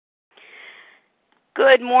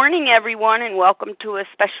Good morning, everyone, and welcome to a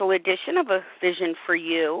special edition of A Vision for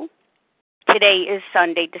You. Today is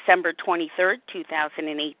Sunday, December 23rd,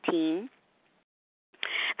 2018.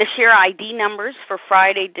 The share ID numbers for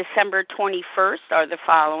Friday, December 21st are the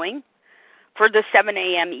following. For the 7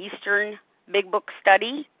 a.m. Eastern Big Book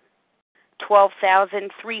Study,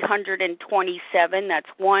 12,327, that's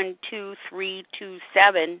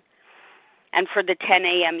 12327. And for the 10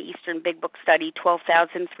 a.m. Eastern Big Book Study,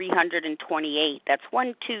 12,328. That's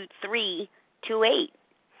 12328.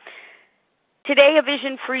 Today, A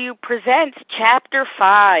Vision for You presents Chapter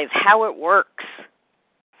 5, How It Works.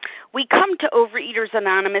 We come to Overeaters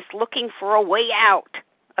Anonymous looking for a way out,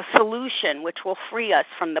 a solution which will free us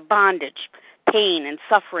from the bondage, pain, and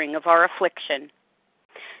suffering of our affliction.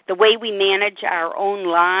 The way we manage our own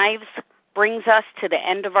lives brings us to the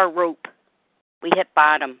end of our rope. We hit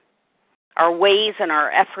bottom. Our ways and our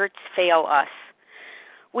efforts fail us.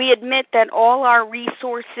 We admit that all our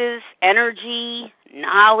resources, energy,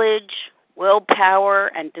 knowledge, willpower,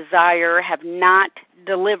 and desire have not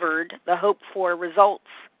delivered the hoped-for results.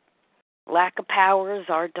 Lack of power is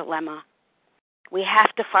our dilemma. We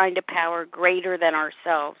have to find a power greater than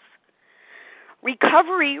ourselves.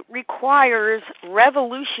 Recovery requires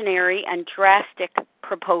revolutionary and drastic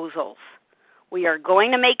proposals. We are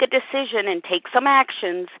going to make a decision and take some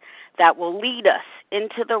actions that will lead us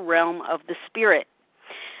into the realm of the Spirit.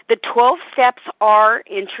 The 12 steps are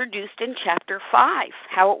introduced in Chapter 5,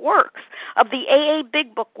 How It Works, of the AA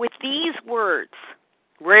Big Book with these words.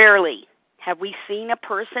 Rarely have we seen a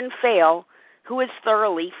person fail who has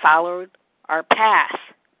thoroughly followed our path.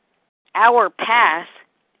 Our path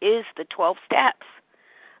is the 12 steps.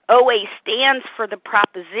 OA stands for the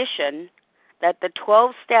proposition that the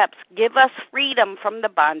 12 steps give us freedom from the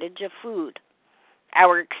bondage of food.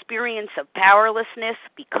 Our experience of powerlessness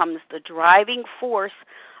becomes the driving force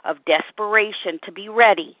of desperation to be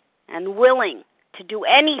ready and willing to do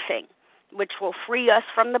anything which will free us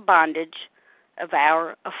from the bondage of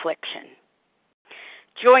our affliction.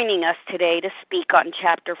 Joining us today to speak on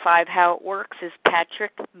Chapter 5, How It Works, is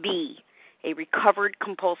Patrick B., a recovered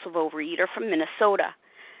compulsive overeater from Minnesota.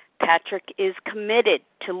 Patrick is committed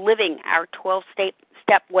to living our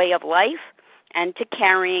 12-step way of life and to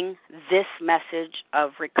carrying this message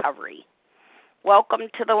of recovery. Welcome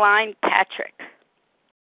to the line, Patrick.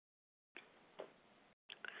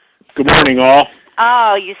 Good morning, all.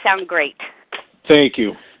 Oh, you sound great. Thank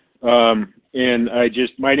you. My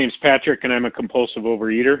name's Patrick, and I'm a compulsive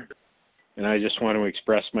overeater. And I just want to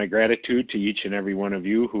express my gratitude to each and every one of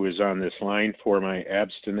you who is on this line for my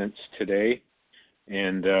abstinence today,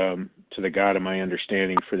 and to the God of my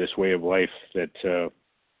understanding for this way of life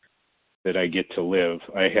that I get to live.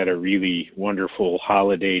 I had a really wonderful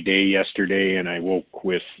holiday day yesterday, and I woke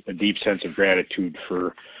with a deep sense of gratitude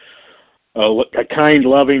for a kind,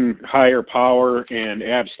 loving, higher power and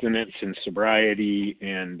abstinence and sobriety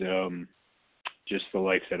and just the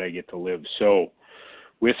life that I get to live. So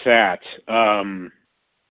with that,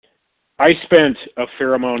 I spent a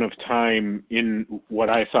fair amount of time in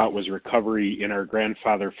what I thought was recovery in our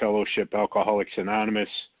Grandfather Fellowship, Alcoholics Anonymous,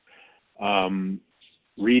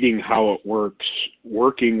 reading how it works,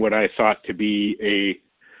 working what I thought to be a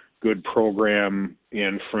good program,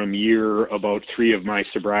 and from year about 3 of my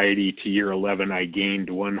sobriety to year 11, I gained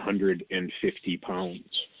 150 pounds.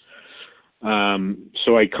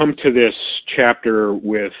 So I come to this chapter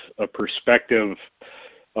with a perspective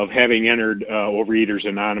of having entered Overeaters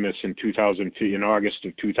Anonymous in August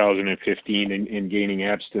of 2015 and gaining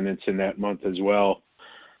abstinence in that month as well.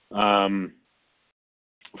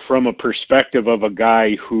 From a perspective of a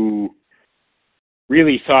guy who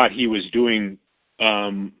really thought he was doing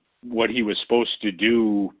what he was supposed to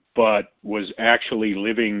do, but was actually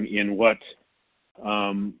living in what,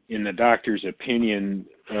 in the doctor's opinion,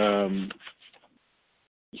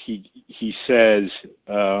 he says,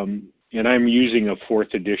 and I'm using a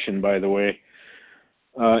 4th edition, by the way.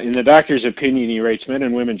 In the doctor's opinion, he writes, men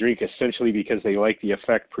and women drink essentially because they like the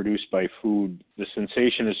effect produced by food. The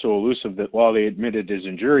sensation is so elusive that while they admit it is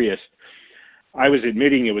injurious, I was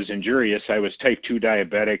admitting it was injurious. I was type 2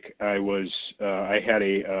 diabetic. I had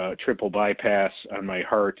a triple bypass on my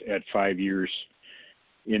heart at 5 years,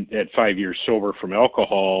 at 5 years sober from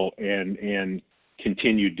alcohol, and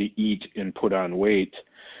continued to eat and put on weight.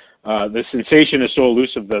 The sensation is so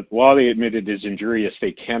elusive that while they admit it is injurious,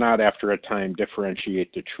 they cannot, after a time,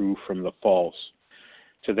 differentiate the true from the false.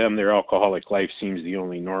 To them, their alcoholic life seems the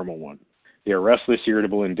only normal one. They are restless,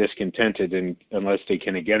 irritable, and discontented unless they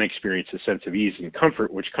can again experience a sense of ease and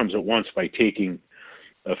comfort, which comes at once by taking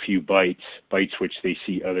a few bites which they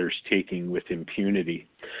see others taking with impunity.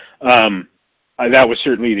 that was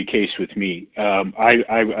certainly the case with me.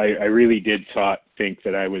 I really did think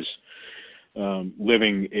that I was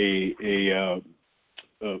living a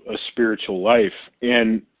spiritual life,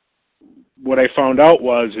 and what I found out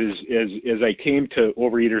was as I came to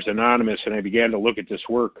Overeaters Anonymous and I began to look at this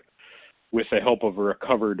work with the help of a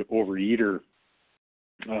recovered overeater,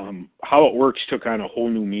 How It Works took on a whole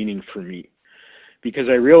new meaning for me, because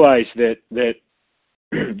I realized that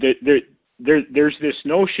there's this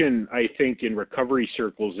notion, I think, in recovery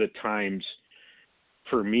circles at times.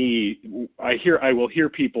 For me, I will hear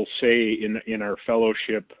people say in our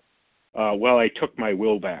fellowship, well, I took my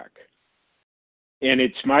will back. And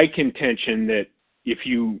it's my contention that if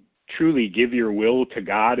you truly give your will to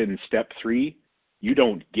God in step 3, you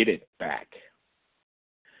don't get it back.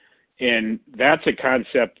 And that's a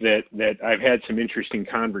concept that I've had some interesting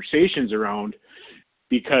conversations around,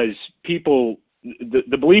 because people,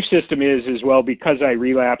 the belief system is well, because I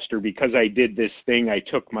relapsed or because I did this thing, I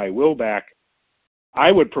took my will back.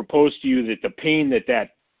 I would propose to you that the pain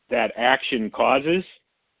that action causes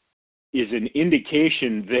is an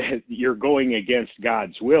indication that you're going against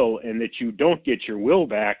God's will, and that you don't get your will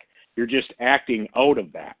back. You're just acting out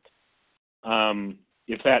of that,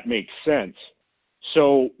 if that makes sense.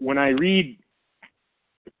 So when I read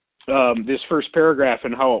this first paragraph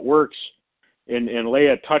and How It Works, and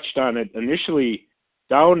Leah touched on it initially,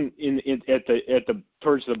 down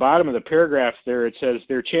towards the bottom of the paragraph there, it says,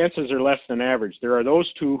 their chances are less than average. There are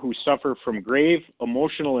those two who suffer from grave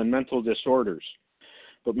emotional and mental disorders,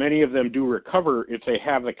 but many of them do recover if they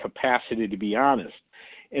have the capacity to be honest.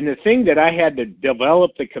 And the thing that I had to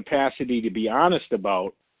develop the capacity to be honest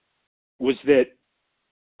about was that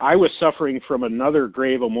I was suffering from another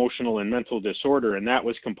grave emotional and mental disorder, and that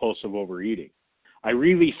was compulsive overeating. I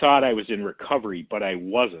really thought I was in recovery, but I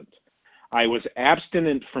wasn't. I was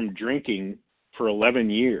abstinent from drinking for 11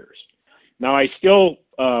 years. Now, I still,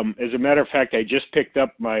 as a matter of fact, I just picked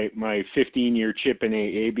up my 15-year chip in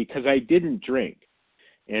AA because I didn't drink.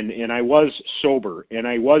 And I was sober, and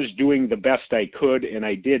I was doing the best I could, and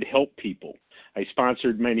I did help people. I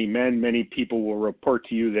sponsored many men. Many people will report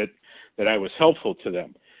to you that I was helpful to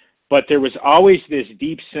them. But there was always this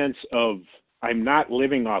deep sense of, I'm not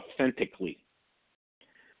living authentically.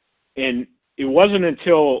 And it wasn't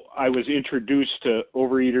until I was introduced to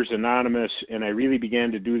Overeaters Anonymous and I really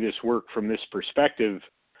began to do this work from this perspective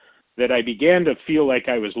that I began to feel like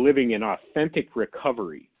I was living in authentic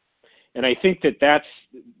recovery. And I think that's,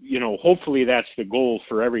 hopefully that's the goal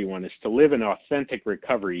for everyone, is to live in authentic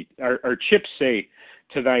recovery. Our chips say,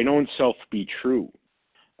 to thine own self be true.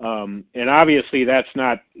 And obviously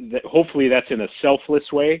hopefully that's in a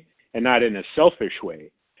selfless way and not in a selfish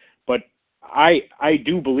way. But I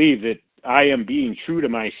do believe that I am being true to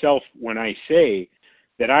myself when I say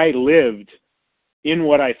that I lived in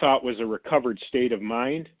what I thought was a recovered state of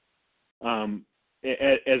mind.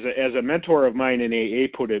 As a mentor of mine in AA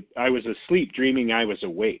put it, I was asleep dreaming I was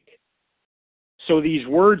awake. So these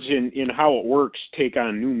words in How It Works take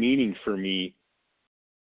on new meaning for me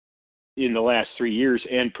in the last 3 years,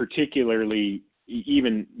 and particularly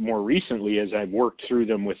even more recently as I've worked through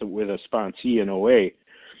them with a sponsee in OA.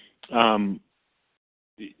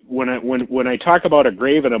 When I talk about a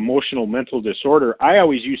grave and emotional mental disorder, I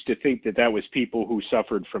always used to think that was people who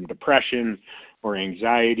suffered from depression or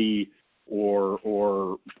anxiety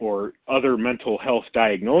or other mental health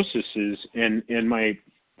diagnoses, and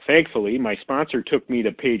thankfully my sponsor took me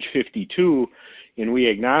to page 52 in We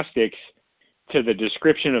Agnostics to the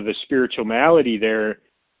description of the spiritual malady there,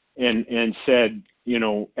 and said,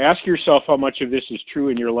 ask yourself how much of this is true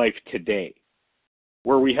in your life today.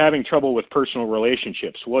 Were we having trouble with personal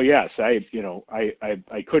relationships? Well, yes. I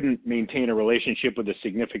couldn't maintain a relationship with a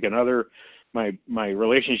significant other. My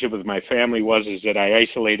relationship with my family is that I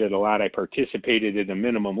isolated a lot. I participated at a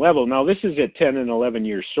minimum level. Now, this is at 10 and 11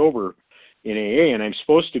 years sober in AA, and I'm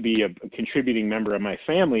supposed to be a contributing member of my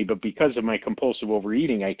family, but because of my compulsive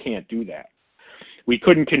overeating, I can't do that. We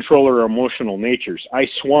couldn't control our emotional natures. I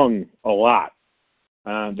swung a lot.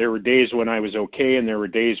 There were days when I was okay, and there were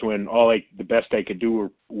days when the best I could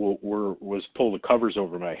do was pull the covers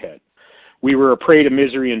over my head. We were a prey to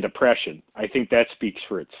misery and depression. I think that speaks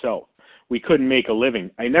for itself. We couldn't make a living.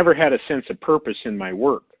 I never had a sense of purpose in my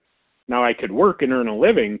work. Now, I could work and earn a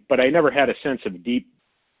living, but I never had a sense of deep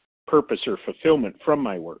purpose or fulfillment from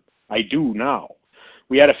my work. I do now.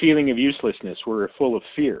 We had a feeling of uselessness. We were full of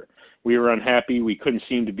fear. We were unhappy. We couldn't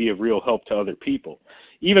seem to be of real help to other people.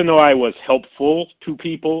 Even though I was helpful to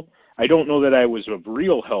people, I don't know that I was of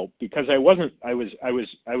real help, because I wasn't. I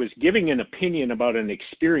was giving an opinion about an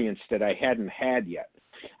experience that I hadn't had yet.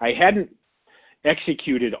 I hadn't.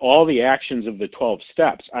 executed all the actions of the 12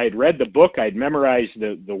 steps. I had read the book, I'd memorized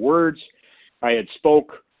the words, I had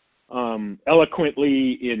spoke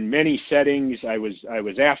eloquently in many settings. I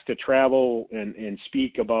was asked to travel and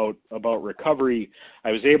speak about recovery.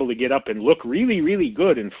 I was able to get up and look really, really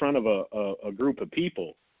good in front of a group of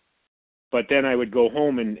people. But then I would go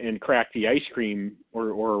home and crack the ice cream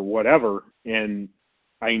or whatever, and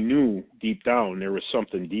I knew deep down there was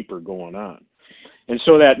something deeper going on. And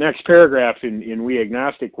so that next paragraph in We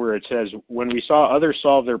Agnostic, where it says, when we saw others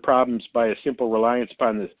solve their problems by a simple reliance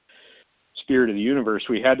upon the Spirit of the universe,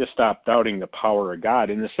 we had to stop doubting the power of God.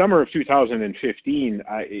 In the summer of 2015,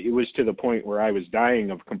 it was to the point where I was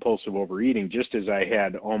dying of compulsive overeating, just as I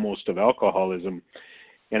had almost of alcoholism.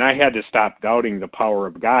 And I had to stop doubting the power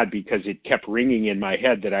of God because it kept ringing in my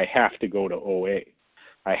head that I have to go to OA.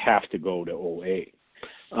 I have to go to OA.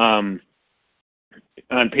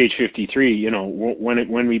 On page 53,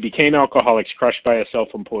 when we became alcoholics crushed by a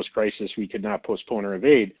self-imposed crisis we could not postpone or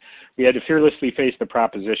evade, we had to fearlessly face the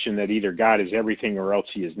proposition that either God is everything or else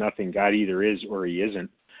he is nothing. God either is or he isn't.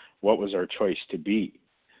 What was our choice to be?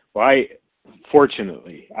 Well,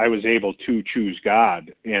 fortunately, I was able to choose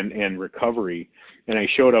God and recovery, and I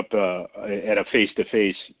showed up at a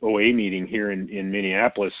face-to-face OA meeting here in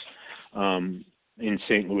Minneapolis, in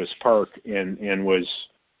St. Louis Park, and was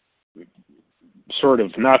sort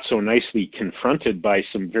of not so nicely confronted by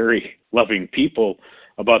some very loving people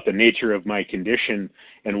about the nature of my condition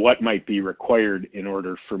and what might be required in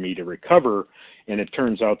order for me to recover. And it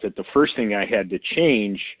turns out that the first thing I had to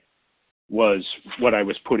change was what I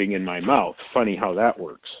was putting in my mouth. Funny how that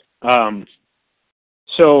works.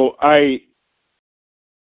 So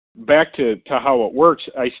back to how it works,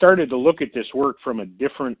 I started to look at this work from a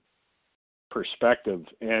different perspective,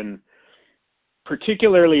 and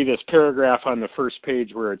particularly this paragraph on the first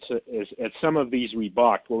page where it's at some of these we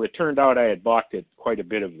balked. Well, it turned out I had balked at quite a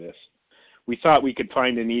bit of this. We thought we could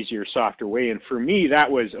find an easier, softer way, and for me that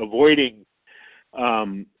was avoiding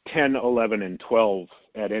 10, 11, and 12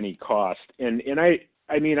 at any cost. And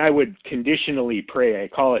I mean, I would conditionally pray. I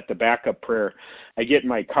call it the backup prayer. I get in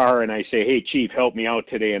my car and I say, hey, Chief, help me out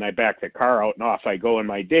today, and I back the car out, and off I go in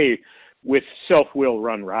my day with self-will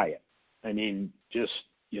run riot. I mean, just,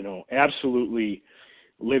 absolutely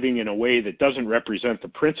living in a way that doesn't represent the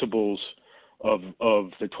principles of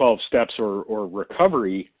the 12 steps or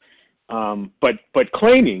recovery, but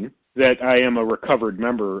claiming that I am a recovered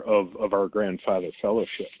member of our Grandfather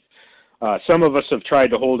Fellowship. Some of us have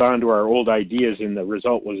tried to hold on to our old ideas, and the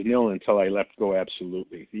result was nil until I let go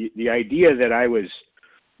absolutely. The idea that I was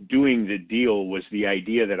doing the deal was the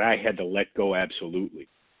idea that I had to let go absolutely,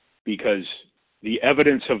 because the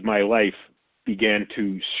evidence of my life began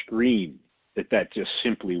to scream that just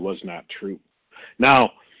simply was not true.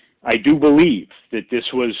 Now, I do believe that this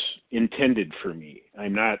was intended for me. I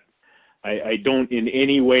don't in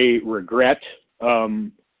any way regret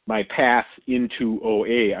my path into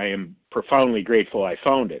OA. I am profoundly grateful I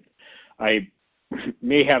found it. I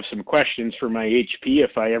may have some questions for my HP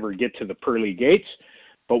if I ever get to the pearly gates,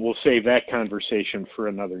 but we'll save that conversation for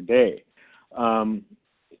another day.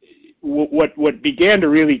 What began to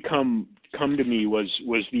really come to me was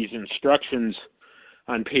these instructions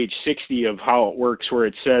on page 60 of how it works, where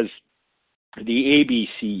it says the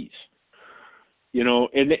ABCs.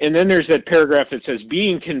 And then there's that paragraph that says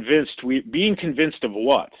being convinced of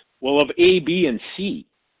what? Well, of A, B, and C.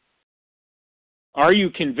 Are you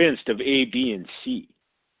convinced of A, B, and C?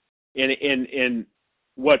 And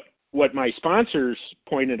what my sponsors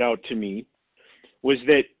pointed out to me was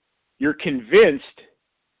that you're convinced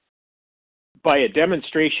by a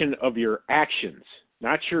demonstration of your actions,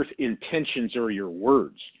 not your intentions or your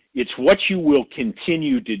words. It's what you will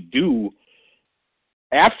continue to do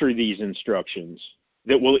after these instructions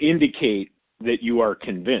that will indicate that you are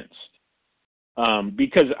convinced.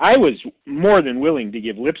 Because I was more than willing to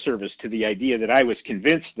give lip service to the idea that I was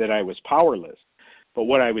convinced that I was powerless, but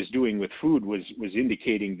what I was doing with food was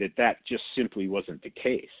indicating that just simply wasn't the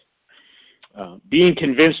case. Being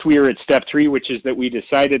convinced we are at step 3, which is that we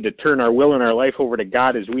decided to turn our will and our life over to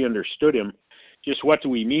God as we understood him. Just what do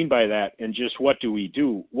we mean by that, and just what do we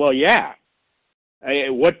do? Well, yeah.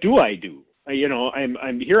 What do I do?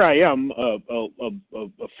 I'm here. I am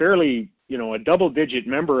a fairly, a double-digit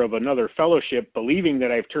member of another fellowship, believing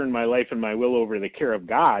that I've turned my life and my will over to the care of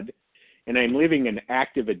God, and I'm living an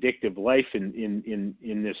active, addictive life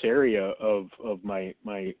in this area of my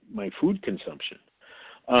food consumption.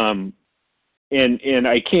 And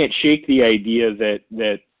I can't shake the idea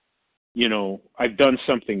that I've done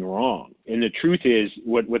something wrong. And the truth is,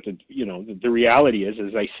 what the reality is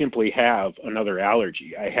I simply have another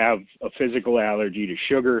allergy. I have a physical allergy to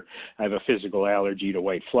sugar. I have a physical allergy to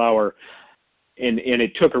white flour. And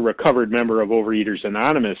it took a recovered member of Overeaters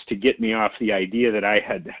Anonymous to get me off the idea that I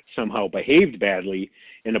had somehow behaved badly,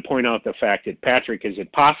 and to point out the fact that, Patrick, is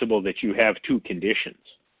it possible that you have two conditions,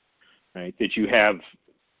 right? That you have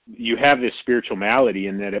this spiritual malady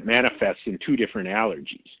and that it manifests in two different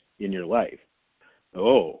allergies in your life.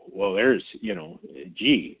 Oh, well, there's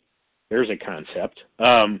a concept.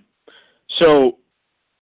 So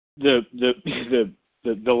the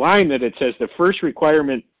line that it says, the first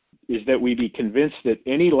requirement is that we be convinced that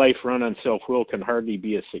any life run on self-will can hardly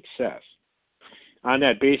be a success. On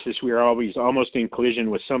that basis, we are always almost in collision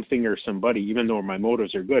with something or somebody, even though my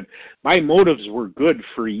motives are good. My motives were good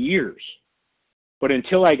for years. But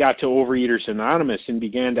until I got to Overeaters Anonymous and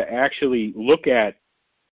began to actually look at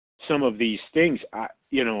some of these things,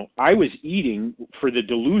 I was eating for the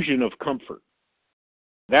delusion of comfort.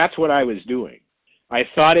 That's what I was doing. I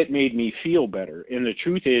thought it made me feel better, and the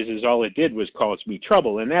truth is all it did was cause me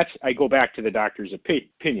trouble. And I go back to the doctor's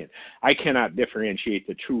opinion. I cannot differentiate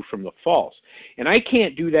the true from the false. And I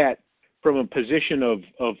can't do that from a position of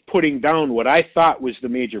putting down what I thought was the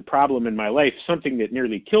major problem in my life, something that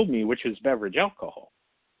nearly killed me, which was beverage alcohol.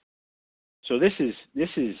 So this is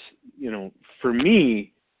for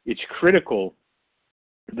me, it's critical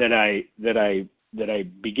that I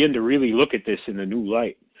begin to really look at this in a new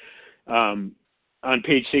light. On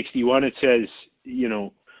page 61, it says,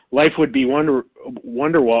 life would be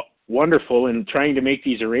wonderful, and trying to make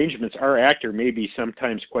these arrangements, our actor may be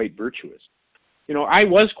sometimes quite virtuous. I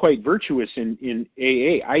was quite virtuous in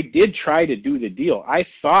AA. I did try to do the deal. I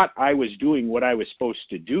thought I was doing what I was supposed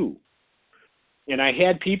to do. And I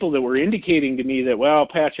had people that were indicating to me that, well,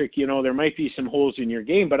 Patrick, there might be some holes in your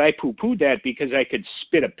game, but I poo-pooed that because I could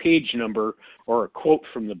spit a page number or a quote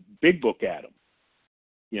from the big book at them.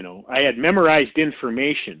 I had memorized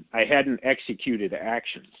information. I hadn't executed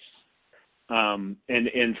actions.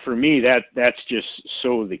 And for me, that's just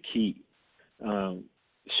so the key.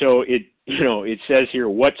 So it says here,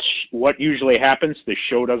 what usually happens? The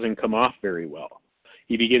show doesn't come off very well.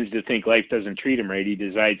 He begins to think life doesn't treat him right. He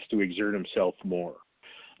decides to exert himself more.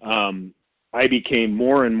 I became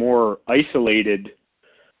more and more isolated.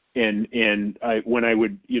 And when I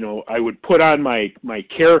would put on my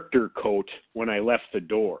character coat when I left the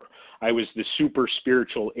door. I was the super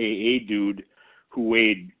spiritual AA dude who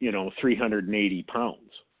weighed 380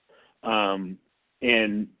 pounds.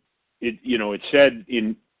 And it said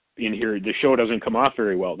in here, the show doesn't come off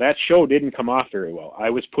very well. That show didn't come off very well. I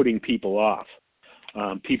was putting people off.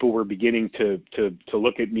 People were beginning to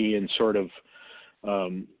look at me in sort of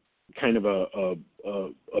kind of a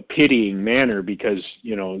pitying manner because,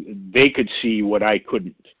 they could see what I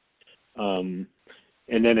couldn't. And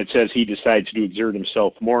then it says he decides to exert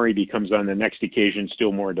himself more. He becomes on the next occasion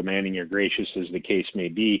still more demanding or gracious as the case may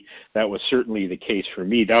be. That was certainly the case for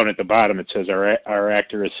me. Down at the bottom it says our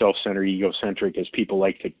actor is self-centered, egocentric, as people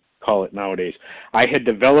like to call it nowadays. I had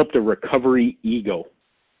developed a recovery ego.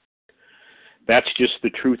 That's just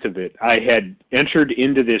the truth of it. I had entered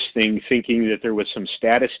into this thing thinking that there was some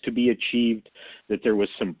status to be achieved, that there was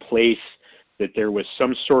some place, that there was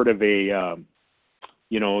some sort of a,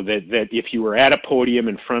 that if you were at a podium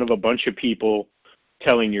in front of a bunch of people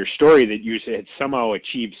telling your story, that you had somehow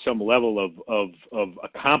achieved some level of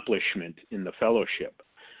accomplishment in the fellowship.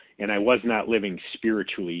 And I was not living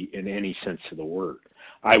spiritually in any sense of the word.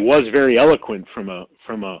 I was very eloquent from a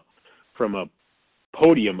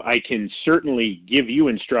podium. I can certainly give you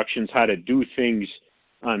instructions how to do things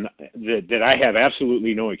that I have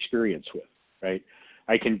absolutely no experience with, right?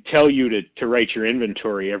 I can tell you to write your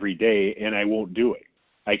inventory every day, and I won't do it.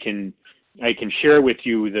 I can share with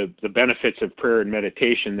you the benefits of prayer and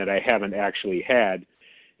meditation that I haven't actually had,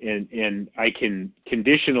 and I can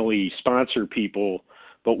conditionally sponsor people,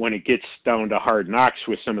 but when it gets down to hard knocks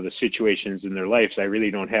with some of the situations in their lives, I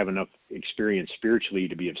really don't have enough experience spiritually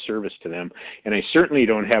to be of service to them. And I certainly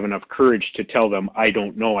don't have enough courage to tell them, I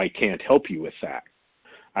don't know, I can't help you with that.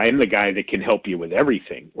 I am the guy that can help you with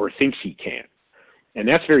everything, or thinks he can. And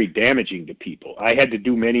that's very damaging to people. I had to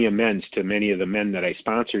do many amends to many of the men that I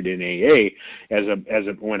sponsored in AA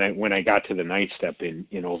when I got to the 9th step in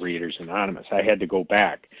Overeaters Anonymous. I had to go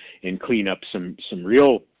back and clean up some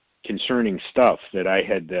real concerning stuff that I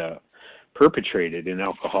had perpetrated in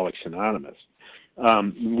Alcoholics Anonymous.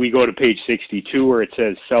 We go to page 62 where it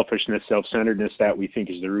says selfishness, self-centeredness, that we think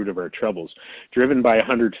is the root of our troubles. Driven by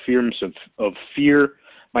 100 fears of fear.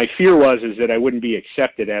 My fear is that I wouldn't be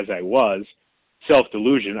accepted as I was,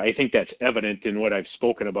 self-delusion. I think that's evident in what I've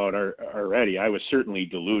spoken about already. I was certainly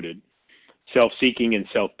deluded. Self-seeking and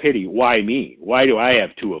self-pity. Why me? Why do I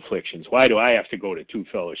have 2 afflictions? Why do I have to go to 2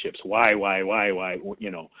 fellowships? Why?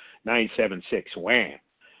 976, wham.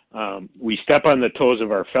 We step on the toes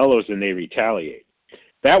of our fellows and they retaliate.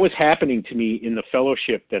 That was happening to me in the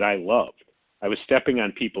fellowship that I loved. I was stepping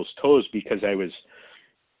on people's toes because I was,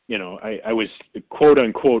 I was quote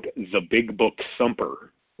unquote the big book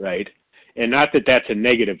thumper, right? And not that that's a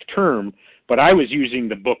negative term, but I was using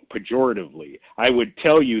the book pejoratively. I would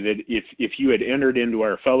tell you that if you had entered into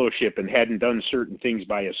our fellowship and hadn't done certain things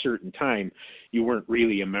by a certain time, you weren't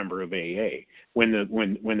really a member of AA,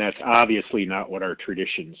 when that's obviously not what our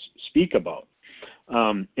traditions speak about.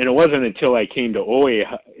 And it wasn't until I came to OA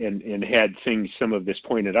and had some of this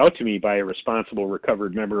pointed out to me by a responsible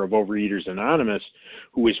recovered member of Overeaters Anonymous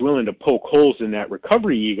who was willing to poke holes in that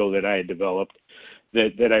recovery ego that I had developed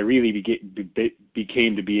that I really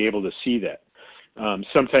became to be able to see that.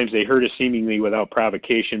 Sometimes they hurt us seemingly without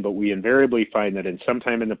provocation, but we invariably find that in some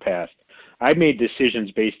time in the past, I made decisions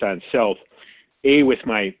based on self, with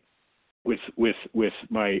my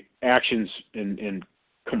actions and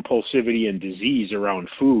compulsivity and disease around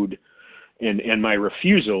food and my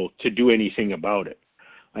refusal to do anything about it.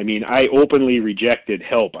 I mean, I openly rejected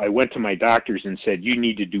help. I went to my doctors and said, you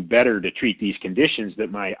need to do better to treat these conditions that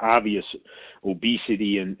my obvious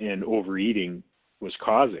obesity and overeating was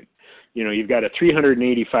causing. You've got a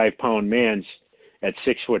 385-pound man at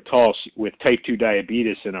 6 foot tall with type 2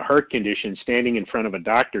 diabetes and a heart condition standing in front of a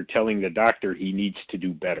doctor telling the doctor he needs to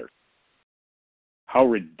do better. How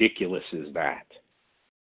ridiculous is that?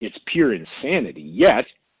 It's pure insanity. Yet,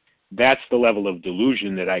 that's the level of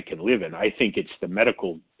delusion that I can live in. I think it's the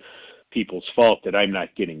medical people's fault that I'm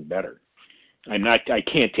not getting better. I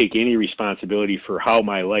can't take any responsibility for how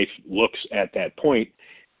my life looks at that point,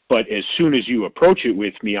 but as soon as you approach it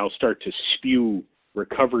with me, I'll start to spew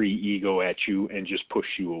recovery ego at you and just push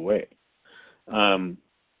you away.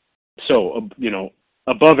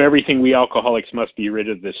 Above everything, we alcoholics must be rid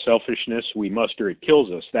of this selfishness. We must, or it kills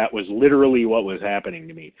us. That was literally what was happening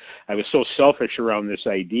to me. I was so selfish around this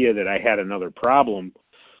idea that I had another problem,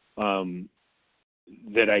 that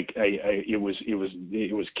it was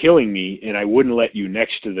killing me, and I wouldn't let you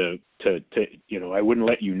next to I wouldn't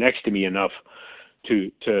let you next to me enough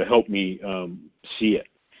to help me see it.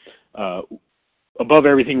 Above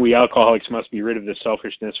everything, we alcoholics must be rid of the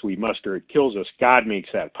selfishness. We must, or it kills us. God makes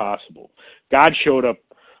that possible. God showed up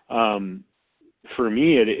for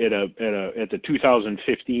me at the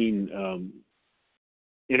 2015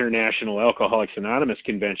 International Alcoholics Anonymous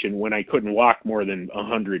convention when I couldn't walk more than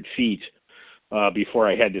 100 feet before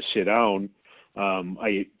I had to sit down.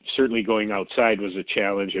 I certainly going outside was a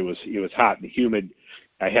challenge. It was hot and humid.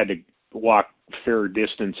 I had to walk fair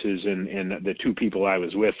distances, and the 2 people I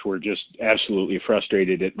was with were just absolutely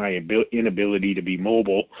frustrated at my inability to be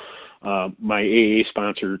mobile. My AA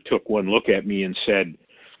sponsor took one look at me and said,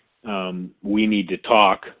 we need to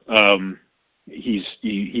talk.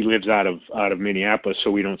 He lives out of Minneapolis,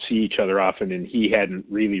 so we don't see each other often, and he hadn't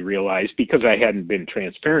really realized, because I hadn't been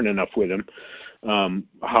transparent enough with him,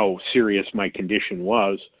 how serious my condition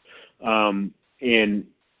was. And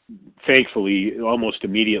thankfully, almost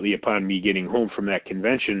immediately upon me getting home from that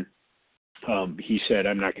convention, he said,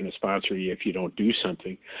 I'm not going to sponsor you if you don't do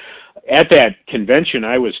something. At that convention,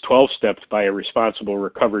 I was 12-stepped by a responsible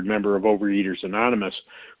recovered member of Overeaters Anonymous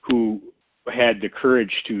who had the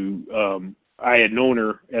courage to, I had known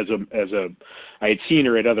her I had seen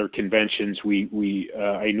her at other conventions.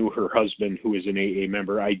 I knew her husband, who was an AA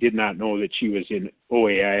member. I did not know that she was in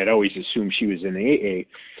OA. I had always assumed she was in AA.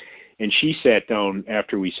 And she sat down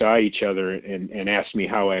after we saw each other and asked me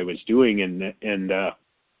how I was doing, and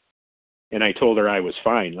I told her I was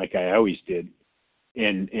fine, like I always did.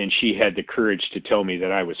 And she had the courage to tell me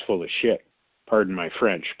that I was full of shit. Pardon my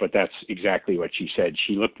French, but that's exactly what she said.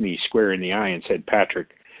 She looked me square in the eye and said,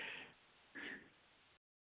 Patrick,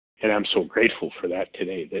 and I'm so grateful for that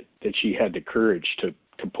today, that she had the courage to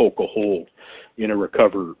poke a hole in a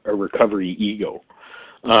recovery ego.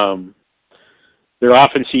 There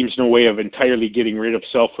often seems no way of entirely getting rid of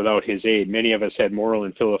self without his aid. Many of us had moral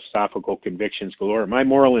and philosophical convictions galore. My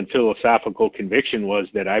moral and philosophical conviction was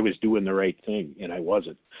that I was doing the right thing, and I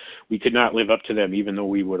wasn't. We could not live up to them, even though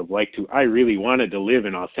we would have liked to. I really wanted to live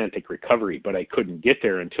in authentic recovery, but I couldn't get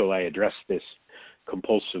there until I addressed this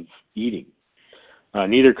compulsive eating.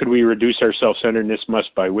 Neither could we reduce our self-centeredness much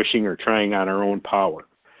by wishing or trying on our own power.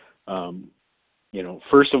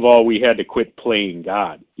 First of all, we had to quit playing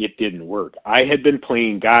God. It didn't work. I had been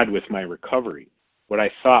playing God with my recovery, what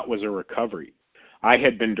I thought was a recovery. I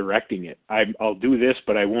had been directing it. I'll do this,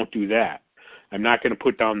 but I won't do that. I'm not going to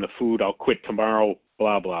put down the food. I'll quit tomorrow,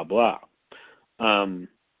 blah, blah, blah. I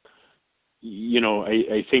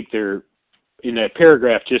think they're in that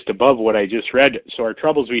paragraph just above what I just read. So our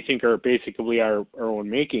troubles, we think, are basically our own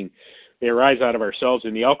making. They arise out of ourselves,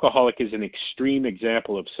 and the alcoholic is an extreme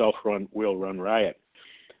example of self-will run riot.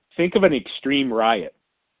 Think of an extreme riot.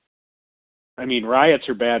 I mean, riots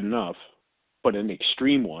are bad enough, but an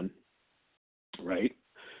extreme one, right?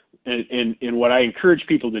 And what I encourage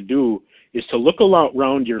people to do is to look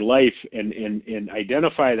around your life and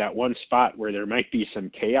identify that one spot where there might be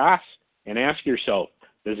some chaos and ask yourself,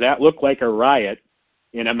 does that look like a riot?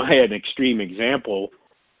 And am I an extreme example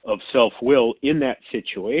of self-will in that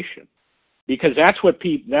situation? Because that's what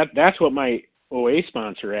that's what my OA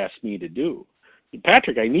sponsor asked me to do.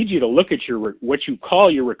 Patrick, I need you to look at what you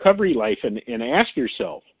call your recovery life and ask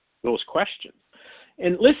yourself those questions.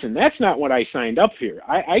 And listen, that's not what I signed up here.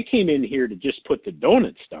 I came in here to just put the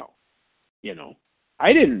donuts down.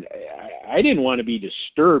 I didn't want to be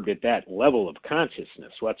disturbed at that level of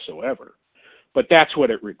consciousness whatsoever. But that's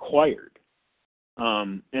what it required.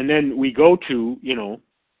 And then we go to,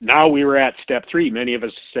 now we were at step 3. Many of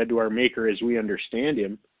us said to our Maker as we understand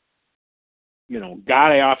him,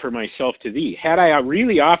 God, I offer myself to thee. Had I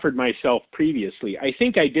really offered myself previously, I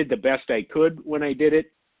think I did the best I could when I did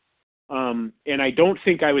it. And I don't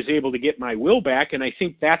think I was able to get my will back, and I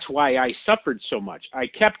think that's why I suffered so much. I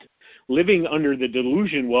kept living under the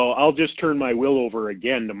delusion, well, I'll just turn my will over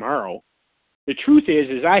again tomorrow. The truth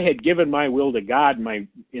is I had given my will to God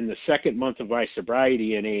in the second month of my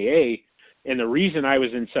sobriety in AA, and the reason I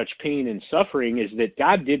was in such pain and suffering is that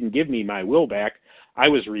God didn't give me my will back. I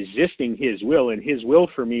was resisting his will, and his will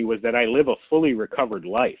for me was that I live a fully recovered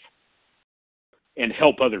life and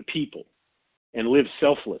help other people and live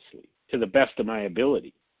selflessly to the best of my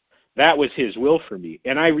ability. That was his will for me,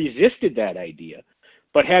 and I resisted that idea.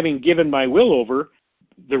 But having given my will over,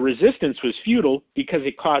 the resistance was futile because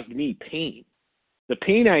it caused me pain. The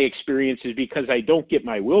pain I experience is because I don't get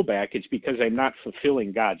my will back. It's because I'm not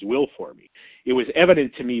fulfilling God's will for me. It was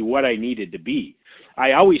evident to me what I needed to be.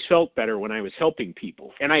 I always felt better when I was helping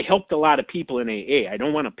people, and I helped a lot of people in AA. I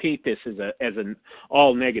don't want to paint this as an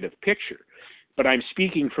all negative picture, but I'm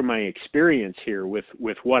speaking from my experience here with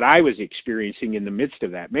what I was experiencing in the midst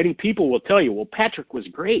of that. Many people will tell you, well, Patrick was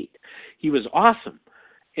great. He was awesome.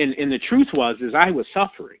 And the truth is I was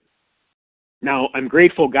suffering. Now, I'm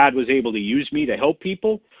grateful God was able to use me to help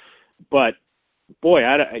people, but boy,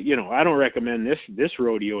 I don't recommend this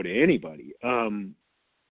rodeo to anybody.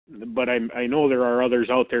 But I know there are others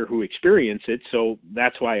out there who experience it, so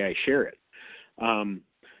that's why I share it.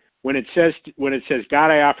 When it says,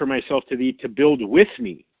 God, I offer myself to thee to build with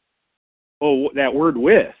me. Oh, that word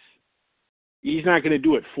with. He's not going to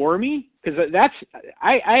do it for me? Because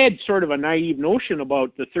I had sort of a naive notion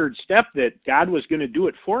about the third step that God was going to do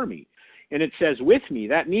it for me. And it says with me.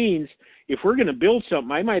 That means if we're going to build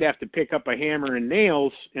something, I might have to pick up a hammer and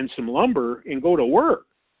nails and some lumber and go to work.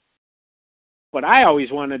 But I always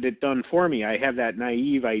wanted it done for me. I have that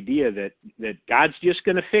naive idea that God's just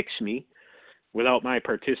going to fix me without my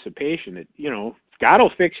participation. God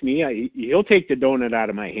will fix me. He'll take the donut out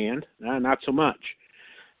of my hand. Not so much.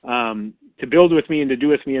 To build with me and to do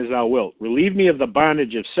with me as thou wilt. Relieve me of the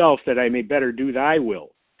bondage of self that I may better do thy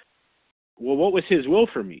will. Well, what was his will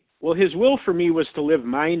for me? Well, his will for me was to live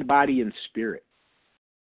mind, body, and spirit.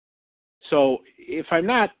 So if I'm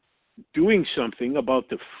not doing something about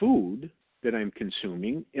the food that I'm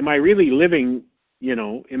consuming, am I really living,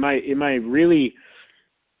 am I really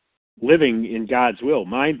living in God's will,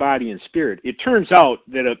 mind, body, and spirit? It turns out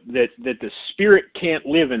that the spirit can't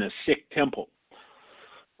live in a sick temple.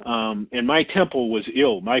 And my temple was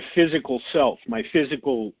ill. My physical self, my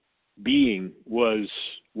physical being was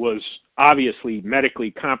obviously medically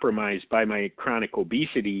compromised by my chronic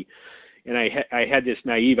obesity, and I had this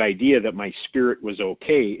naive idea that my spirit was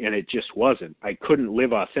okay, and it just wasn't. I couldn't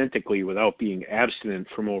live authentically without being abstinent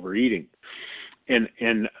from overeating,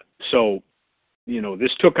 and so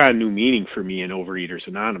this took on new meaning for me in Overeaters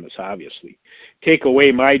Anonymous. Obviously, take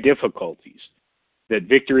away my difficulties, that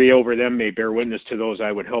victory over them may bear witness to those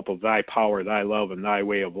I would help of thy power, thy love, and thy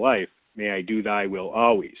way of life. May I do thy will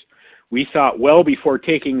always. We thought well before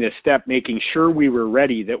taking this step, making sure we were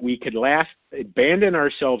ready, that we could abandon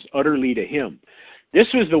ourselves utterly to him. This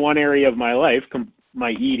was the one area of my life,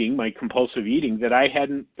 my compulsive eating, that I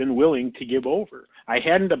hadn't been willing to give over. I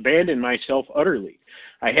hadn't abandoned myself utterly.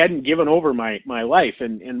 I hadn't given over my life.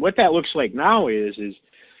 And what that looks like now is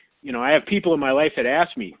I have people in my life that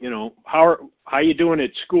ask me, how you doing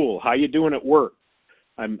at school? How you doing at work?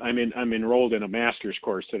 I'm enrolled in a master's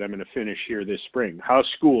course that I'm going to finish here this spring. How's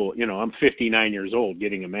school? I'm 59 years old,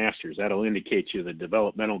 getting a master's. That'll indicate to you the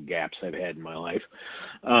developmental gaps I've had in my life.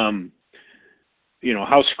 How's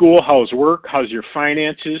school? How's work? How's your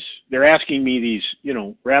finances? They're asking me these,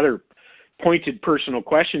 rather pointed personal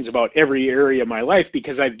questions about every area of my life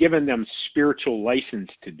because I've given them spiritual license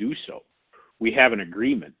to do so. We have an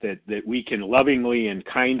agreement that we can lovingly and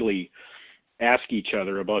kindly ask each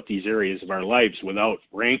other about these areas of our lives without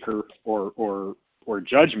rancor or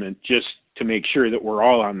judgment, just to make sure that we're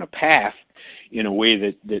all on the path in a way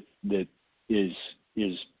that is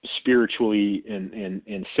spiritually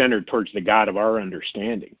and centered towards the God of our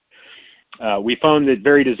understanding. We found it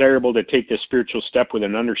very desirable to take this spiritual step with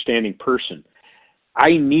an understanding person.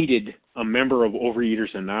 I needed a member of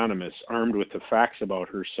Overeaters Anonymous armed with the facts about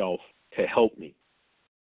herself to help me.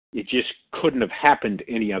 It just couldn't have happened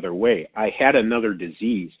any other way. I had another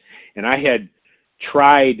disease, and I had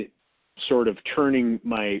tried sort of turning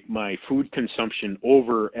my food consumption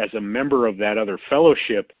over as a member of that other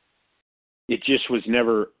fellowship. It just was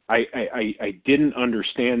never, I didn't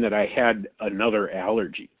understand that I had another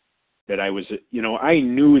allergy, that I was, I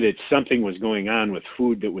knew that something was going on with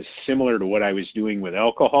food that was similar to what I was doing with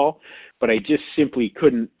alcohol, but I just simply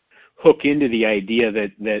couldn't hook into the idea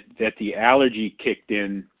that the allergy kicked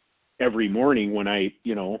in every morning when I,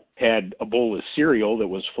 had a bowl of cereal that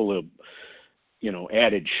was full of,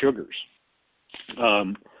 added sugars.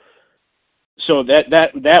 So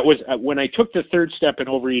that was when I took the third step in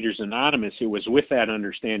Overeaters Anonymous. It was with that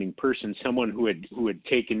understanding person, someone who had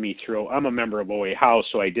taken me through. I'm a member of OA House,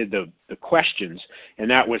 so I did the questions, and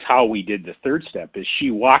that was how we did the third step. Is she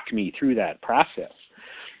walked me through that process.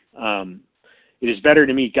 It is better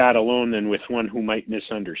to meet God alone than with one who might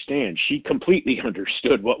misunderstand. She completely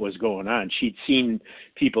understood what was going on. She'd seen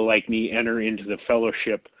people like me enter into the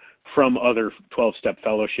fellowship from other 12-step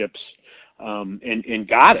fellowships, and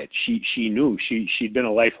got it. She knew. She'd been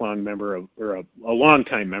a lifelong member of, or a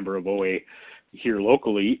long-time member of OA here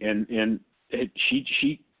locally, and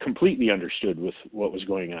she completely understood with what was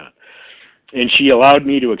going on. And she allowed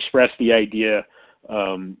me to express the idea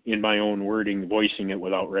in my own wording, voicing it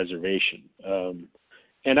without reservation.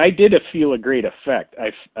 And I did feel a great effect.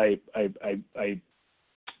 The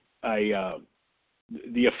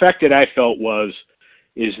effect that I felt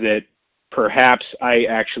is that perhaps I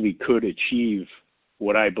actually could achieve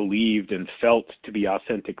what I believed and felt to be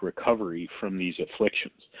authentic recovery from these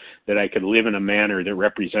afflictions, that I could live in a manner that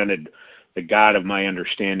represented the God of my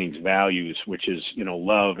understanding's values, which is,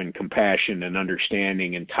 love and compassion and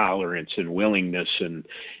understanding and tolerance and willingness and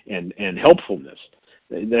helpfulness.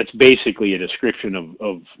 That's basically a description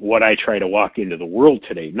of what I try to walk into the world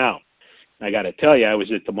today. Now, I got to tell you, I was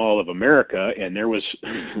at the Mall of America, and there was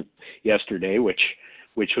yesterday, which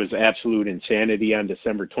was absolute insanity on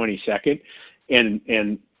December 22nd,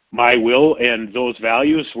 and my will and those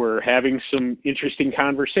values were having some interesting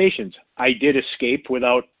conversations. I did escape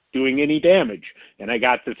without doing any damage, and I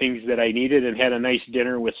got the things that I needed and had a nice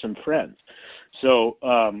dinner with some friends. So,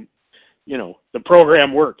 the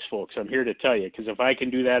program works, folks. I'm here to tell you, because if I can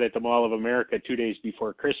do that at the Mall of America 2 days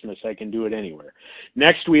before Christmas, I can do it anywhere.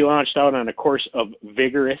 Next, we launched out on a course of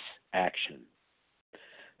vigorous action.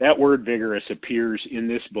 That word vigorous appears in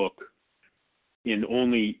this book in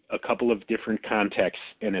only a couple of different contexts,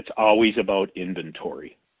 and it's always about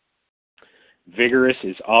inventory. Vigorous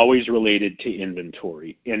is always related to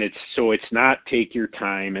inventory, and it's not take your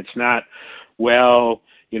time. It's not,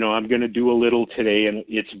 I'm going to do a little today, and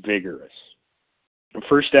it's vigorous. The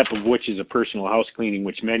first step of which is a personal house cleaning,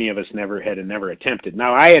 which many of us never had and never attempted.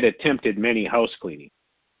 Now, I had attempted many house cleaning,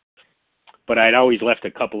 but I'd always left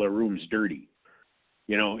a couple of rooms dirty.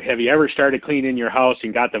 Have you ever started cleaning your house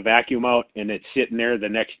and got the vacuum out and it's sitting there the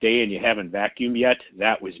next day and you haven't vacuumed yet?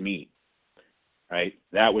 That was me. Right?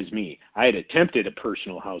 That was me. I had attempted a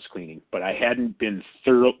personal house cleaning, but I hadn't been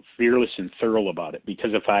fearless and thorough about it,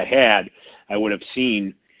 because if I had, I would have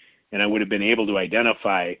seen and I would have been able to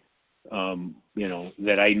identify,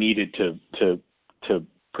 that I needed to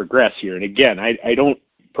progress here. And again, I don't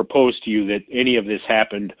propose to you that any of this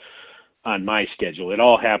happened on my schedule. It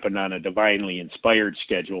all happened on a divinely inspired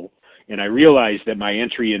schedule. And I realized that my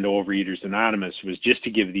entry into Overeaters Anonymous was just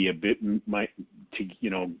to give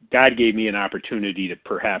God gave me an opportunity to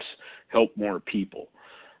perhaps help more people.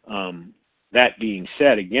 That being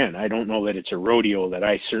said, again, I don't know that it's a rodeo that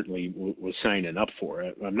I certainly was signing up for.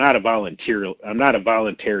 I'm not a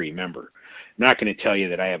voluntary member. I'm not going to tell you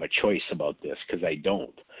that I have a choice about this, because I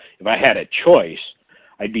don't. If I had a choice,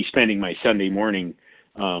 I'd be spending my Sunday morning,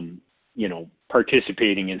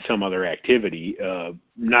 participating in some other activity.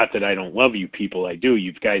 Not that I don't love you people. I do.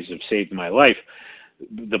 You guys have saved my life.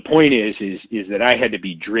 the point is that I had to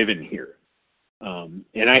be driven here.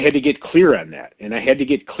 And I had to get clear on that. And I had to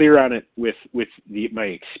get clear on it with my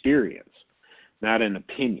experience, not an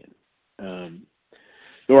opinion.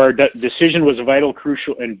 Though our decision was a vital,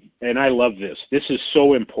 crucial, and I love this. This is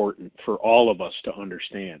so important for all of us to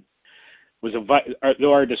understand.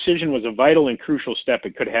 Though our decision was a vital and crucial step,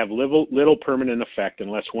 it could have little permanent effect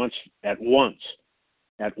unless at once,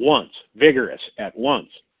 vigorous, at once,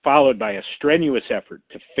 followed by a strenuous effort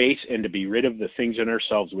to face and to be rid of the things in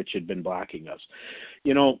ourselves which had been blocking us.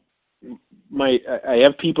 You know, I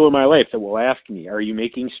have people in my life that will ask me, are you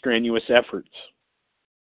making strenuous efforts?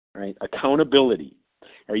 Right? Accountability.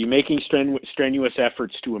 Are you making strenuous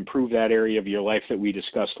efforts to improve that area of your life that we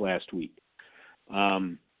discussed last week?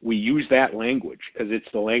 We use that language because it's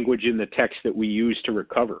the language in the text that we use to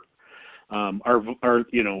recover. Our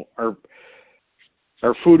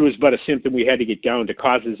food was but a symptom. We had to get down to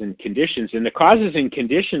causes and conditions. And the causes and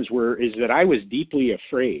conditions is that I was deeply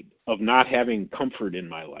afraid of not having comfort in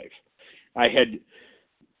my life.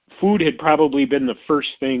 Food had probably been the first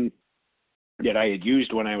thing that I had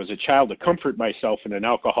used when I was a child to comfort myself in an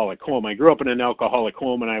alcoholic home. I grew up in an alcoholic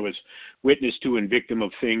home, and I was witness to and victim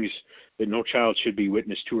of things that no child should be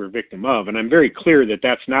witness to or victim of. And I'm very clear that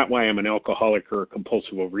that's not why I'm an alcoholic or a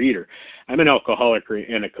compulsive overeater. I'm an alcoholic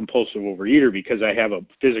and a compulsive overeater because I have a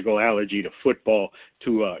physical allergy to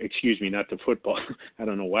not to football. I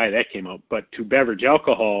don't know why that came out, but to beverage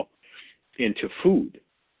alcohol and to food.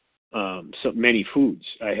 So many foods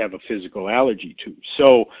I have a physical allergy to.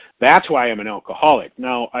 So that's why I'm an alcoholic.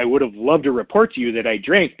 Now, I would have loved to report to you that I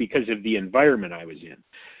drank because of the environment I was in.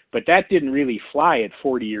 But that didn't really fly at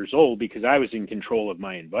 40 years old because I was in control of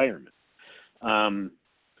my environment. Our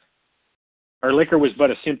liquor was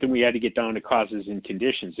but a symptom. We had to get down to causes and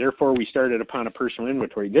conditions. Therefore, we started upon a personal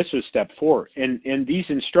inventory. This was step 4. And these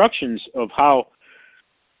instructions of how,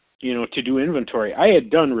 to do inventory, I had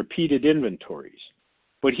done repeated inventories.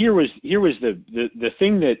 But here was the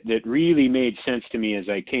thing that really made sense to me as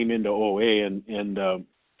I came into OA and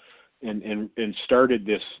started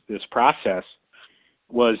this process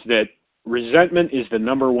was that resentment is the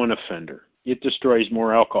number one offender. It destroys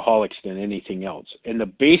more alcoholics than anything else. And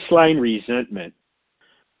the baseline resentment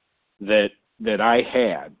that I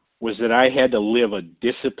had was that I had to live a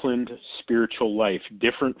disciplined spiritual life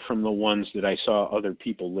different from the ones that I saw other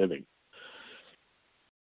people living.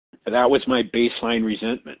 That was my baseline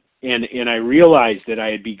resentment. And I realized that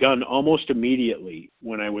I had begun almost immediately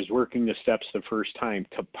when I was working the steps the first time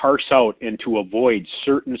to parse out and to avoid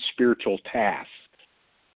certain spiritual tasks,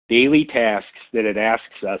 daily tasks that it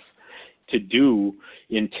asks us to do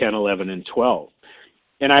in 10, 11, and 12.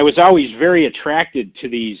 And I was always very attracted to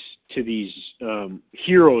these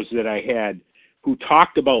heroes that I had who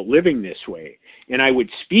talked about living this way. And I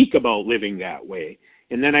would speak about living that way.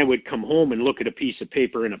 And then I would come home and look at a piece of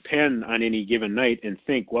paper and a pen on any given night and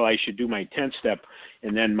think, well, I should do my 10th step.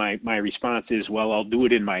 And then my response is, well, I'll do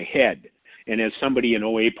it in my head. And as somebody in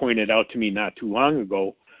OA pointed out to me not too long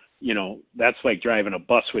ago, that's like driving a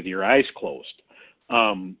bus with your eyes closed.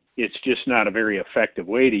 It's just not a very effective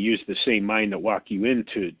way to use the same mind that walked you in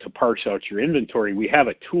to parse out your inventory. We have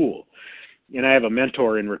a tool. And I have a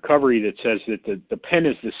mentor in recovery that says that the pen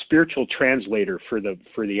is the spiritual translator for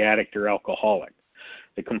the addict or alcoholic.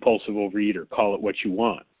 The compulsive overeater, call it what you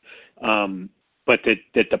want. But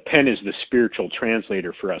that the pen is the spiritual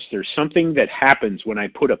translator for us. There's something that happens when I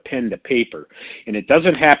put a pen to paper. And it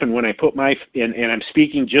doesn't happen when I put and I'm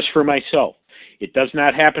speaking just for myself. It does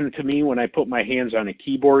not happen to me when I put my hands on a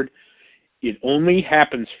keyboard. It only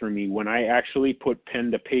happens for me when I actually put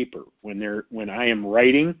pen to paper. When I am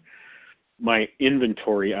writing my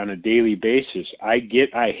inventory on a daily basis, I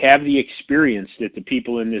have the experience that the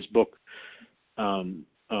people in this book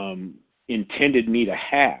intended me to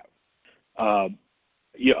have.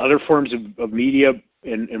 Other forms of media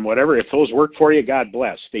and whatever, if those work for you, God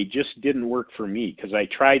bless. They just didn't work for me because I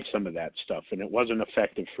tried some of that stuff and it wasn't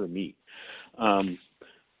effective for me.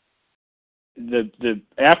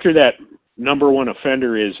 After that, number one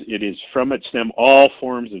offender it is from its stem all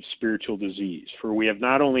forms of spiritual disease. For we have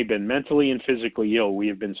not only been mentally and physically ill, we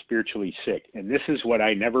have been spiritually sick. And this is what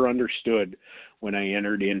I never understood when I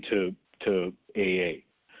entered into AA.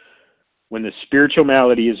 When the spiritual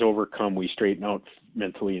malady is overcome, we straighten out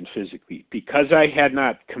mentally and physically. Because I had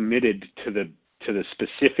not committed to the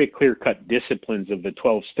specific clear-cut disciplines of the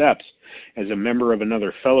 12 steps as a member of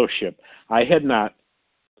another fellowship, I had not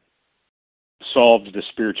solved the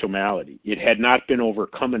spiritual malady. It had not been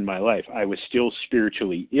overcome in my life. I was still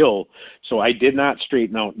spiritually ill, so I did not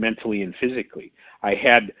straighten out mentally and physically. I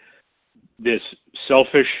had this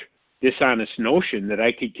selfish dishonest notion that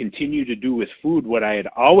I could continue to do with food what I had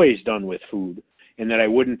always done with food, and that I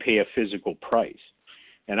wouldn't pay a physical price.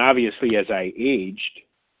 And obviously, as I aged,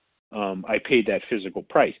 I paid that physical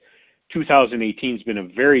price. 2018 has been a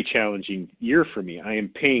very challenging year for me. I am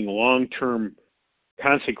paying long-term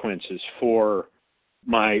consequences for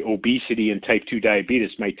my obesity and type 2 diabetes.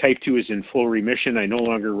 My type 2 is in full remission. I no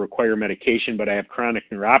longer require medication, but I have chronic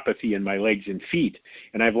neuropathy in my legs and feet,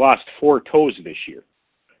 and I've lost 4 toes this year.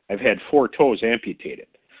 I've had 4 toes amputated.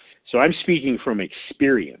 So I'm speaking from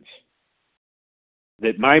experience,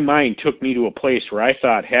 that my mind took me to a place where I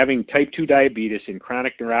thought, having type 2 diabetes and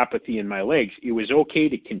chronic neuropathy in my legs, it was okay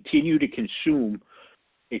to continue to consume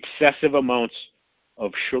excessive amounts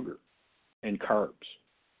of sugar and carbs.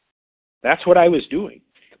 That's what I was doing.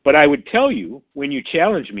 But I would tell you, when you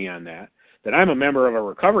challenge me on that I'm a member of a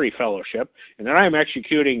recovery fellowship, and that I'm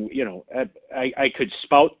executing, I could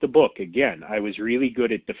spout the book again. I was really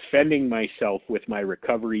good at defending myself with my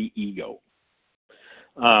recovery ego.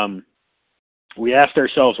 We asked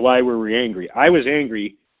ourselves, why were we angry? I was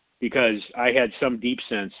angry because I had some deep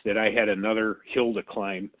sense that I had another hill to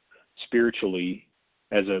climb spiritually,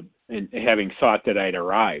 and having thought that I'd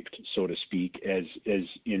arrived, so to speak, as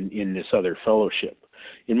in this other fellowship.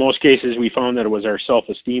 In most cases, we found that it was our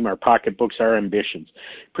self-esteem, our pocketbooks, our ambitions.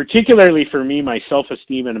 Particularly for me, my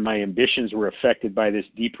self-esteem and my ambitions were affected by this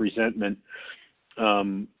deep resentment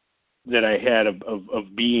that I had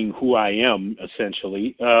of being who I am,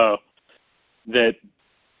 essentially. And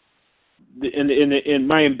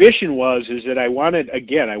my ambition is that I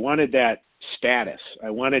wanted that status. I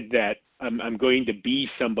wanted that I'm going to be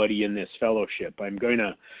somebody in this fellowship. I'm going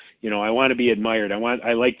to, I want to be admired.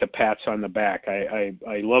 I like the pats on the back. I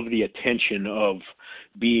love the attention of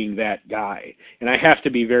being that guy. And I have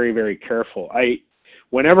to be very, very careful.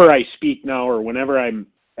 Whenever I speak now, or whenever I'm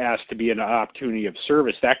asked to be an opportunity of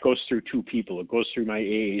service, that goes through 2 people. It goes through my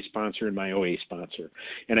AA sponsor and my OA sponsor,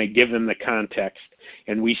 and I give them the context,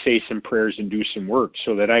 and we say some prayers and do some work,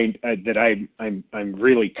 so that I'm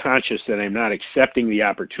really conscious that I'm not accepting the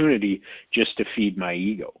opportunity just to feed my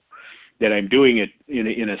ego, that I'm doing it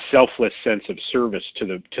in a selfless sense of service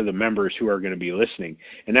to the members who are going to be listening.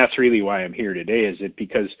 And that's really why I'm here today, is it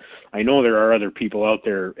because I know there are other people out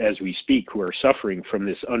there as we speak who are suffering from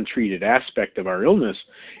this untreated aspect of our illness,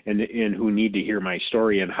 and who need to hear my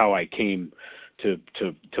story and how I came to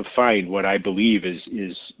find what I believe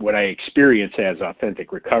is what I experience as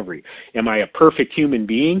authentic recovery. Am I a perfect human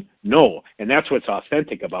being? No. And that's what's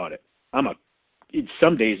authentic about it.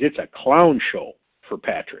 Some days it's a clown show for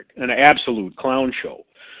Patrick, an absolute clown show.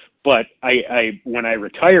 But when I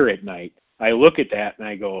retire at night, I look at that and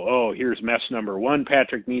I go, oh, here's mess number 1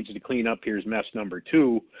 Patrick needs to clean up, here's mess number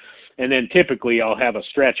 2. And then typically I'll have a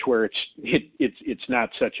stretch where it's not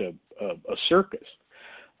such a circus.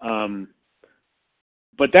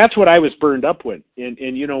 But that's what I was burned up with. And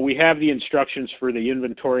we have the instructions for the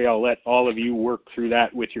inventory. I'll let all of you work through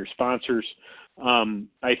that with your sponsors.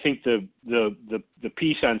 I think the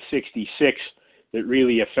piece on 66 that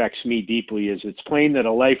really affects me deeply is, it's plain that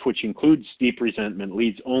a life which includes deep resentment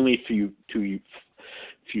leads only to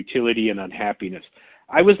futility and unhappiness.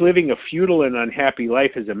 I was living a futile and unhappy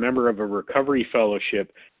life as a member of a recovery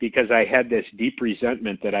fellowship because I had this deep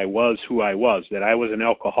resentment that I was who I was, that I was an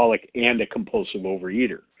alcoholic and a compulsive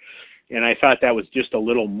overeater. And I thought that was just a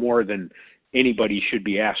little more than anybody should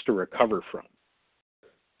be asked to recover from.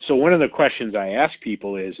 So one of the questions I ask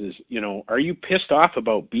people is, are you pissed off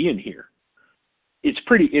about being here?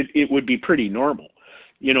 It would be pretty normal.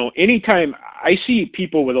 Anytime I see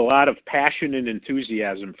people with a lot of passion and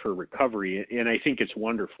enthusiasm for recovery, and I think it's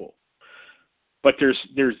wonderful. But there's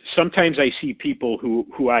sometimes I see people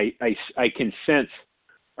who I can sense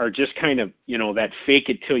are just kind of, that fake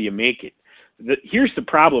it till you make it. Here's the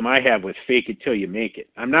problem I have with fake it till you make it.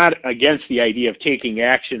 I'm not against the idea of taking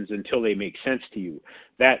actions until they make sense to you.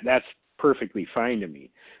 That's perfectly fine to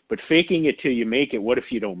me. But faking it till you make it, what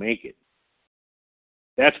if you don't make it?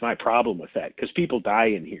 That's my problem with that, because people die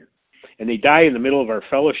in here. And they die in the middle of our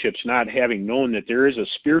fellowships not having known that there is a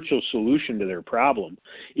spiritual solution to their problem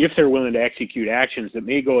if they're willing to execute actions that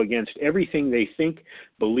may go against everything they think,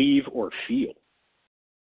 believe, or feel.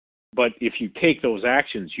 But if you take those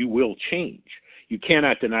actions, you will change. You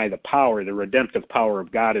cannot deny the power, the redemptive power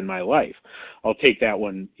of God in my life. I'll take that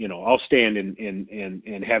one, I'll stand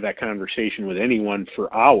and have that conversation with anyone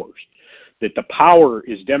for hours. That the power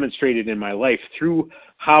is demonstrated in my life through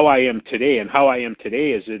how I am today. And how I am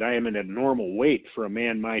today is that I am in a normal weight for a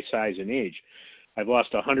man my size and age. I've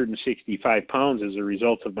lost 165 pounds as a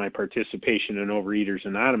result of my participation in Overeaters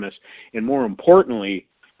Anonymous. And more importantly,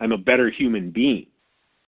 I'm a better human being.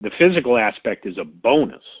 The physical aspect is a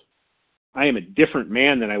bonus. I am a different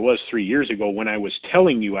man than I was 3 years ago when I was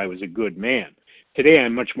telling you I was a good man. Today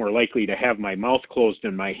I'm much more likely to have my mouth closed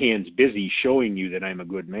and my hands busy showing you that I'm a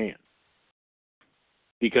good man.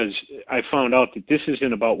 Because I found out that this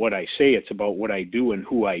isn't about what I say, it's about what I do and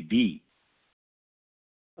who I be.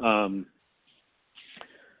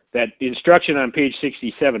 That instruction on page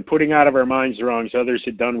 67, putting out of our minds the wrongs others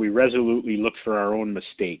had done, we resolutely looked for our own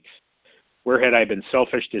mistakes. Where had I been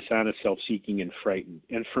selfish, dishonest, self-seeking, and frightened?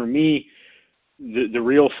 And for me, the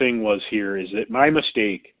real thing was here is that my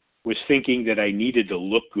mistake was thinking that I needed to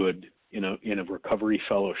look good in a recovery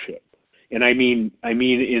fellowship. And I mean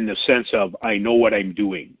in the sense of I know what I'm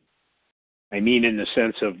doing. I mean in the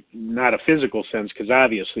sense of not a physical sense, because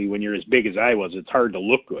obviously when you're as big as I was, it's hard to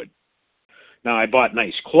look good. Now I bought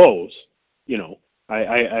nice clothes, you know.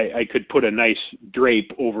 I could put a nice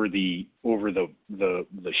drape over the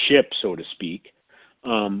ship, so to speak.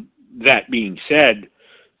 That being said,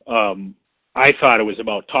 I thought it was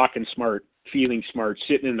about talking smart, feeling smart,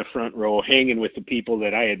 sitting in the front row, hanging with the people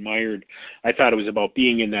that I admired. I thought it was about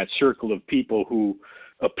being in that circle of people who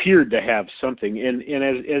appeared to have something. And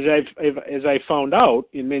as I found out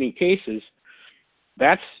in many cases,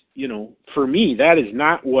 that's, you know, for me, that is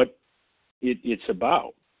not what it's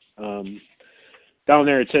about. Down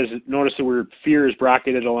there it says, notice the word fear is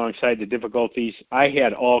bracketed alongside the difficulties. I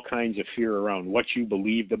had all kinds of fear around what you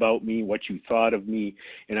believed about me, what you thought of me,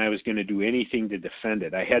 and I was going to do anything to defend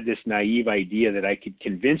it. I had this naive idea that I could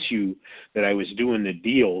convince you that I was doing the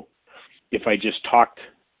deal if I just talked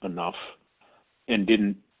enough and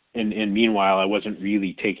didn't, and meanwhile I wasn't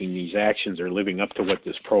really taking these actions or living up to what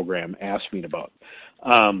this program asked me about.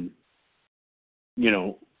 You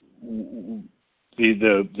know,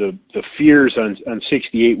 the fears on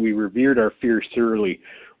 68, we revered our fears thoroughly.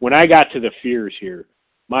 When I got to the fears here,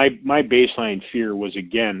 my baseline fear was,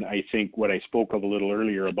 again, I think what I spoke of a little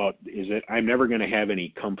earlier about is that I'm never going to have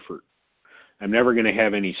any comfort. I'm never going to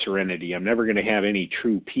have any serenity. I'm never going to have any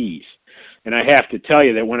true peace. And I have to tell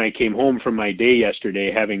you that when I came home from my day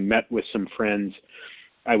yesterday, having met with some friends,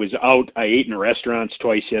 I was out. I ate in restaurants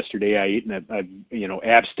twice yesterday. I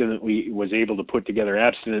abstinently was able to put together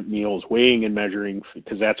abstinent meals, weighing and measuring,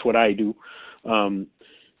 because that's what I do,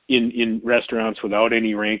 in restaurants without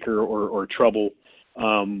any rancor or trouble,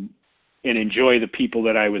 and enjoy the people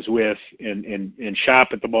that I was with, and shop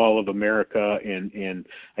at the Mall of America. And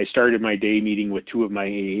I started my day meeting with two of my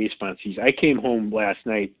AA sponsees. I came home last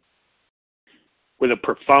night with a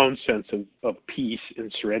profound sense of peace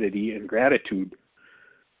and serenity and gratitude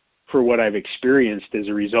for what I've experienced as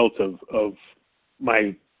a result of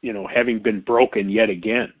my, you know, having been broken yet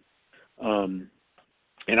again. And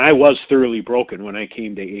I was thoroughly broken when I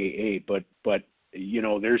came to AA, but you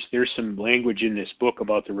know, there's some language in this book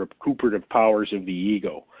about the recuperative powers of the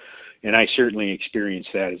ego. And I certainly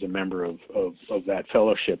experienced that as a member of that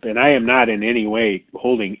fellowship. And I am not in any way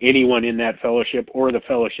holding anyone in that fellowship or the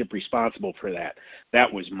fellowship responsible for that.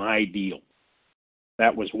 That was my deal.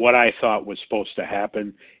 That was what I thought was supposed to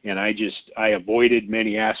happen, and I avoided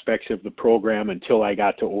many aspects of the program until I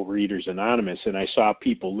got to Overeaters Anonymous, and I saw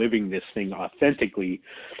people living this thing authentically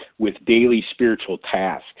with daily spiritual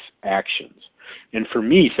tasks, actions. And for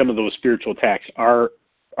me, some of those spiritual tasks are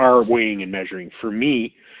weighing and measuring. For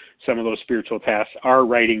me, some of those spiritual tasks are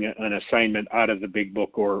writing an assignment out of the big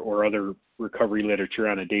book or other recovery literature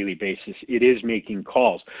on a daily basis. It is making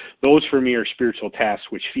calls. Those for me are spiritual tasks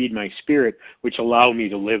which feed my spirit, which allow me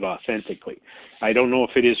to live authentically. I don't know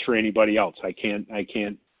if it is for anybody else. I can't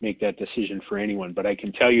make that decision for anyone, but I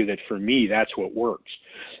can tell you that for me, that's what works.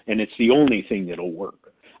 And it's the only thing that'll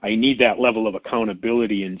work. I need that level of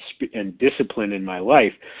accountability and discipline in my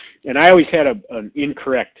life. And I always had an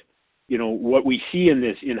incorrect, you know, what we see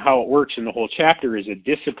in how it works in the whole chapter is a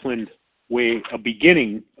disciplined way, a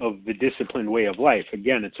beginning of the disciplined way of life.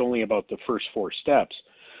 Again, it's only about the first 4 steps.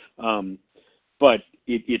 But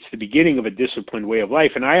it's the beginning of a disciplined way of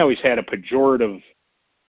life. And I always had a pejorative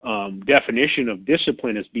definition of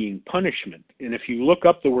discipline as being punishment. And if you look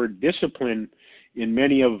up the word discipline in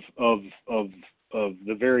many of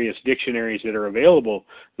the various dictionaries that are available,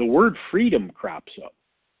 the word freedom crops up.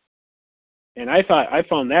 And I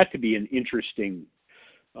found that to be an interesting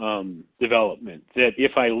development, that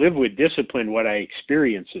if I live with discipline, what I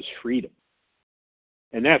experience is freedom.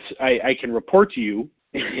 And that's, I can report to you,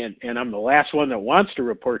 and I'm the last one that wants to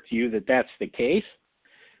report to you that that's the case,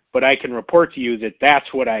 but I can report to you that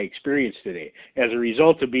that's what I experienced today. As a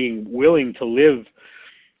result of being willing to live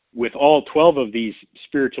with all 12 of these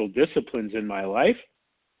spiritual disciplines in my life,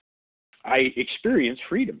 I experience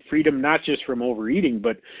freedom. Freedom not just from overeating,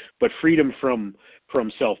 but freedom from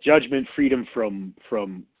self-judgment, freedom from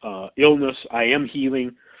illness. I am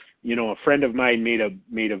healing. a friend of mine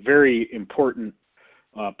made a very important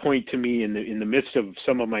point to me in the midst of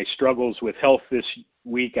some of my struggles with health this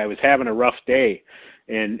week. I was having a rough day,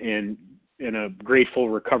 and a grateful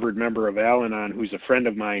recovered member of Al-Anon, who's a friend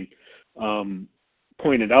of mine,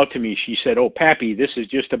 pointed out to me. She said, "Oh, Pappy, this is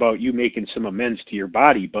just about you making some amends to your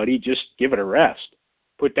body, buddy. Just give it a rest.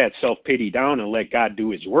 Put that self-pity down and let God do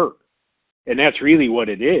his work." And that's really what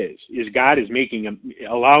it is God is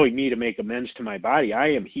allowing me to make amends to my body. I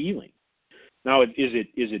am healing. Now, is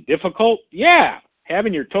it difficult? Yeah.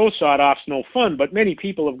 Having your toe sawed off is no fun, but many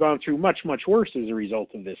people have gone through much, much worse as a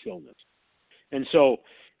result of this illness. And so,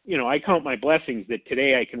 I count my blessings that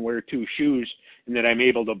today I can wear 2 shoes and that I'm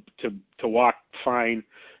able to walk fine,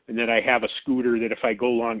 and that I have a scooter that if I go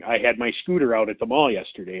long, I had my scooter out at the mall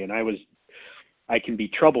yesterday, and I can be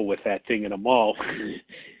trouble with that thing in a mall.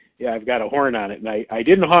 Yeah, I've got a horn on it, and I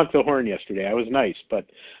didn't honk the horn yesterday. I was nice, but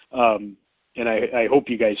and I hope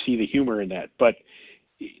you guys see the humor in that. But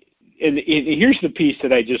and here's the piece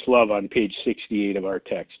that I just love on page 68 of our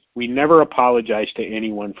text. We never apologize to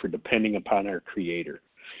anyone for depending upon our Creator.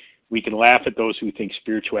 We can laugh at those who think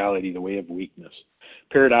spirituality the way of weakness.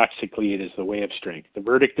 Paradoxically, it is the way of strength. The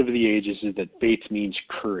verdict of the ages is that faith means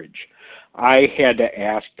courage. I had to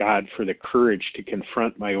ask God for the courage to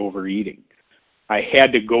confront my overeating. I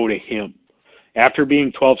had to go to him. After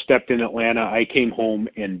being 12-stepped in Atlanta, I came home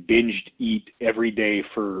and binged eat every day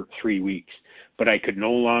for 3 weeks. But I could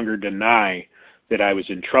no longer deny that I was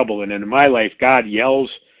in trouble. And in my life, God yells,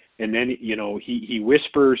 and then, he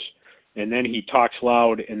whispers, and then he talks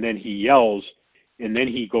loud, and then he yells, and then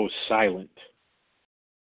he goes silent.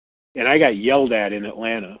 And I got yelled at in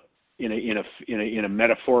Atlanta in a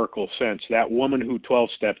metaphorical sense. That woman who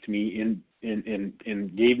 12-stepped me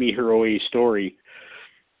and gave me her OA story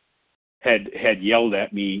had yelled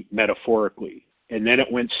at me metaphorically. And then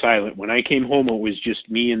it went silent. When I came home, it was just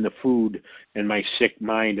me and the food and my sick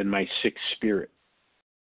mind and my sick spirit.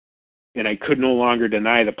 And I could no longer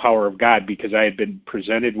deny the power of God because I had been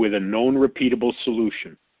presented with a known repeatable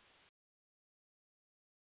solution.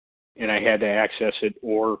 And I had to access it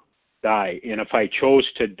or die. And if I chose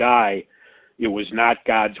to die, it was not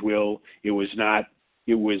God's will. It was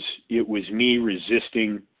me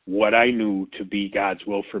resisting what I knew to be God's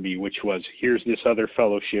will for me, which was, here's this other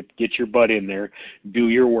fellowship, get your butt in there, do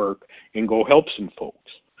your work, and go help some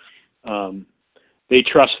folks. They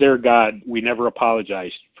trust their God. We never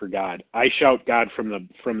apologized for God. I shout God from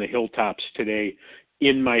the hilltops today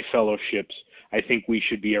in my fellowships. I think we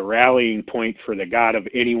should be a rallying point for the God of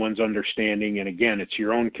anyone's understanding. And again, it's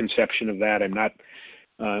your own conception of that.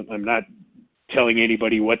 I'm not telling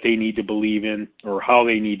anybody what they need to believe in or how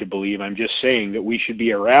they need to believe. I'm just saying that we should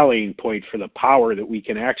be a rallying point for the power that we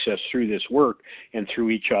can access through this work and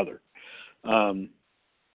through each other.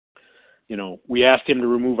 We asked him to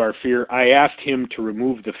remove our fear. I asked him to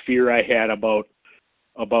remove the fear I had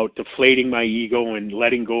about deflating my ego and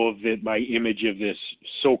letting go of my image of this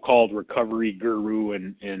so-called recovery guru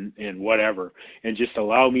and whatever, and just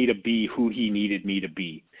allow me to be who he needed me to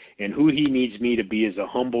be. And who he needs me to be is a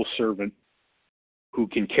humble servant who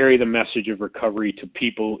can carry the message of recovery to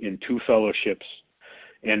people in 2 fellowships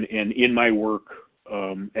and in my work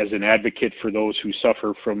as an advocate for those who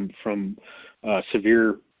suffer from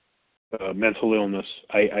severe mental illness.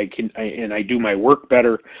 I do my work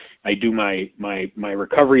better. I do my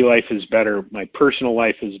recovery life is better. My personal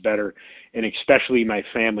life is better, and especially my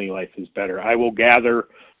family life is better. I will gather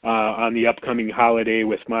on the upcoming holiday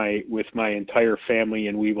with my entire family,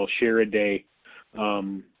 and we will share a day.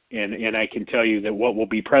 And I can tell you that what will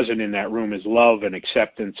be present in that room is love and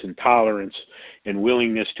acceptance and tolerance and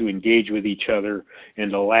willingness to engage with each other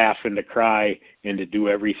and to laugh and to cry and to do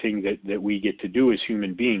everything that we get to do as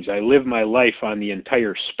human beings. I live my life on the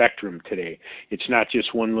entire spectrum today. It's not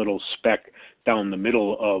just one little speck down the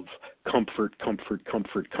middle of comfort.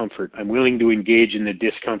 I'm willing to engage in the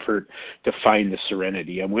discomfort to find the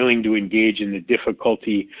serenity. I'm willing to engage in the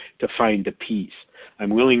difficulty to find the peace. I'm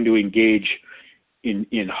willing to engage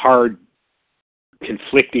in hard,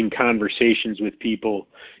 conflicting conversations with people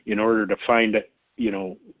in order to find,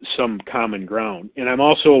 some common ground. And I'm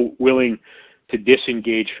also willing to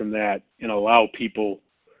disengage from that and allow people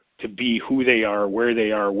to be who they are, where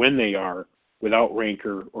they are, when they are, without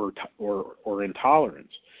rancor or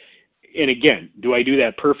intolerance. And again, do I do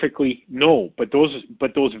that perfectly? No, but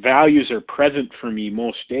those values are present for me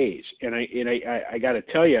most days. And I got to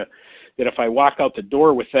tell you that if I walk out the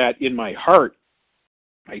door with that in my heart,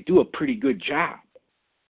 I do a pretty good job.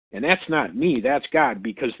 And that's not me, that's God,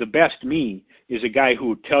 because the best me is a guy who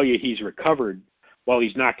will tell you he's recovered while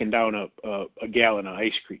he's knocking down a gallon of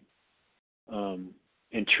ice cream.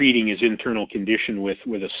 and treating his internal condition with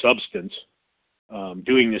a substance,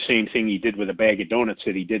 doing the same thing he did with a bag of donuts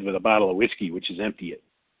that he did with a bottle of whiskey, which is empty it.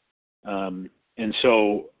 And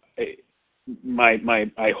so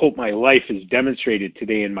I hope my life is demonstrated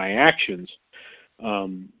today in my actions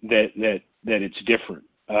that it's different.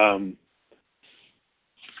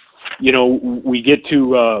 We get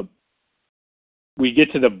to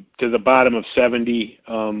the bottom of 70,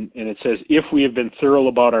 and it says, if we have been thorough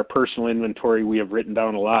about our personal inventory, we have written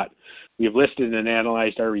down a lot. We have listed and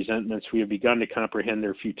analyzed our resentments. We have begun to comprehend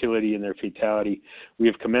their futility and their fatality. We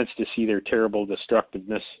have commenced to see their terrible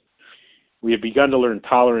destructiveness. We have begun to learn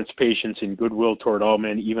tolerance, patience, and goodwill toward all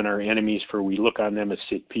men, even our enemies, for we look on them as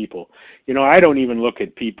sick people. I don't even look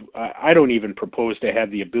at people. I don't even propose to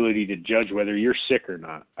have the ability to judge whether you're sick or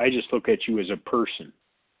not. I just look at you as a person,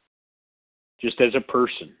 just as a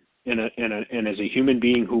person, and as a human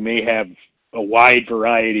being who may have a wide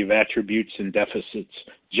variety of attributes and deficits,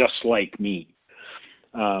 just like me.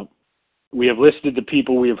 We have listed the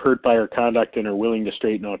people we have hurt by our conduct and are willing to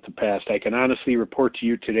straighten out the past. I can honestly report to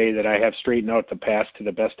you today that I have straightened out the past to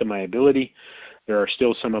the best of my ability. There are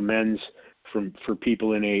still some amends for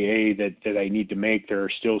people in AA that I need to make. There are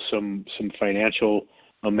still some financial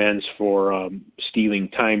amends for stealing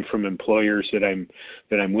time from employers that I'm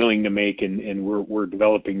willing to make, and we're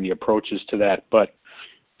developing the approaches to that. But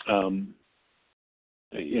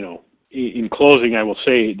in closing, I will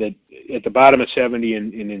say that at the bottom of 70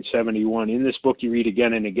 and in 71, in this book you read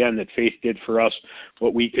again and again that faith did for us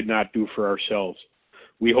what we could not do for ourselves.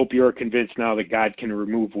 We hope you are convinced now that God can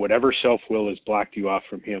remove whatever self-will has blocked you off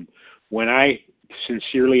from him. When I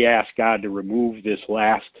sincerely asked God to remove this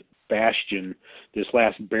last bastion, this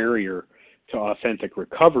last barrier to authentic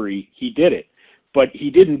recovery, he did it. But he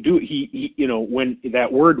didn't do, when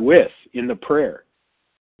that word with in the prayer,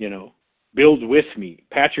 build with me.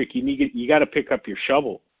 Patrick, you got to pick up your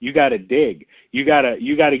shovel. You got to dig. You got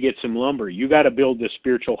to get some lumber. You got to build this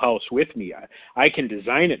spiritual house with me. I can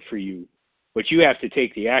design it for you, but you have to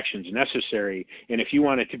take the actions necessary. And if you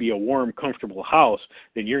want it to be a warm, comfortable house,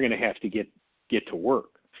 then you're going to have to get to work.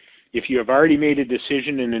 If you have already made a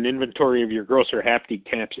decision in an inventory of your gross or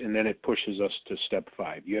handicaps, and then it pushes us to step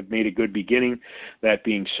 5. You have made a good beginning. That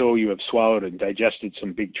being so, you have swallowed and digested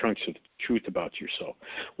some big chunks of truth about yourself.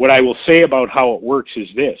 What I will say about how it works is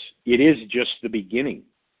this. It is just the beginning.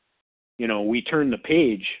 We turn the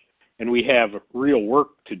page and we have real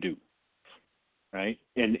work to do. Right?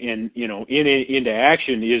 And into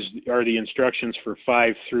action are the instructions for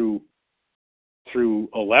 5 through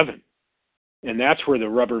 11. And that's where the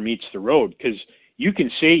rubber meets the road, because you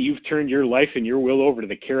can say you've turned your life and your will over to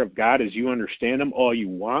the care of God as you understand them all you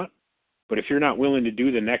want, but if you're not willing to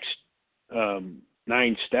do the next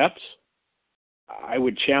 9 steps, I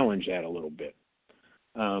would challenge that a little bit.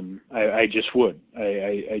 I just would.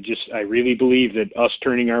 I really believe that us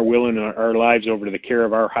turning our will and our lives over to the care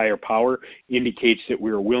of our higher power indicates that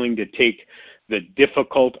we're willing to take the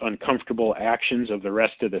difficult, uncomfortable actions of the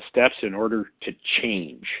rest of the steps in order to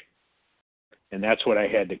change. And that's what I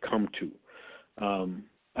had to come to.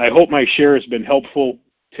 I hope my share has been helpful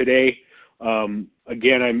today.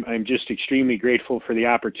 Again, I'm just extremely grateful for the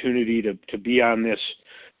opportunity to be on this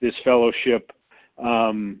fellowship.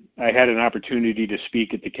 I had an opportunity to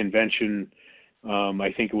speak at the convention.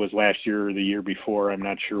 I think it was last year or the year before. I'm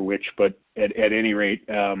not sure which, but at any rate,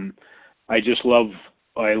 I love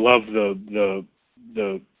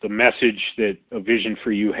the message that A Vision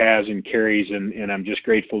for You has and carries, and I'm just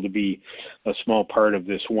grateful to be a small part of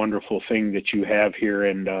this wonderful thing that you have here.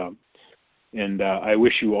 And I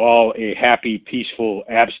wish you all a happy, peaceful,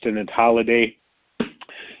 abstinent holiday,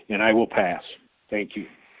 and I will pass. Thank you.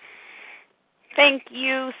 Thank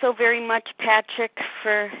you so very much, Patrick,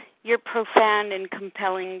 for your profound and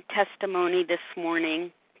compelling testimony this morning.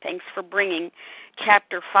 Thanks for bringing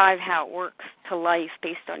Chapter 5, How It Works, to life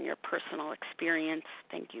based on your personal experience.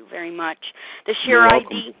 Thank you very much. The share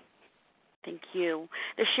ID. Thank you.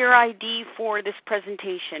 The share ID for this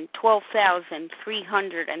presentation,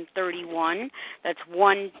 12,331. That's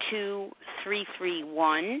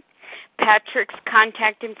 12331. Patrick's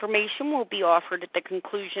contact information will be offered at the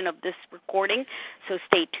conclusion of this recording, so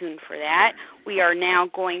stay tuned for that. We are now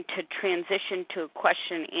going to transition to a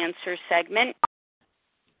question and answer segment.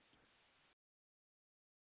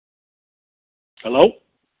 Hello?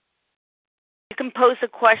 You can pose a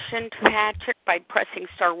question to Patrick by pressing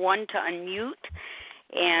star 1 to unmute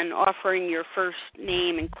and offering your first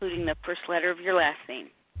name, including the first letter of your last name.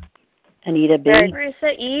 Anita B.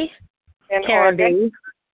 Marissa E. And Karen B.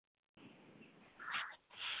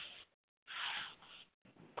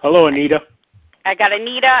 Hello, Anita. I got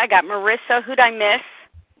Anita. I got Marissa. Who'd I miss?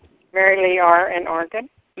 Mary Lee R. in Oregon.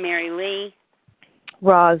 Mary Lee.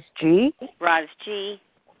 Roz G. Roz G.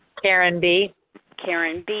 Karen B.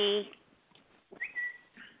 Karen B.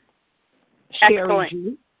 Sherry Excellent.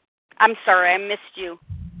 G. I'm sorry, I missed you.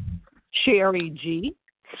 Sherry G.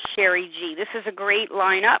 Sherry G. This is a great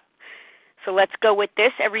lineup. So let's go with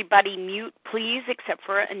this. Everybody mute, please, except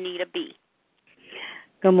for Anita B.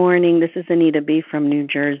 Good morning. This is Anita B. from New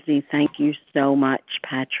Jersey. Thank you so much,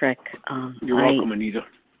 Patrick. You're welcome, Anita.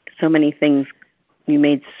 So many things you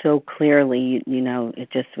made so clearly, it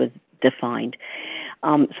just was defined.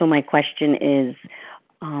 So my question is,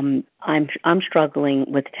 I'm struggling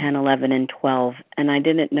with 10, 11, and 12, and I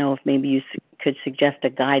didn't know if maybe you could suggest a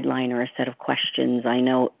guideline or a set of questions. I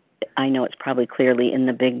know it's probably clearly in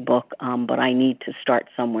the big book, but I need to start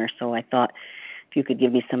somewhere. So I thought if you could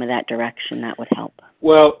give me some of that direction, that would help.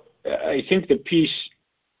 Well, I think the piece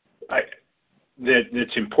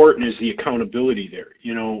that's important is the accountability there.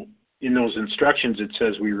 In those instructions, it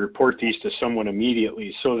says we report these to someone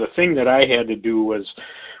immediately. So the thing that I had to do was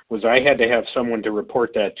I had to have someone to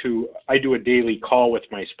report that to. I do a daily call with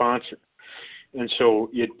my sponsor. And so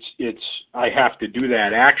I have to do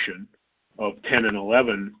that action of 10 and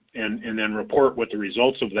 11 and then report what the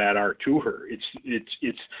results of that are to her. It's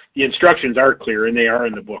the instructions are clear and they are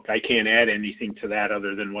in the book. I can't add anything to that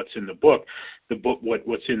other than what's in the book.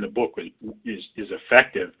 What's in the book is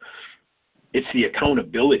effective. It's the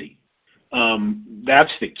accountability.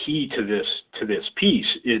 That's the key to this piece.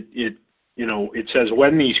 It says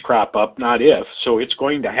when these crop up, not if. So it's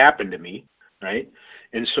going to happen to me, right?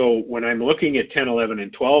 And so when I'm looking at 10, 11,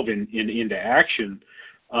 and 12 into action,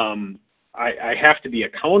 I have to be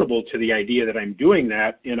accountable to the idea that I'm doing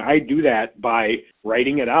that, and I do that by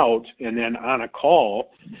writing it out, and then on a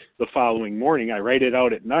call the following morning, I write it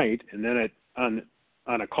out at night, and then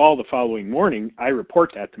on a call the following morning, I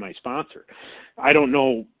report that to my sponsor. I don't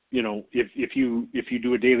know, if you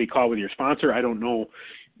do a daily call with your sponsor, I don't know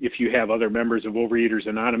if you have other members of Overeaters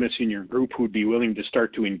Anonymous in your group who'd be willing to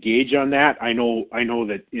start to engage on that. I know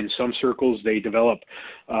that in some circles they develop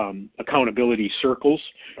accountability circles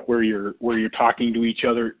where you're talking to each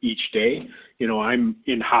other each day. I'm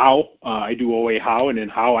in HOW. I do OA HOW, and in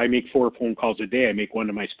HOW I make 4 phone calls a day. I make one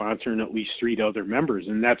to my sponsor and at least 3 to other members,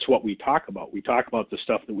 and that's what we talk about. We talk about the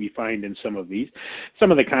stuff that we find in some of these. Some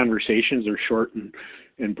of the conversations are short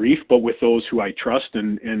and brief, but with those who I trust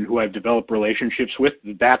and who I've developed relationships with,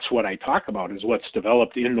 that's what I talk about, is what's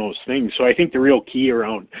developed in those things. So I think the real key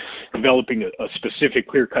around developing a specific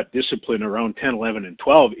clear-cut discipline around 10, 11, and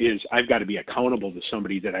 12 is I've got to be accountable to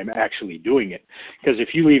somebody that I'm actually doing it. Because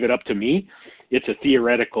if you leave it up to me, it's a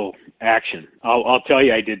theoretical action. I'll tell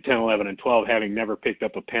you I did 10, 11, and 12 having never picked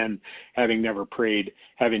up a pen, having never prayed,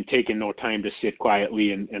 having taken no time to sit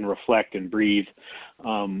quietly and reflect and breathe.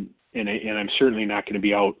 And I'm certainly not going to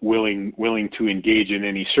be out willing to engage in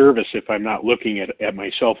any service if I'm not looking at my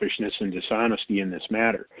selfishness and dishonesty in this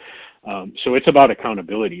matter. So it's about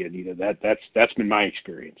accountability, Anita. That's been my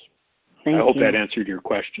experience. I hope that answered your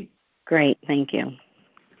question. Great, thank you.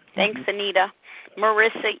 Thanks, Anita.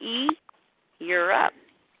 Marissa E., you're up.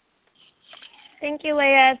 Thank you,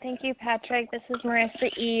 Leah. Thank you, Patrick. This is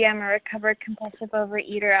Marissa E. I'm a recovered compulsive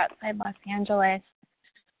overeater outside Los Angeles.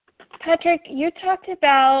 Patrick, you talked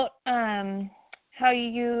about how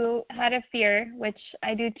you had a fear, which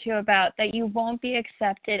I do too, about that you won't be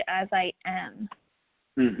accepted as I am.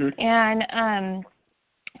 Mm-hmm.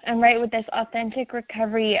 And right with this authentic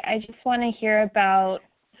recovery, I just want to hear about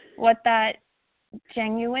what that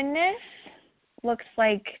genuineness looks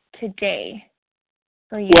like today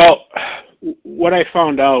for you. Well, what I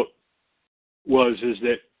found out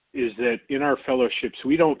is that in our fellowships,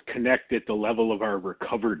 we don't connect at the level of our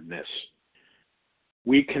recoveredness.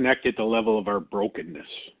 We connect at the level of our brokenness.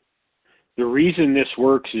 The reason this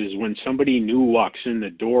works is when somebody new walks in the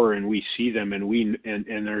door and we see them and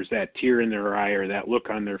there's that tear in their eye or that look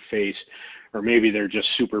on their face, or maybe they're just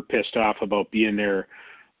super pissed off about being there,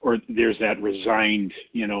 or there's that resigned,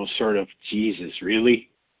 sort of, Jesus, really?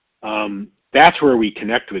 That's where we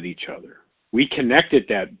connect with each other. We connect at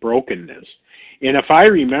that brokenness. And if I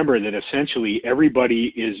remember that essentially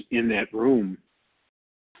everybody is in that room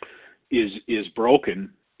is broken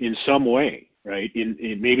in some way, right? In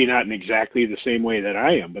maybe not in exactly the same way that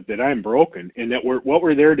I am, but that I'm broken, and that what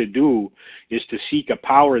we're there to do is to seek a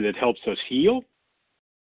power that helps us heal.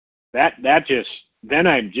 Then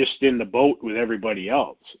I'm just in the boat with everybody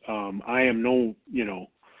else. I am no,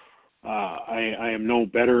 I am no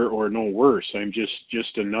better or no worse. I'm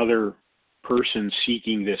just another person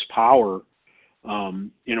seeking this power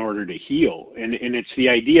in order to heal. And it's the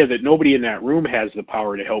idea that nobody in that room has the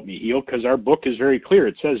power to help me heal, because our book is very clear.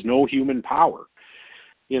 It says no human power.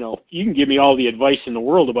 you can give me all the advice in the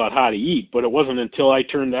world about how to eat, but it wasn't until I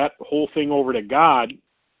turned that whole thing over to God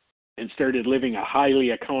and started living a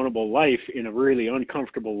highly accountable life in a really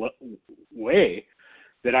uncomfortable way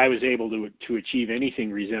that I was able to achieve anything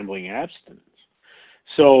resembling abstinence.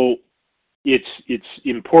 So it's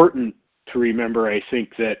important to remember, I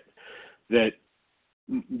think, that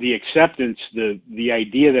the acceptance, the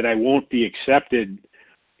idea that I won't be accepted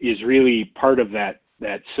is really part of that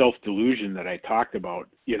self-delusion that I talked about.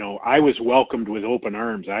 I was welcomed with open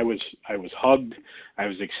arms. I was hugged. I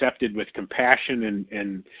was accepted with compassion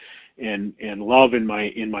and love in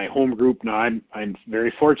my home group. Now I'm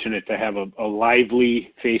very fortunate to have a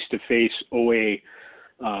lively face-to-face OA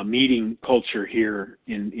meeting culture here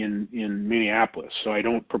in Minneapolis. So I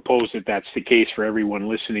don't propose that that's the case for everyone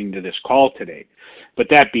listening to this call today. But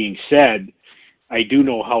that being said, I do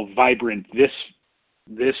know how vibrant this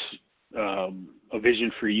A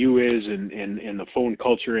Vision for You is, and the phone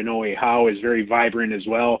culture in OA How is very vibrant as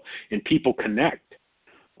well, and people connect.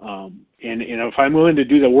 And if I'm willing to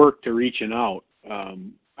do the work to reaching out,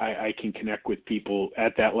 I can connect with people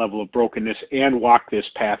at that level of brokenness and walk this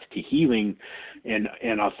path to healing and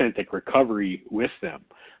authentic recovery with them.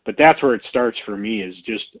 But that's where it starts for me, is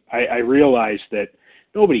just I realize that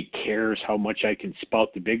nobody cares how much I can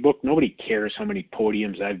spout the big book. Nobody cares how many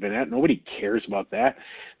podiums I've been at. Nobody cares about that.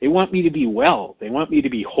 They want me to be well. They want me to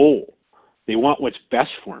be whole. They want what's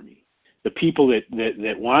best for me. The people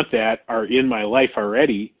that want that are in my life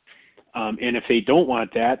already. And if they don't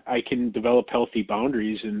want that, I can develop healthy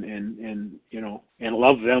boundaries and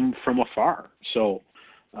love them from afar. So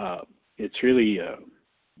it's really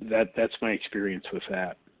that's my experience with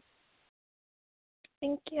that.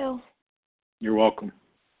 Thank you. You're welcome.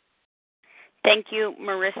 Thank you,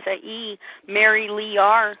 Marissa E. Mary Lee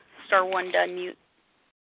R., star 1 to unmute.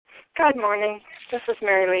 Good morning. This is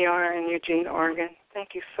Mary Lee R. in Eugene, Oregon. Thank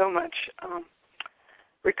you so much.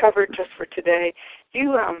 Recovered just for today.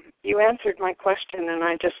 You answered my question, and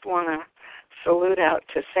I just want to salute out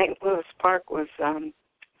to St. Louis Park was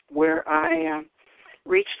where I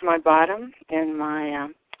reached my bottom in my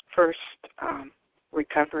first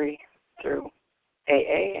recovery through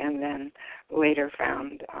AA, and then later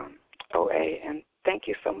found OA. And thank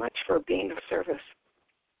you so much for being of service.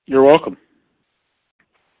 You're welcome.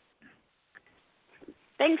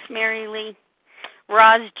 Thanks, Mary Lee.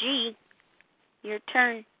 Roz G., your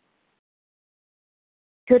turn.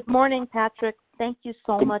 Good morning, Patrick. Thank you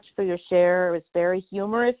so much for your share. It was very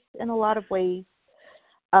humorous in a lot of ways.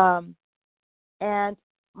 And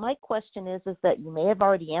my question is that you may have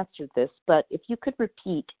already answered this, but if you could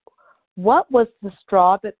repeat, what was the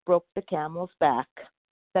straw that broke the camel's back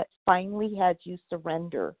that finally had you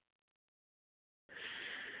surrender?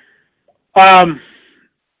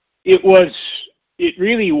 It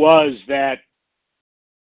really was that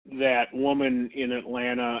woman in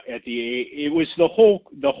Atlanta at it was the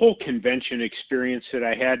whole convention experience that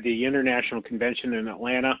I had, the international convention in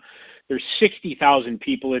Atlanta. There's 60,000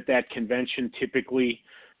 people at that convention typically.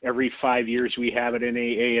 Every 5 years we have it in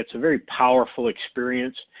AA. It's a very powerful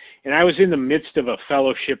experience. And I was in the midst of a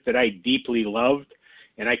fellowship that I deeply loved,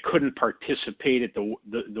 and I couldn't participate at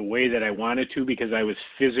the way that I wanted to because I was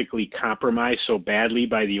physically compromised so badly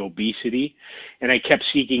by the obesity, and I kept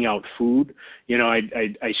seeking out food.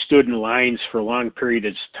 I stood in lines for long periods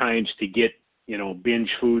of times to get, binge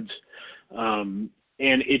foods. And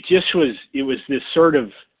it was this sort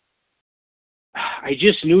of, I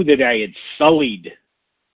just knew that I had sullied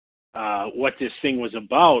what this thing was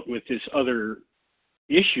about with this other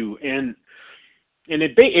issue. And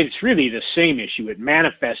it's really the same issue. It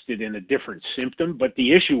manifested in a different symptom, but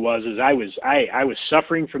the issue was I was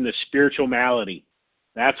suffering from the spiritual malady.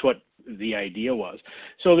 That's what the idea was.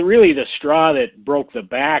 So the straw that broke the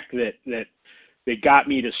back that got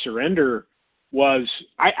me to surrender was,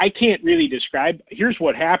 I can't really describe. Here's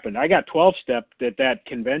what happened. I got 12-stepped at that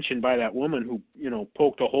convention by that woman who,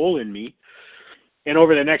 poked a hole in me. And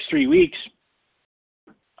over the next 3 weeks,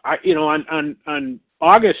 on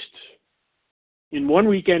August, in one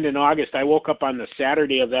weekend in August, I woke up on the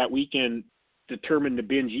Saturday of that weekend determined to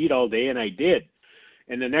binge eat all day, and I did.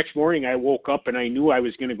 And the next morning I woke up and I knew I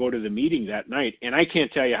was going to go to the meeting that night. And I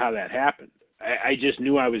can't tell you how that happened. I just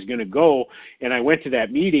knew I was going to go, and I went to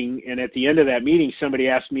that meeting, and at the end of that meeting, somebody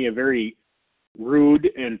asked me a very rude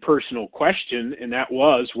and personal question, and that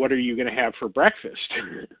was, what are you going to have for breakfast?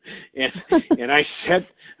 and I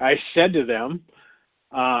said to them,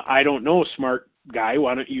 I don't know, smart guy,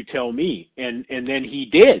 why don't you tell me? And then he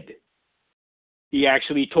did. He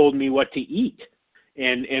actually told me what to eat.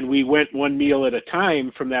 And we went one meal at a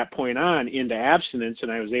time from that point on into abstinence,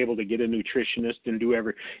 and I was able to get a nutritionist and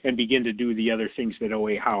begin to do the other things that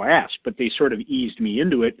OA Howe asked. But they sort of eased me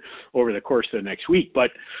into it over the course of the next week.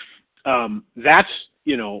 But that's,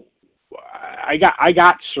 I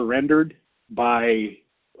got surrendered by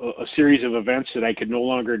a series of events that I could no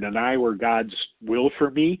longer deny were God's will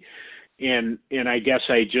for me. And I guess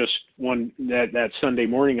I just that Sunday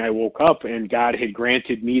morning I woke up and God had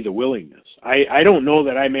granted me the willingness. I don't know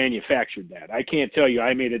that I manufactured that. I can't tell you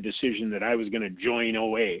I made a decision that I was going to join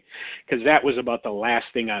OA, because that was about the last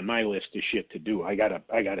thing on my list of shit to do. I gotta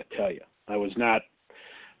tell you, I was not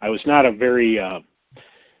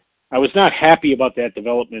happy about that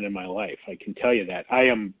development in my life. I can tell you that. I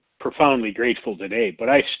am profoundly grateful today, but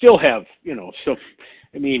I still have,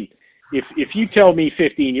 if you tell me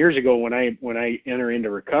 15 years ago when I enter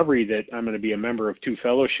into recovery that I'm going to be a member of 2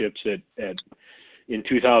 fellowships in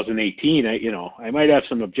 2018, I might have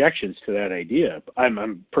some objections to that idea.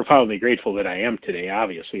 I'm profoundly grateful that I am today.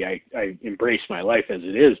 Obviously, I embrace my life as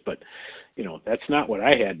it is, but that's not what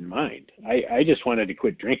I had in mind. I just wanted to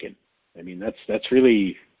quit drinking. That's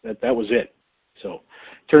really that was it. So,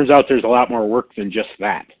 turns out there's a lot more work than just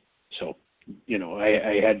that. So,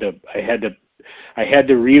 I had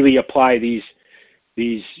to really apply these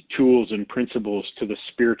tools and principles to the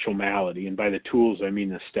spiritual malady. And by the tools, I mean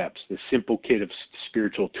the steps, the simple kit of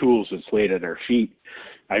spiritual tools that's laid at our feet.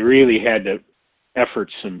 I really had to effort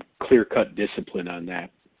some clear-cut discipline on that.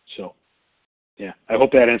 So, yeah, I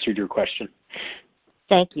hope that answered your question.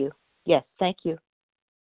 Thank you. Yes, thank you.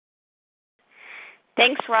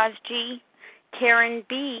 Thanks, Roz G. Karen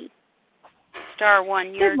B. Star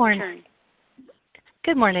 1, your turn.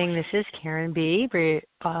 Good morning. This is Karen B.,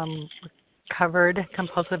 recovered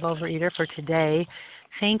compulsive overeater for today.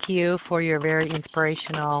 Thank you for your very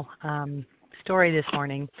inspirational story this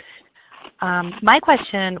morning. My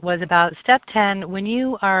question was about Step 10. When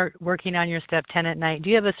you are working on your Step 10 at night, do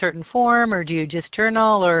you have a certain form, or do you just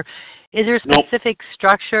journal, or is there a specific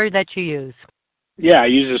structure that you use? Yeah, I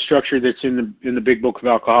use a structure that's in the Big Book of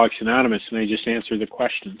Alcoholics Anonymous, and I just answer the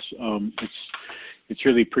questions. It's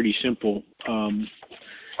really pretty simple.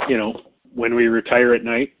 When we retire at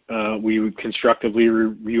night, we constructively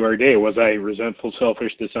review our day. Was I resentful,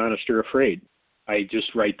 selfish, dishonest, or afraid? I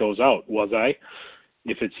just write those out. Was I?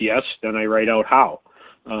 If it's yes, then I write out how.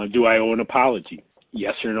 Do I owe an apology?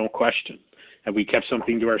 Yes or no question. Have we kept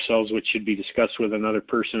something to ourselves which should be discussed with another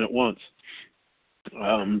person at once?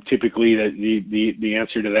 Typically, the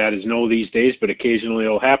answer to that is no these days, but occasionally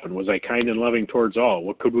it'll happen. Was I kind and loving towards all?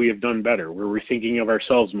 What could we have done better? Were we thinking of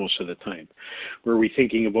ourselves most of the time? Were we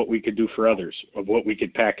thinking of what we could do for others, of what we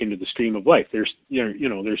could pack into the stream of life? There's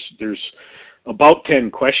about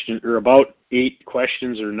 10 questions, or about 8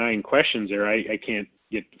 questions or 9 questions there. I can't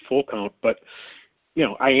get full count, but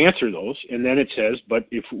I answer those, and then it says, but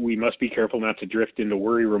if we must be careful not to drift into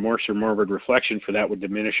worry, remorse, or morbid reflection, for that would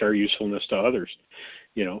diminish our usefulness to others,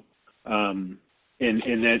 and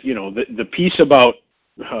then, the piece about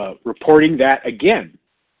reporting that, again,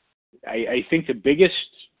 I think the biggest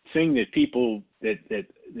thing that people, that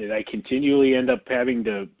I continually end up having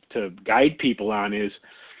to guide people on is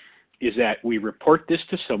that we report this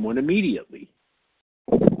to someone immediately.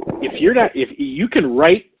 If you can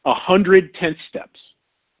write 100 10th steps,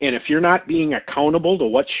 and if you're not being accountable to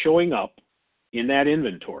what's showing up in that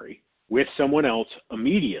inventory with someone else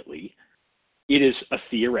immediately, it is a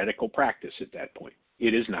theoretical practice at that point.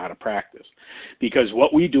 It is not a practice, because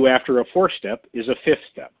what we do after a 4th step is a 5th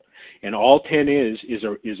step, and all 10 is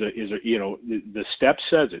the step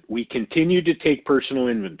says it. We continue to take personal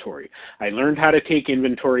inventory. I learned how to take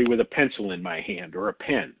inventory with a pencil in my hand or a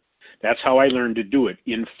pen. That's how I learned to do it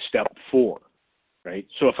in step 4, right?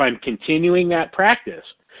 So if I'm continuing that practice,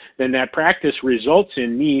 then that practice results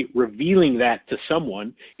in me revealing that to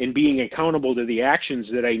someone and being accountable to the actions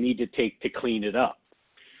that I need to take to clean it up.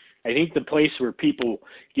 I think the place where people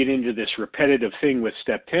get into this repetitive thing with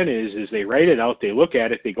step 10 is they write it out, they look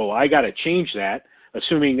at it, they go, I got to change that,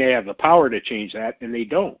 assuming they have the power to change that, and they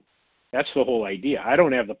don't. That's the whole idea. I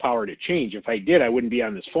don't have the power to change. If I did, I wouldn't be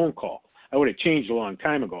on this phone call. I would have changed a long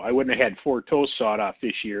time ago. I wouldn't have had 4 toes sawed off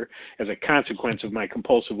this year as a consequence of my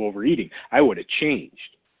compulsive overeating. I would have changed.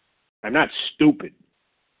 I'm not stupid.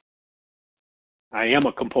 I am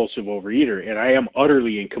a compulsive overeater, and I am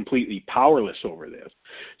utterly and completely powerless over this.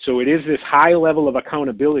 So it is this high level of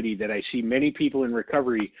accountability that I see many people in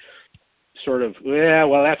recovery sort of,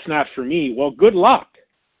 well, that's not for me. Well, good luck.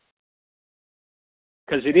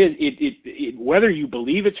 Because whether you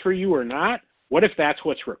believe it's for you or not, what if that's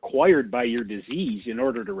what's required by your disease in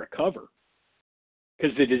order to recover?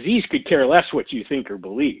 Because the disease could care less what you think or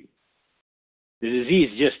believe. The disease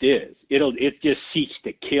just is. It just seeks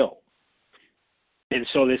to kill. And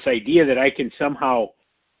so this idea that I can somehow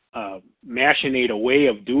machinate a way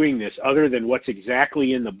of doing this other than what's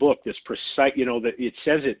exactly in the book, this precise, that it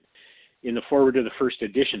says it in the foreword of the first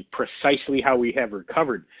edition, precisely how we have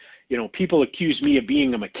recovered. People accuse me of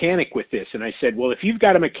being a mechanic with this. And I said, well, if you've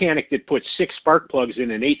got a mechanic that puts 6 spark plugs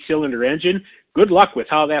in an 8-cylinder engine, good luck with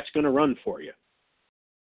how that's going to run for you.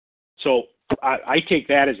 So I take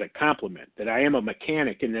that as a compliment, that I am a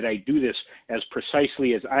mechanic and that I do this as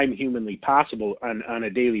precisely as I'm humanly possible on a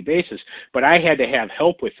daily basis. But I had to have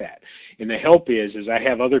help with that. And the help is I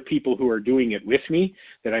have other people who are doing it with me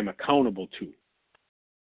that I'm accountable to.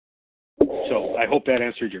 So I hope that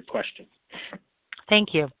answered your question.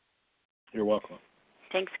 Thank you. You're welcome.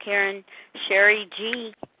 Thanks, Karen. Sherry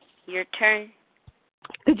G., your turn.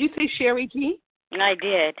 Did you say Sherry G? I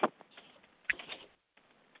did.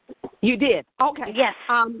 You did? Okay. Yes.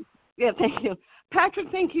 Yeah, thank you. Patrick,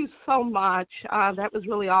 thank you so much. That was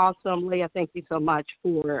really awesome. Leah, thank you so much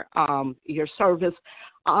for your service.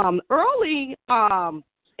 Early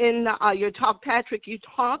in your talk, Patrick, you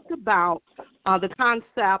talked about the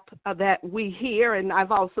concept that we hear, and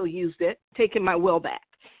I've also used it, taking my will back.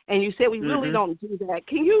 And you said we really don't do that.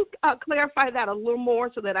 Can you clarify that a little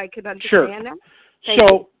more so that I can understand that? Thank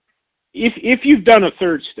you. if you've done a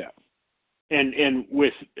third step, and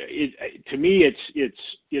with it, to me,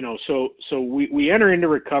 so we enter into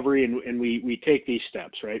recovery and we take these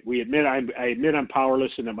steps, right? I admit I'm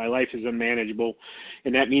powerless and that my life is unmanageable,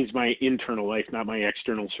 and that means my internal life, not my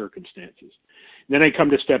external circumstances. Then I come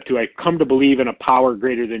to step 2. I come to believe in a power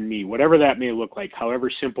greater than me, whatever that may look like,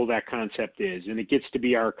 however simple that concept is, and it gets to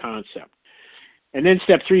be our concept. And then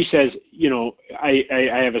step 3 says, I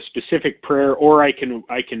have a specific prayer, or I can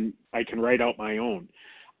write out my own.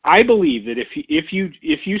 I believe that if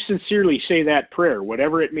you sincerely say that prayer,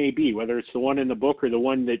 whatever it may be, whether it's the one in the book or the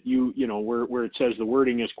one that where it says the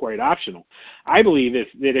wording is quite optional, I believe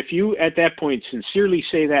that if you at that point sincerely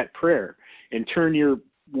say that prayer and turn your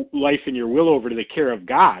life and your will over to the care of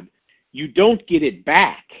God, you don't get it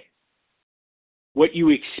back. What you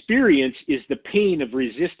experience is the pain of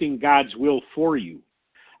resisting God's will for you.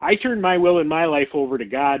 I turned my will and my life over to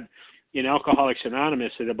God in Alcoholics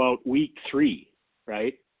Anonymous at about week 3,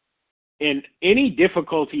 right? And any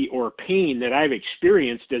difficulty or pain that I've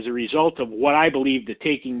experienced as a result of what I believe to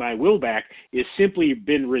taking my will back is simply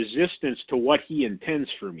been resistance to what He intends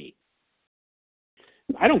for me.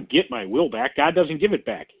 I don't get my will back. God doesn't give it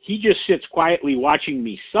back. He just sits quietly watching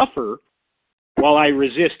me suffer while I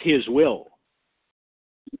resist His will.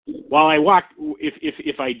 While I walk,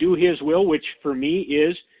 if I do His will, which for me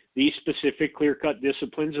is these specific clear-cut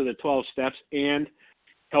disciplines of the 12 steps and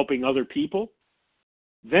helping other people,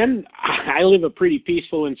 then I live a pretty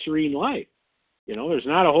peaceful and serene life. There's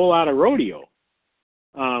not a whole lot of rodeo.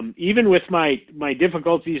 Even with my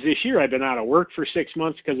difficulties this year, I've been out of work for 6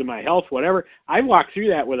 months because of my health, whatever. I walked through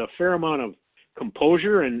that with a fair amount of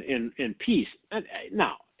composure and peace.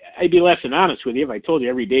 Now, I'd be less than honest with you if I told you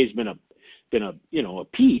every day's been a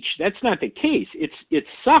peach. That's not the case. It's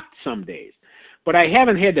sucked some days, but I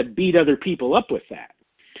haven't had to beat other people up with that.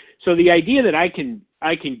 So the idea that I can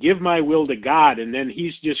give my will to God and then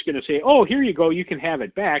He's just going to say, "Oh, here you go, you can have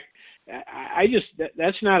it back."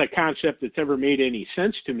 That's not a concept that's ever made any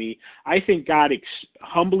sense to me. I think God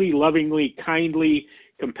humbly, lovingly, kindly,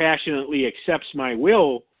 compassionately accepts my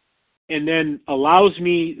will and then allows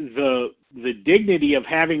me the dignity of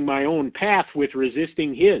having my own path with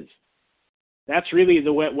resisting His. That's really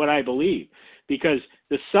what I believe, because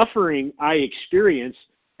the suffering I experience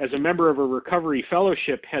as a member of a recovery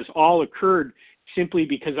fellowship has all occurred simply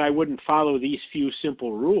because I wouldn't follow these few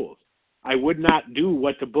simple rules. I would not do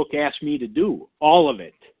what the book asked me to do, all of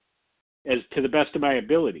it, as to the best of my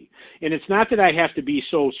ability. And it's not that I have to be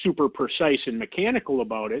so super precise and mechanical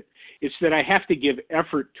about it. It's that I have to give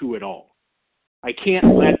effort to it all. I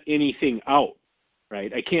can't let anything out,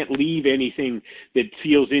 right? I can't leave anything that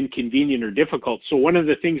feels inconvenient or difficult. So one of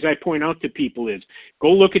the things I point out to people is,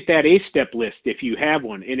 go look at that A-step list if you have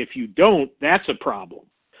one. And if you don't, that's a problem.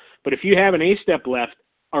 But if you have an A-step left,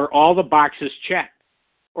 are all the boxes checked?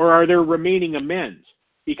 Or are there remaining amends?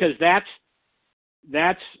 Because that's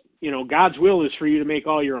God's will is for you to make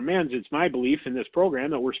all your amends. It's my belief in this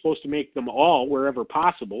program that we're supposed to make them all wherever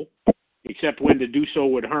possible, except when to do so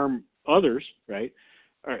would harm others, right?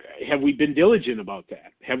 Have we been diligent about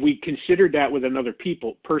that? Have we considered that with another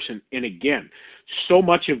person? And again, so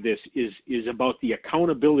much of this is about the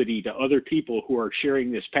accountability to other people who are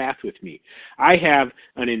sharing this path with me. I have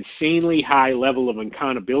an insanely high level of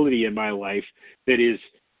accountability in my life that is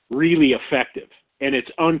really effective, and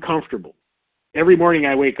it's uncomfortable. Every morning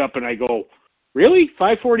I wake up and I go, Really?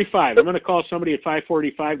 5:45. I'm going to call somebody at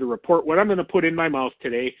 5:45 to report what I'm going to put in my mouth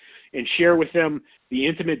today and share with them the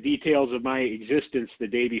intimate details of my existence the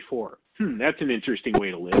day before. That's an interesting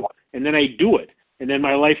way to live. And then I do it, and then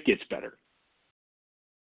my life gets better.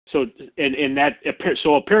 So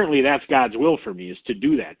so apparently that's God's will for me, is to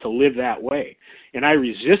do that, to live that way. And I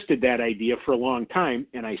resisted that idea for a long time,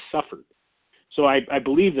 and I suffered. So I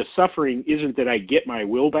believe the suffering isn't that I get my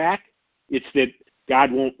will back, it's that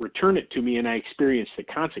God won't return it to me, and I experience the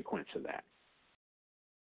consequence of that.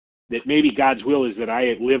 That maybe God's will is that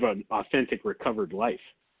I live an authentic, recovered life.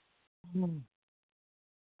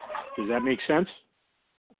 Does that make sense?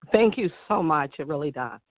 Thank you so much. It really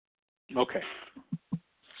does. Okay.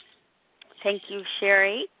 Thank you,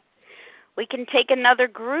 Sherry. We can take another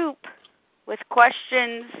group with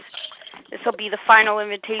questions. This will be the final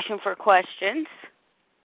invitation for questions.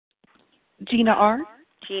 Gina R.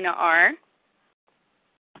 Gina R.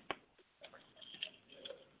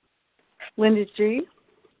 Linda G.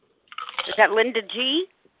 Is that Linda G?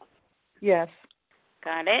 Yes.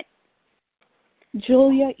 Got it.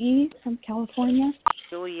 Julia E. from California.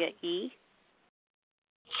 Julia E.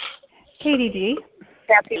 Katie D.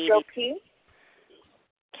 Kathy Jo P.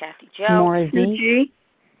 Kathy Jo. Maura Z.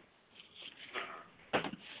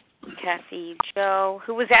 Kathy Jo.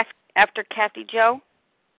 Who was after Kathy Jo?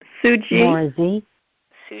 Sue G. Maura Z.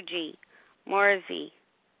 Sue G. Maura Z.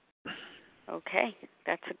 Okay,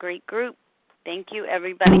 that's a great group. Thank you,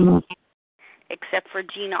 everybody. Except for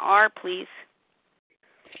Gina R., please.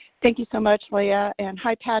 Thank you so much, Leah. And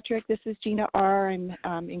hi, Patrick. This is Gina R.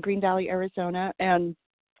 I'm in Green Valley, Arizona. And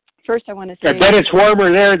first I want to say... I bet it's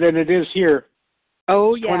warmer there than it is here.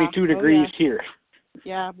 Oh, it's yeah. 22 degrees here.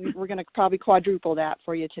 Yeah, we're going to probably quadruple that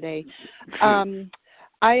for you today.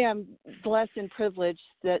 I am blessed and privileged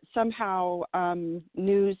that somehow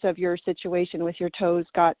news of your situation with your toes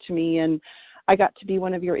got to me, and I got to be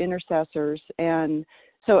one of your intercessors. And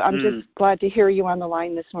so I'm just glad to hear you on the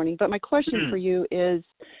line this morning. But my question for you is,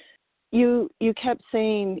 you kept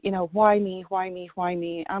saying, why me, why me, why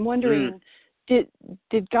me? I'm wondering, did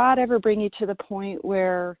God ever bring you to the point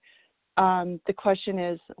where the question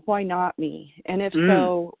is, why not me? And if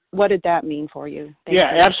so, what did that mean for you? Thank you.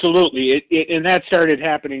 Absolutely. And that started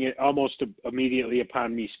happening almost immediately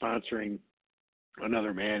upon me sponsoring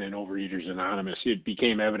another man in Overeaters Anonymous. It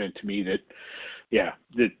became evident to me that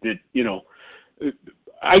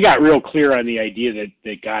I got real clear on the idea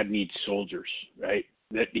that God needs soldiers, right?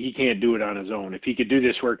 That he can't do it on his own. If he could do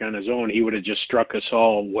this work on his own, he would have just struck us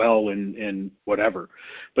all well and whatever.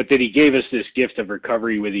 But that he gave us this gift of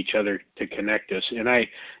recovery with each other to connect us. And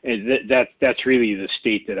that's really the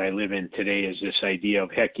state that I live in today, is this idea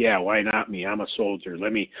of, heck yeah, why not me? I'm a soldier.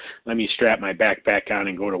 Let me strap my backpack on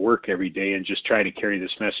and go to work every day and just try to carry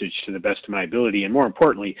this message to the best of my ability. And more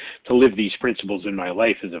importantly, to live these principles in my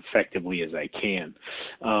life as effectively as I can.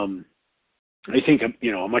 I think, a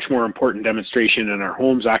much more important demonstration in our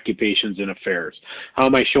homes, occupations, and affairs. How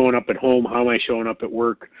am I showing up at home? How am I showing up at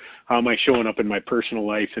work? How am I showing up in my personal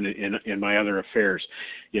life and in my other affairs?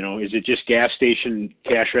 Is it just gas station,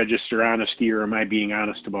 cash register honesty, or am I being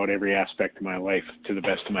honest about every aspect of my life to the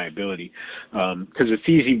best of my ability? Because it's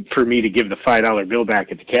easy for me to give the $5 bill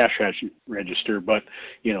back at the cash register, but,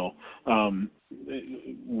 am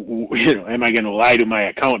I going to lie to my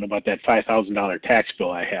accountant about that $5,000 tax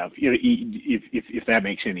bill I have? If that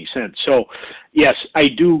makes any sense. So, yes, I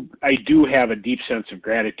do have a deep sense of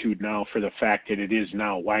gratitude now for the fact that it is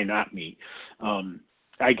now. Why not me?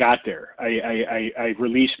 I got there. I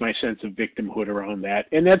released my sense of victimhood around that,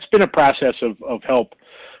 and that's been a process of help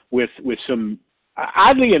with some.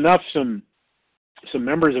 Oddly enough, some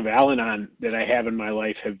members of Al-Anon that I have in my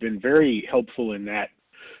life have been very helpful in that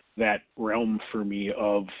realm for me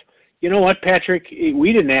of, you know what, Patrick,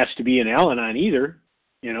 we didn't ask to be in Al-Anon either.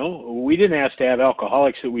 We didn't ask to have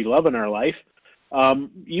alcoholics that we love in our life.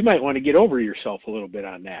 You might want to get over yourself a little bit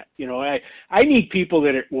on that. I need people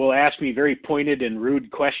that will ask me very pointed and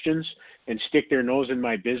rude questions and stick their nose in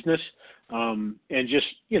my business, and just,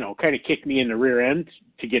 kind of kick me in the rear end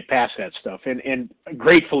to get past that stuff. And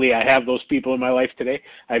gratefully, I have those people in my life today.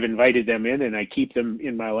 I've invited them in, and I keep them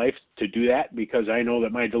in my life to do that, because I know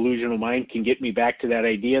that my delusional mind can get me back to that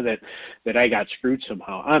idea that I got screwed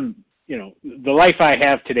somehow. The life I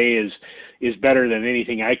have today is better than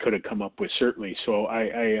anything I could have come up with, certainly. So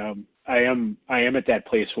I am at that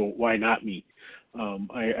place. Well, why not me?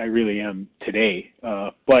 I really am today.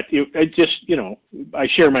 But it just, I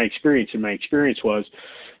share my experience, and my experience was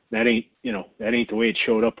that ain't the way it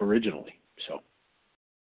showed up originally. So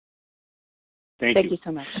thank you. Thank you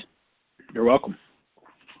so much. You're welcome.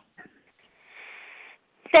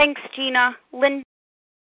 Thanks, Gina. Linda.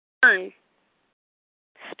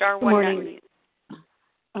 star Good one. morning.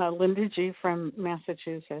 Linda G. from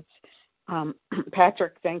Massachusetts.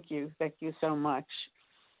 Patrick, thank you. Thank you so much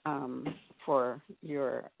for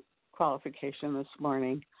your qualification this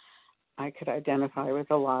morning. I could identify with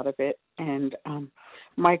a lot of it. And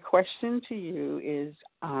my question to you is,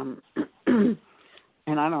 and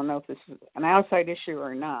I don't know if this is an outside issue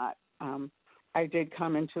or not, I did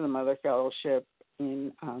come into the Mother Fellowship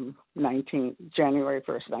in January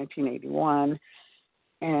 1st, 1981,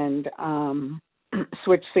 and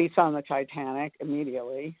switched seats on the Titanic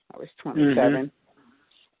immediately. I was 27.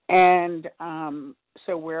 And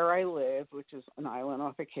so where I live, which is an island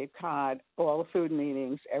off of Cape Cod, all the food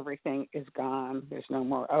meetings, everything is gone. There's no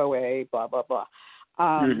more OA, blah, blah, blah.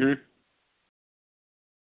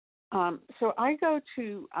 So I go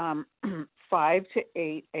to 5 to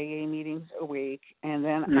 8 AA meetings a week, and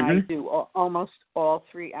then I do almost all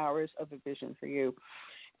 3 hours of A Vision for You.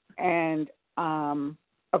 And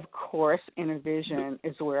of course, in A Vision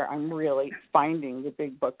is where I'm really finding the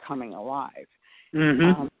big book coming alive.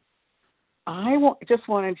 I just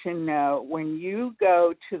wanted to know, when you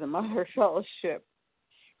go to the Mother Fellowship,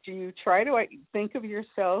 do you try to think of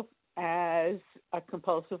yourself as a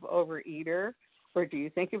compulsive overeater, or do you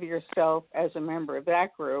think of yourself as a member of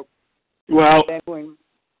that group? Well,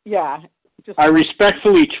 I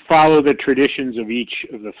respectfully follow the traditions of each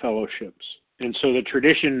of the fellowships. And so the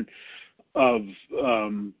tradition of,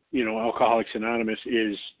 Alcoholics Anonymous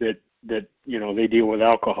is that they deal with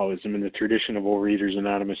alcoholism, and the tradition of Overeaters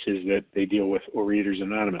Anonymous is that they deal with Overeaters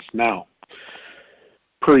Anonymous. Now,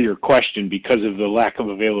 per your question, because of the lack of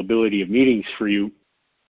availability of meetings for you,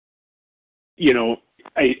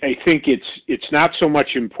 I think it's not so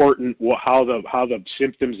much important how the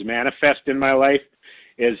symptoms manifest in my life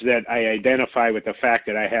as that I identify with the fact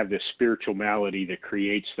that I have this spiritual malady that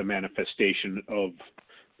creates the manifestation of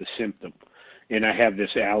the symptom. And I have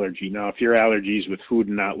this allergy. Now, if your allergy is with food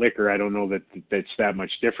and not liquor, I don't know that that's that much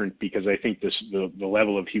different, because I think the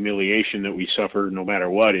level of humiliation that we suffer, no matter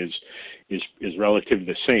what, is relative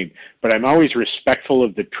the same. But I'm always respectful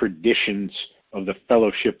of the traditions of the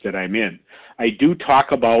fellowship that I'm in. I do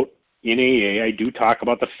talk about, in AA, I do talk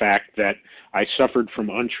about the fact that I suffered from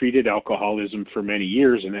untreated alcoholism for many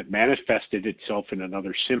years, and it manifested itself in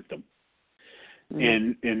another symptom.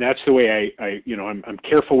 And that's the way I'm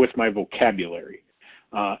careful with my vocabulary.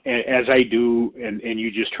 As I do, and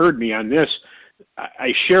you just heard me on this,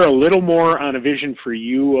 I share a little more on A Vision for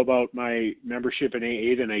You about my membership in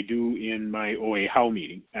AA than I do in my OA How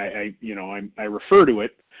meeting. I refer to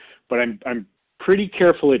it, but I'm pretty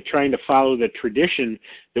careful at trying to follow the tradition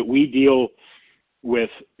that we deal with,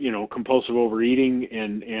 compulsive overeating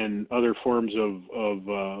and other forms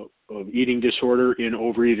of eating disorder in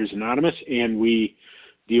Overeaters Anonymous, and we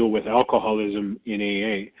deal with alcoholism in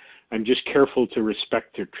AA. I'm just careful to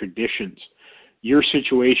respect their traditions. Your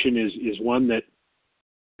situation is one that,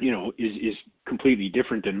 is completely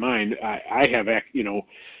different than mine. I have,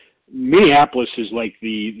 Minneapolis is like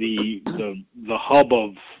the hub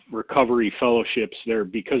of recovery fellowships there,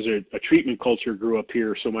 because a treatment culture grew up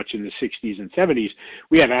here so much in the 60s and 70s.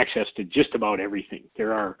 We have access to just about everything.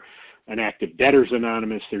 There are an Active Debtors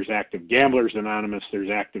Anonymous, there's Active Gamblers Anonymous, there's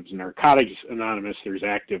Active Narcotics Anonymous, there's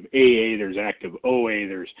Active AA, there's Active OA,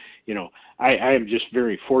 there's, I am just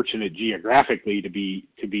very fortunate geographically to be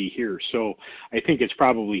here. So I think it's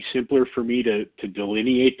probably simpler for me to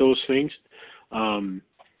delineate those things.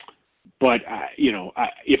 But,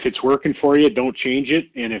 if it's working for you, don't change it.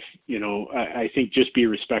 And if, I think just be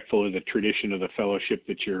respectful of the tradition of the fellowship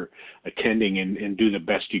that you're attending, and do the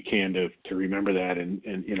best you can to remember that. And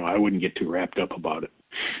I wouldn't get too wrapped up about it.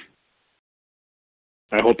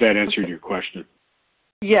 I hope that answered your question.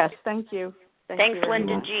 Yes, thank you. Thanks,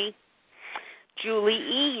 Linda G. Julie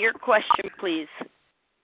E., your question, please.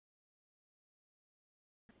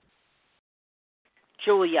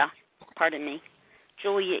 Julia, pardon me.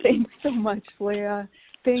 Julia E. Thanks so much, Leah.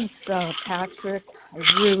 Thanks, Patrick. I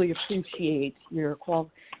really appreciate your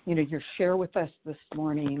your share with us this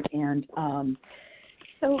morning. And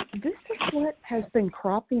so this is what has been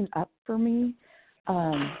cropping up for me.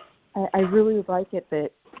 I really like it that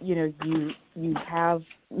you have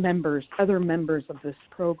other members of this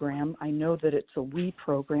program. I know that it's a we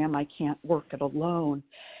program. I can't work it alone.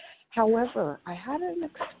 However, I had an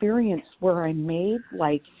experience where I made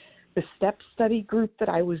the step study group that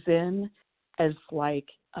I was in as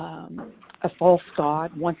a false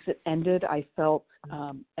god. Once it ended, I felt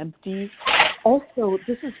empty. Also,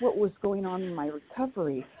 this is what was going on in my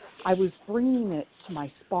recovery. I was bringing it to my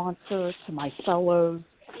sponsor, to my fellows,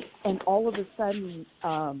 and all of a sudden,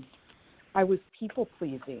 I was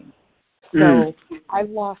people-pleasing. So I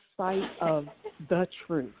lost sight of the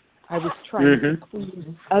truth. I was trying to please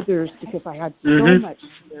others because I had so much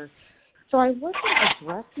fear. So I wasn't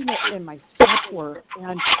addressing it in my step work.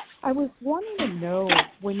 And I was wanting to know,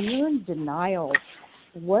 when you're in denial,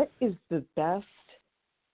 what is the best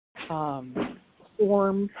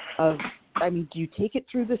form of, do you take it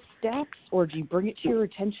through the steps, or do you bring it to your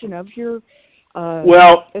attention of your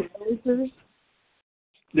advisors?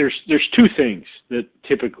 There's two things that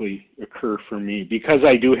typically occur for me, because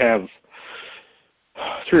I do have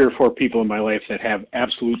 3 or 4 people in my life that have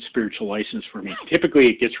absolute spiritual license for me. Typically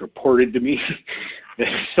it gets reported to me that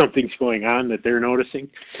something's going on that they're noticing,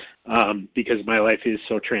 because my life is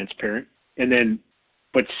so transparent.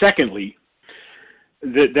 But secondly,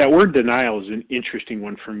 that word denial is an interesting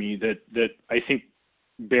one for me that I think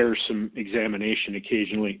bears some examination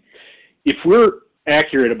occasionally. If we're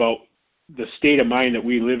accurate about the state of mind that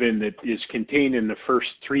we live in, that is contained in the first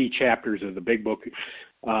 3 chapters of the Big Book,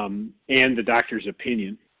 and the doctor's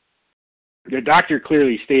opinion, the doctor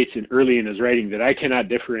clearly states early in his writing that I cannot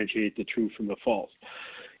differentiate the true from the false.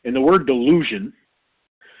 And the word delusion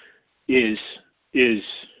is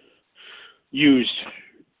used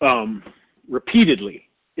repeatedly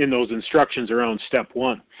in those instructions around step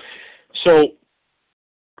 1. So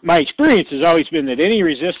my experience has always been that any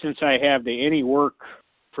resistance I have to any work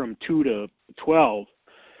from 2 to 12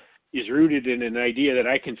 is rooted in an idea that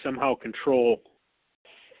I can somehow control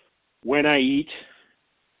when I eat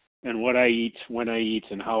and what I eat, when I eat,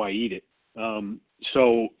 and how I eat it.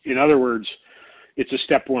 So in other words, it's a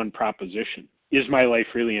step 1 proposition. Is my life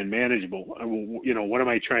really unmanageable? What am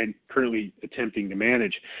I currently attempting to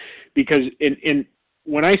manage? Because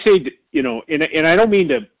when I say, and I don't mean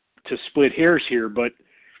to split hairs here, but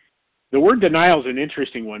the word denial is an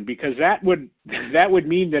interesting one, because that would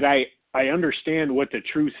mean that I understand what the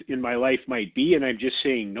truth in my life might be, and I'm just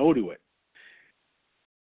saying no to it.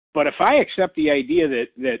 But if I accept the idea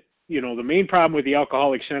that the main problem with the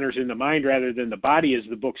alcoholic centers in the mind rather than the body, as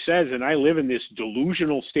the book says, and I live in this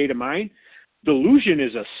delusional state of mind, delusion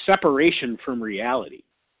is a separation from reality.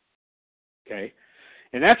 Okay?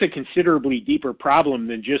 And that's a considerably deeper problem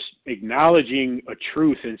than just acknowledging a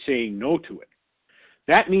truth and saying no to it.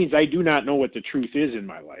 That means I do not know what the truth is in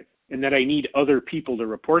my life, and that I need other people to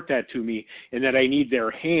report that to me, and that I need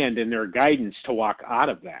their hand and their guidance to walk out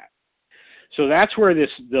of that. So that's where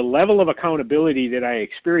the level of accountability that I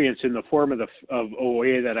experience in the form of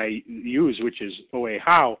OA that I use, which is OA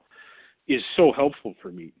How, is so helpful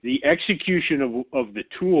for me. The execution of the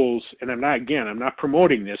tools, and I'm not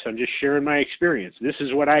promoting this, I'm just sharing my experience. This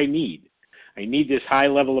is what I need. I need this high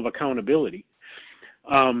level of accountability.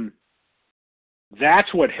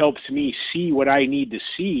 That's what helps me see what I need to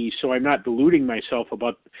see, so I'm not deluding myself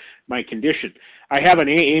about my condition. I have an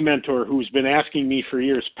AA mentor who's been asking me for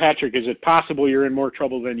years, Patrick, is it possible you're in more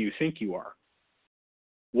trouble than you think you are?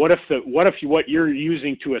 What if what you're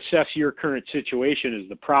using to assess your current situation is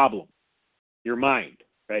the problem? Your mind,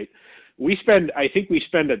 right? I think we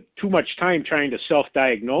spend too much time trying to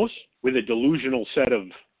self-diagnose with a delusional set of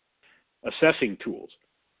assessing tools.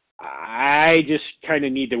 I just kind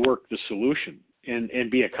of need to work the solution and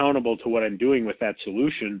be accountable to what I'm doing with that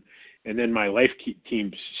solution, and then my life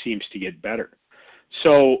team seems to get better.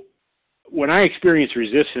 So when I experience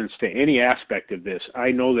resistance to any aspect of this, I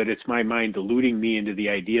know that it's my mind deluding me into the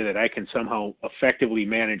idea that I can somehow effectively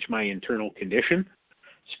manage my internal condition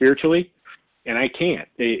spiritually, and I can't.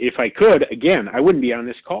 If I could, again, I wouldn't be on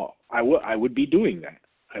this call. I would be doing that.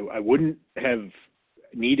 I wouldn't have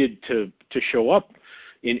needed to show up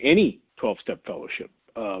in any 12-step fellowship.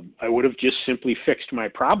 I would have just simply fixed my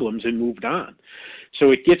problems and moved on.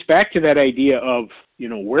 So it gets back to that idea of,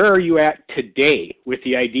 where are you at today with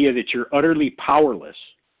the idea that you're utterly powerless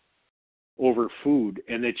over food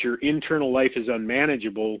and that your internal life is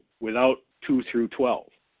unmanageable without 2 through 12.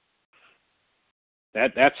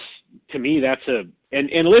 That's to me,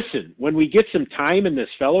 and listen, when we get some time in this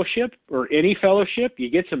fellowship or any fellowship, you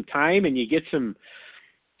get some time and you get some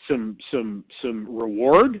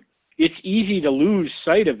reward. It's easy to lose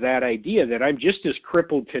sight of that idea that I'm just as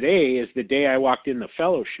crippled today as the day I walked in the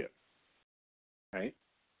fellowship, right?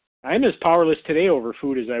 I'm as powerless today over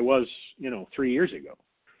food as I was, 3 years ago.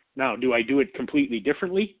 Now, do I do it completely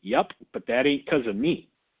differently? Yep, but that ain't because of me.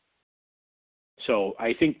 So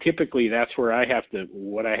I think typically that's where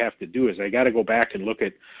what I have to do is I got to go back and look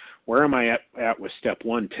at where am I at with step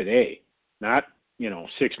 1 today, not,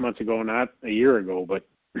 6 months ago, not a year ago, but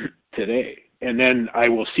today. And then I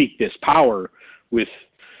will seek this power with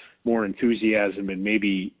more enthusiasm and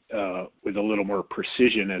maybe with a little more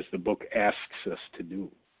precision as the book asks us to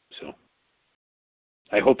do. So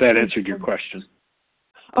I hope that answered your question.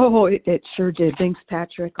 Oh, it sure did. Thanks,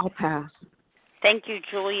 Patrick. I'll pass. Thank you,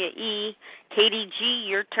 Julia E. Katie G.,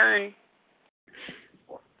 your turn.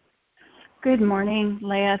 Good morning,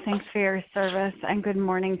 Leah. Thanks for your service. And good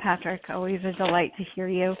morning, Patrick. Always a delight to hear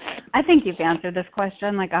you. I think you've answered this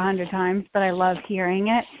question like 100 times, but I love hearing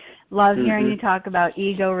it. Love hearing you talk about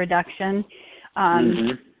ego reduction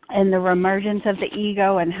and the reemergence of the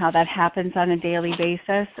ego and how that happens on a daily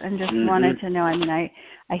basis. And just wanted to know, I mean, I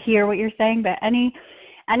hear what you're saying, but any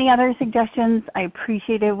other suggestions? I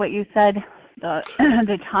appreciated what you said.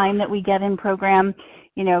 The time that we get in program,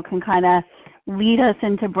 you know, can kind of lead us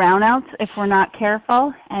into brownouts if we're not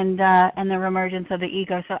careful, and the reemergence of the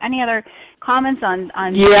ego. So any other comments on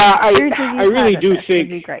yeah, I really do think would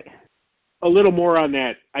be great. A little more on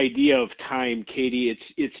that idea of time, Katie.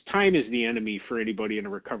 It's time is the enemy for anybody in a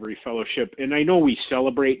recovery fellowship, and I know we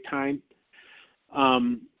celebrate time,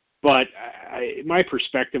 but my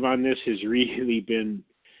perspective on this has really been,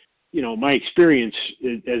 you know, my experience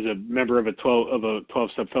as a member of a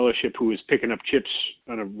 12-step fellowship who is picking up chips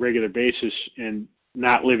on a regular basis and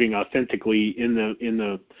not living authentically in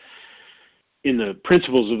the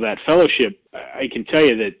principles of that fellowship. I can tell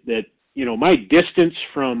you that you know, my distance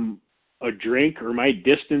from a drink or my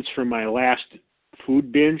distance from my last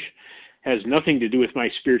food binge has nothing to do with my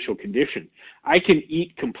spiritual condition. I can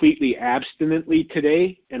eat completely abstinently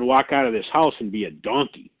today and walk out of this house and be a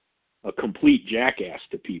donkey, a complete jackass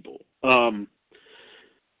to people. And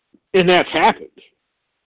that's happened.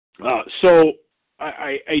 So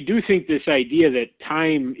I do think this idea that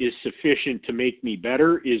time is sufficient to make me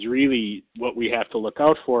better is really what we have to look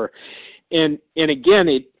out for. And again,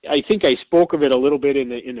 I think I spoke of it a little bit in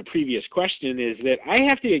the previous question, is that I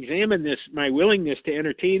have to examine my willingness to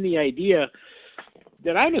entertain the idea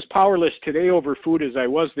that I'm as powerless today over food as I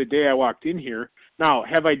was the day I walked in here. Now,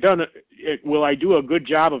 have I done it? Will I do a good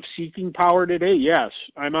job of seeking power today? Yes.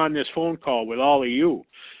 I'm on this phone call with all of you.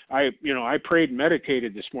 I prayed and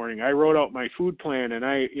meditated this morning. I wrote out my food plan, and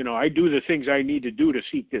I do the things I need to do to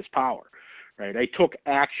seek this power, right? I took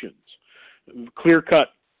actions, clear-cut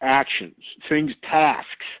actions,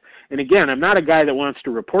 tasks. And again, I'm not a guy that wants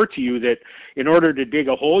to report to you that in order to dig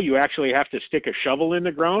a hole, you actually have to stick a shovel in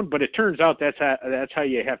the ground, but it turns out that's how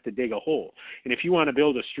you have to dig a hole. And if you want to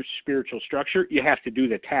build a spiritual structure, you have to do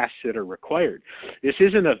the tasks that are required. This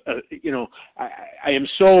isn't I am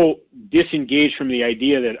so disengaged from the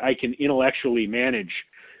idea that I can intellectually manage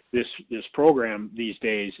this program these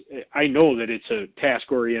days. I know that it's a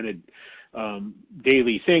task-oriented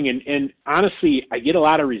daily thing, and honestly, I get a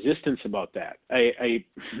lot of resistance about that. I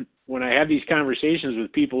when I have these conversations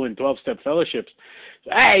with people in 12-step fellowships,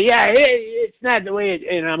 it's not the way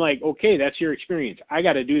and I'm like, okay, that's your experience. I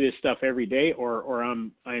got to do this stuff every day, or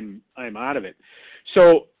I'm out of it.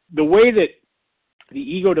 So the way that the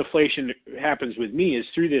ego deflation happens with me is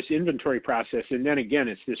through this inventory process, and then again,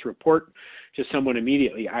 it's this report to someone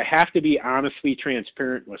immediately. I have to be honestly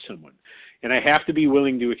transparent with someone, and I have to be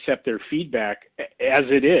willing to accept their feedback as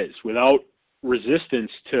it is without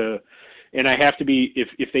resistance to. And I have to be,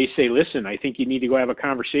 if they say, listen, I think you need to go have a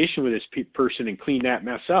conversation with this person and clean that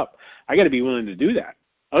mess up, I got to be willing to do that.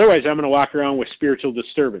 Otherwise, I'm going to walk around with spiritual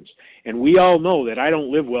disturbance. And we all know that I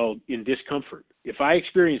don't live well in discomfort. If I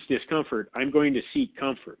experience discomfort, I'm going to seek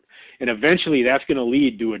comfort. And eventually that's going to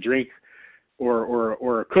lead to a drink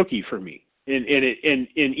or a cookie for me. And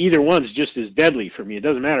either one's just as deadly for me. It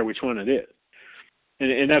doesn't matter which one it is.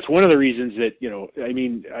 And that's one of the reasons that,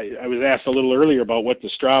 I was asked a little earlier about what the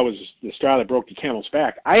straw that broke the camel's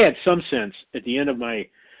back. I had some sense at the end of my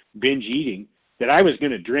binge eating that I was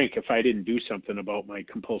going to drink if I didn't do something about my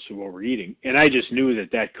compulsive overeating. And I just knew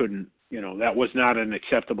that couldn't, that was not an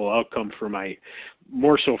acceptable outcome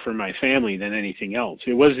more so for my family than anything else.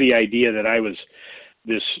 It was the idea that I was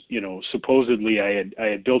this, supposedly I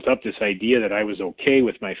had built up this idea that I was okay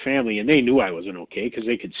with my family, and they knew I wasn't okay because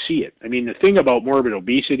they could see it. I mean, the thing about morbid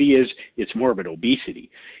obesity is it's morbid obesity.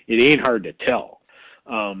 It ain't hard to tell.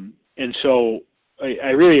 And so I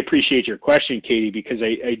really appreciate your question, Katie, because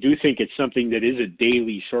I do think it's something that is a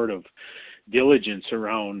daily sort of diligence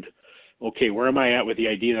around, okay, where am I at with the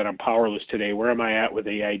idea that I'm powerless today? Where am I at with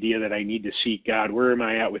the idea that I need to seek God? Where am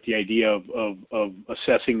I at with the idea of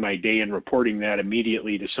assessing my day and reporting that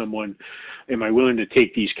immediately to someone? Am I willing to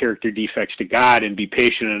take these character defects to God and be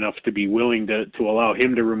patient enough to be willing to allow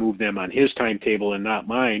Him to remove them on His timetable and not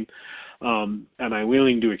mine? Am I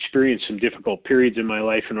willing to experience some difficult periods in my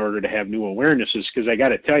life in order to have new awarenesses? Because I got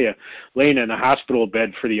to tell you, laying in a hospital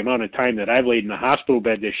bed for the amount of time that I've laid in a hospital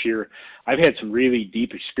bed this year, I've had some really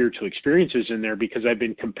deep spiritual experiences in there because I've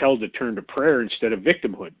been compelled to turn to prayer instead of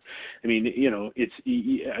victimhood. I mean,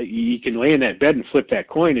 you can lay in that bed and flip that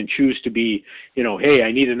coin and choose to be, hey,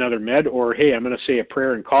 I need another med, or hey, I'm going to say a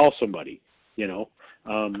prayer and call somebody.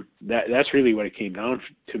 That's really what it came down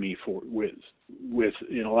to me with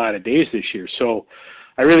in a lot of days this year. So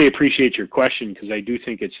I really appreciate your question, because I do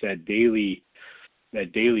think it's that daily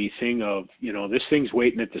thing of, this thing's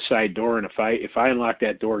waiting at the side door, and if I unlock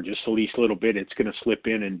that door just the least little bit, it's going to slip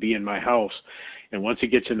in and be in my house. And once it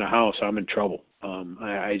gets in the house, I'm in trouble.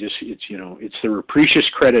 It's the rapacious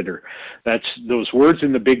creditor. That's those words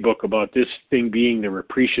in the big book about this thing being the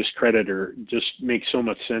rapacious creditor just makes so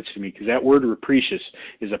much sense to me, because that word rapacious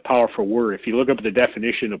is a powerful word. If you look up the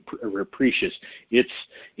definition of rapacious, it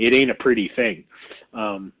ain't a pretty thing.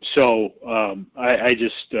 I'm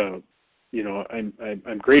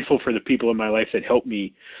grateful for the people in my life that help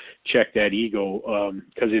me check that ego,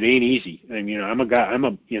 because it ain't easy. I mean, I'm a guy.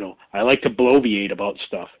 I like to bloviate about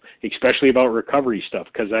stuff, especially about recovery stuff,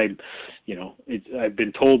 because I've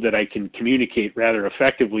been told that I can communicate rather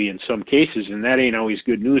effectively in some cases, and that ain't always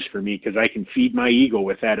good news for me, because I can feed my ego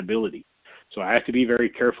with that ability. So I have to be very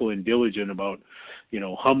careful and diligent about,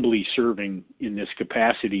 humbly serving in this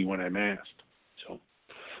capacity when I'm asked. So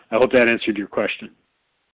I hope that answered your question.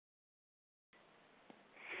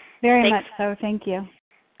 Very much so. Thank you.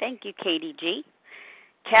 Thank you, Katie G.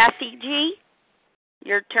 Kathy G.,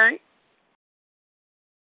 your turn.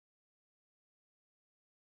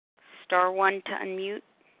 Star 1 to unmute.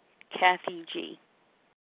 Kathy G.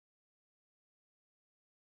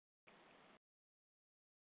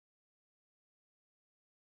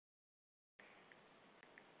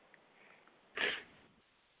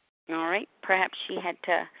 All right. Perhaps she had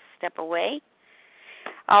to step away.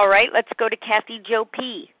 All right. Let's go to Kathy Jo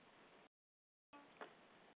P.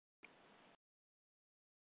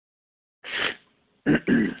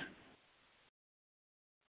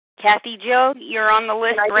 Kathy Jo, you're on the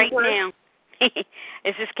list right now.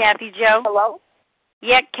 Is this Kathy Jo? Hello?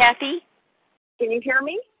 Yeah, Kathy? Can you hear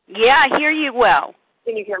me? Yeah, I hear you well.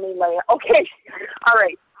 Can you hear me, Leah? Okay. All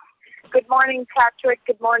right. Good morning, Patrick.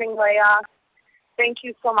 Good morning, Leah. Thank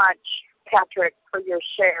you so much, Patrick, for your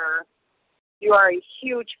share. You are a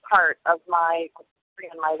huge part of my story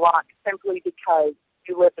and my walk, simply because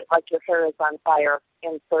you live it like your hair is on fire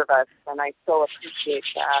in service, and I so appreciate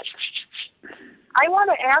that. I want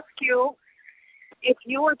to ask you, if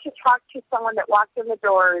you were to talk to someone that walked in the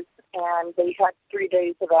doors and they had 3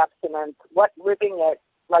 days of abstinence, what living it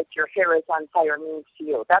like your hair is on fire means to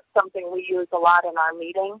you. That's something we use a lot in our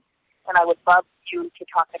meeting, and I would love you to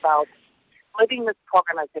talk about living this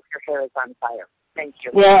program as if your hair is on fire. Thank you.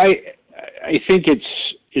 Well, I think it's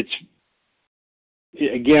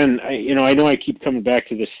again, I know I keep coming back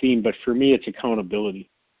to this theme, but for me, it's accountability.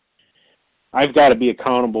 I've got to be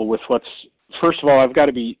accountable with first of all, I've got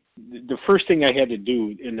to be, the first thing I had to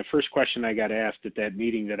do, and the first question I got asked at that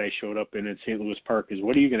meeting that I showed up in at St. Louis Park is,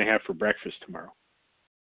 what are you going to have for breakfast tomorrow?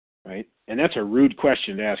 Right? And that's a rude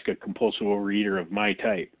question to ask a compulsive overeater of my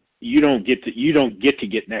type. You don't get to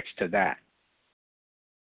get next to that.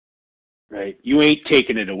 Right? You ain't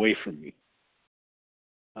taking it away from me.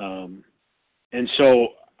 And so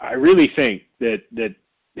I really think that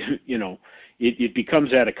it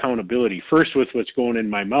becomes that accountability, first with what's going in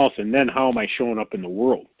my mouth, and then how am I showing up in the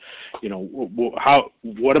world?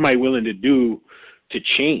 What am I willing to do to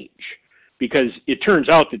change? Because it turns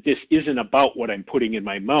out that this isn't about what I'm putting in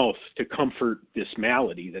my mouth to comfort this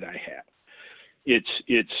malady that I have.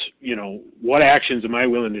 It's what actions am I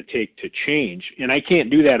willing to take to change? And I can't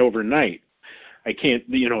do that overnight. I can't,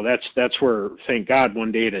 that's where, thank God,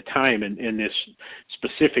 one day at a time, and this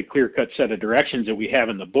specific clear-cut set of directions that we have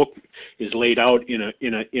in the book is laid out in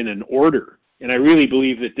an order. And I really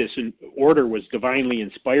believe that this order was divinely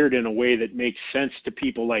inspired in a way that makes sense to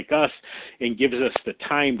people like us and gives us the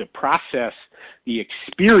time to process the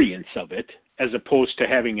experience of it as opposed to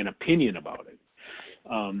having an opinion about it.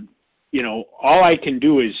 All I can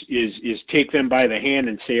do is take them by the hand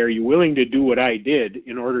and say, are you willing to do what I did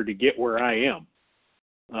in order to get where I am?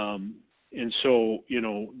 And so,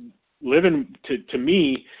 living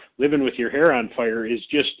with your hair on fire is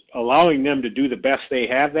just allowing them to do the best they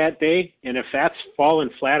have that day. And if that's falling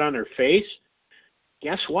flat on their face,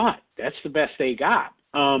 guess what? That's the best they got.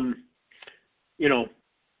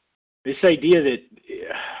 This idea that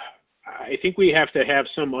I think we have to have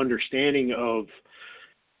some understanding of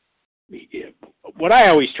what I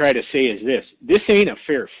always try to say is this ain't a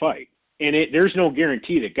fair fight. And there's no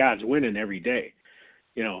guarantee that God's winning every day.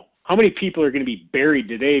 How many people are going to be buried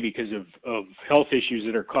today because of health issues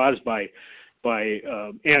that are caused by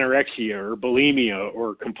anorexia or bulimia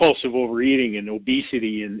or compulsive overeating and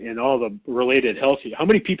obesity and all the related health? How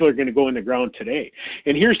many people are going to go in the ground today?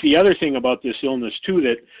 And here's the other thing about this illness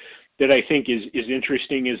too that I think is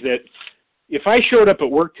interesting is that if I showed up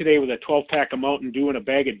at work today with a 12-pack of Mountain Dew and a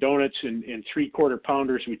bag of donuts and 3/4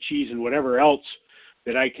 pounders with cheese and whatever else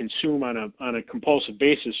that I consume on a compulsive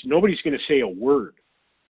basis, nobody's going to say a word.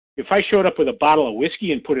 If I showed up with a bottle of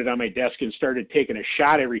whiskey and put it on my desk and started taking a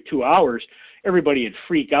shot every 2 hours, everybody would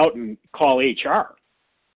freak out and call HR.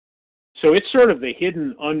 So it's sort of the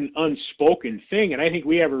hidden, unspoken thing, and I think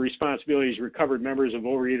we have a responsibility as recovered members of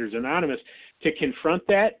Overeaters Anonymous to confront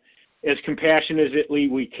that as compassionately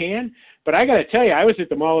we can. But I got to tell you, I was at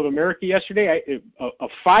the Mall of America yesterday. A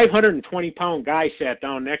 520-pound guy sat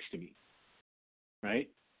down next to me, right?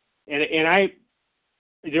 And I,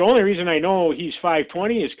 the only reason I know he's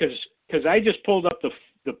 520 is because I just pulled up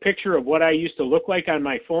the picture of what I used to look like on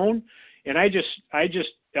my phone, and I just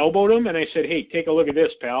elbowed him and I said, "Hey, take a look at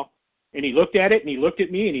this, pal." And he looked at it and he looked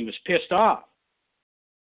at me and he was pissed off.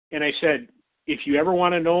 And I said, "If you ever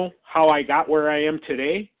want to know how I got where I am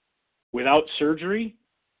today without surgery,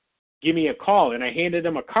 give me a call." And I handed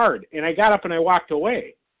him a card, and I got up and I walked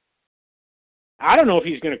away. I don't know if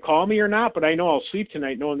he's going to call me or not, but I know I'll sleep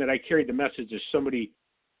tonight knowing that I carried the message to somebody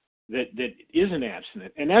that isn't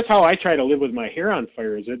abstinent. And that's how I try to live with my hair on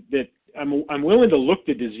fire, is that I'm willing to look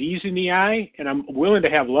the disease in the eye, and I'm willing to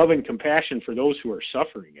have love and compassion for those who are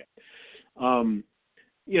suffering it.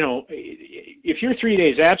 If you're 3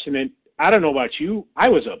 days abstinent, I don't know about you, I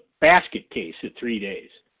was a basket case at 3 days.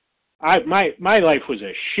 My life was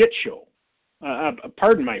a shit show.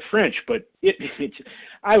 Pardon my French, but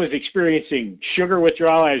I was experiencing sugar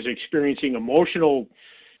withdrawal. I was experiencing emotional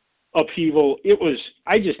upheaval.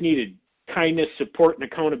 I just needed kindness, support, and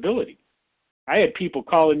accountability. I had people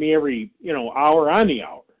calling me every, hour on the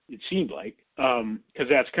hour, it seemed like, because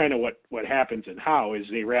that's kind of what happens and how is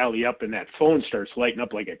they rally up and that phone starts lighting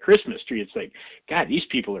up like a Christmas tree. It's like, God, these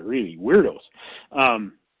people are really weirdos.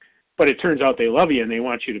 But it turns out they love you and they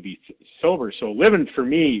want you to be sober. So living for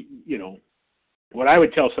me, what I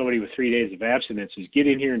would tell somebody with 3 days of abstinence is get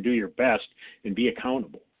in here and do your best and be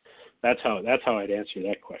accountable. That's how I'd answer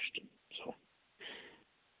that question. So.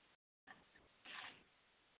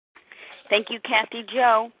 Thank you, Kathy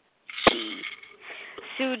Joe.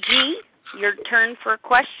 Sue G, your turn for a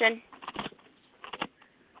question.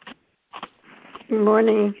 Good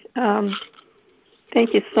morning.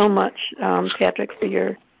 Thank you so much, Patrick, for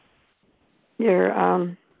your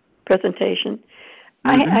presentation.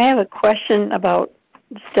 Mm-hmm. I have a question about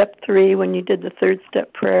step 3 when you did the third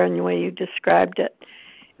step prayer and the way you described it.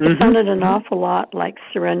 It sounded an awful lot like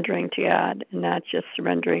surrendering to God and not just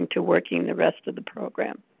surrendering to working the rest of the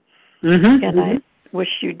program. And I wish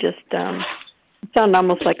you just, it sounded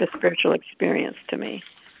almost like a spiritual experience to me.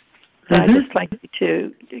 So I'd just like you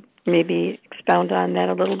to maybe expound on that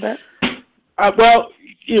a little bit. Well,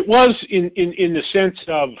 it was in the sense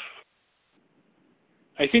of,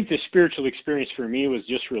 I think the spiritual experience for me was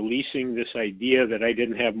just releasing this idea that I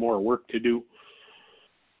didn't have more work to do.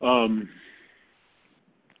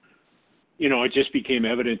 It just became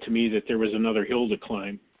evident to me that there was another hill to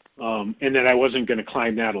climb, and that I wasn't going to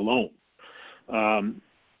climb that alone. My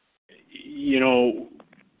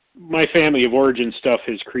family of origin stuff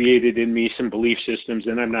has created in me some belief systems,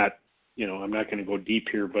 and I'm not going to go deep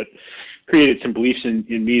here, but created some beliefs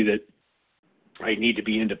in me that I need to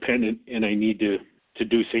be independent and I need to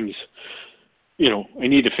do things, I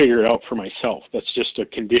need to figure it out for myself. That's just a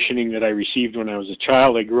conditioning that I received when I was a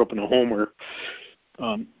child. I grew up in a home where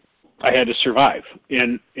I had to survive,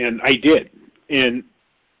 and I did.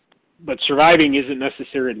 But surviving isn't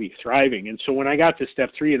necessarily thriving. And so when I got to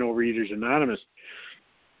step 3 in Overeaters Anonymous,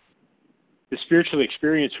 the spiritual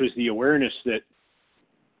experience was the awareness that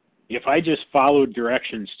if I just followed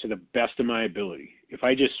directions to the best of my ability, if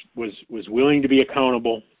I just was willing to be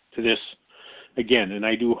accountable to this, again, and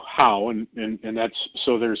I do how, and that's,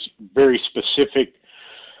 so there's very specific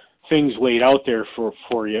things laid out there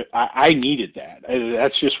for you. I needed that.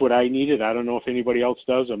 That's just what I needed. I don't know if anybody else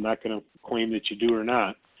does. I'm not going to claim that you do or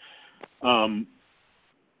not.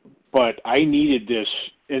 But I needed this,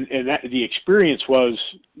 and that the experience was,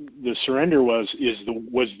 the surrender was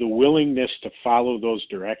the willingness to follow those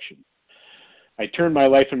directions. I turned my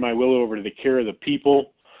life and my will over to the care of the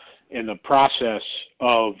people and the process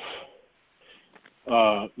of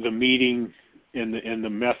the meeting and the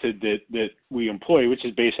method that we employ, which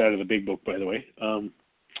is based out of the Big Book, by the way.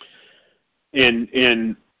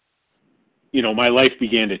 My life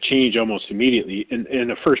began to change almost immediately. And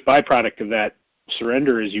the first byproduct of that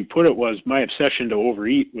surrender, as you put it, was my obsession to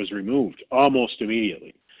overeat was removed almost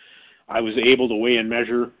immediately. I was able to weigh and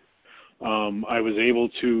measure. I was able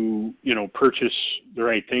to, purchase the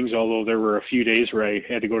right things, although there were a few days where I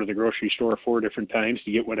had to go to the grocery store 4 different times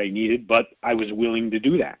to get what I needed, but I was willing to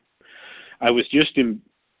do that. I was just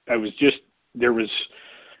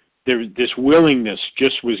this willingness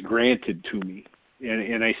just was granted to me.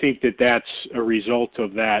 And I think that that's a result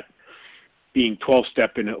of that being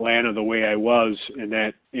 12-step in Atlanta the way I was, and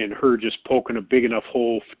her just poking a big enough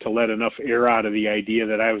hole to let enough air out of the idea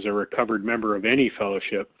that I was a recovered member of any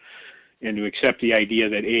fellowship, and to accept the idea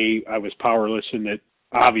that I was powerless and that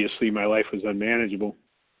obviously my life was unmanageable.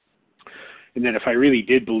 And then if I really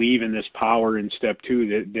did believe in this power in step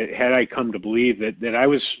 2, that had I come to believe that I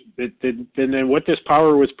was, then what this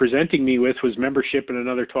power was presenting me with was membership in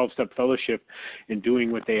another 12-step fellowship and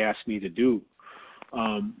doing what they asked me to do.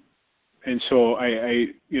 And so I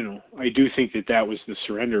do think that was the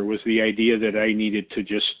surrender, was the idea that I needed to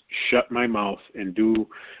just shut my mouth and do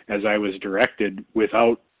as I was directed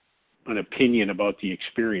without an opinion about the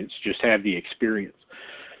experience, just have the experience.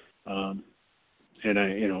 And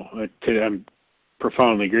I'm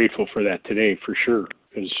profoundly grateful for that today, for sure,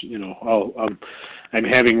 because I'm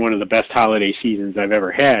having one of the best holiday seasons I've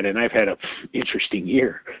ever had, and I've had an interesting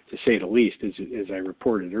year, to say the least, as I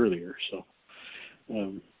reported earlier. So,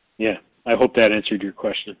 yeah, I hope that answered your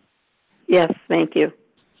question. Yes, thank you.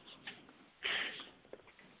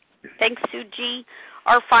 Thanks, Suji.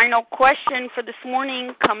 Our final question for this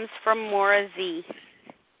morning comes from Maura Z.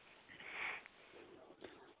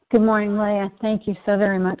 Good morning, Leah. Thank you so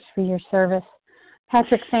very much for your service.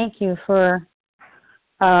 Patrick, thank you for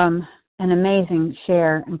an amazing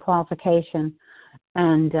share and qualification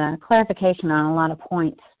and clarification on a lot of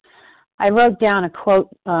points. I wrote down a quote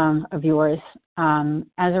of yours.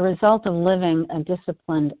 As a result of living a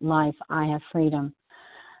disciplined life, I have freedom.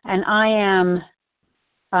 And I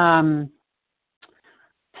am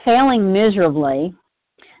failing miserably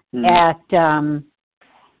at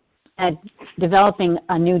developing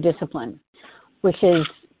a new discipline, which is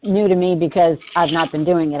new to me because I've not been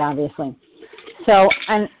doing it, obviously. So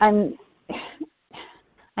I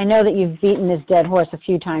know that you've beaten this dead horse a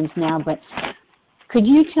few times now, but could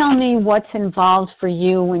you tell me what's involved for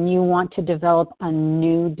you when you want to develop a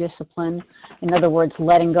new discipline? In other words,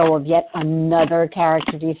 letting go of yet another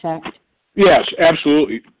character defect? Yes,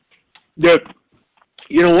 absolutely.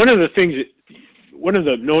 One of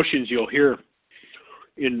the notions you'll hear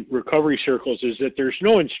in recovery circles is that there's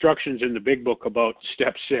no instructions in the big book about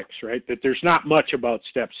step 6, right? That there's not much about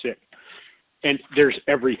step 6. And there's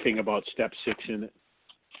everything about step 6 in it.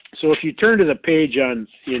 So if you turn to the page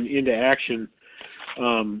into action,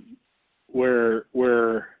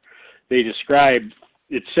 where they describe,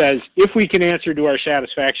 it says, if we can answer to our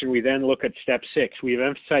satisfaction, we then look at step 6. We have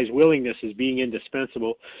emphasized willingness as being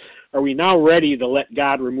indispensable. Are we now ready to let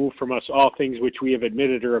God remove from us all things which we have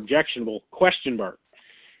admitted are objectionable? ?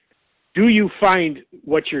 Do you find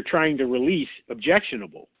what you're trying to release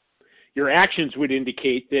objectionable? Your actions would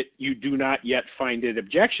indicate that you do not yet find it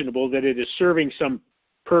objectionable, that it is serving some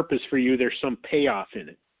purpose for you. There's some payoff in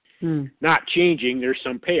it. Not changing, there's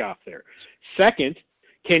some payoff there. Second,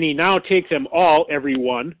 can he now take them all, every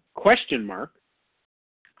one? ?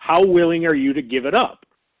 How willing are you to give it up?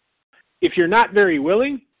 If you're not very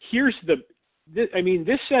willing, here's this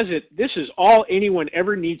says it. This is all anyone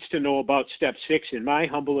ever needs to know about step 6, in my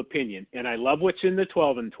humble opinion. And I love what's in the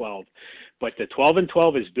 12 and 12. But the 12 and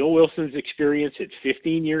 12 is Bill Wilson's experience at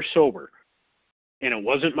 15 years sober. And it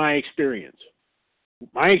wasn't my experience.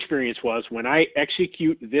 My experience was when I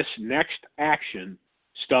execute this next action,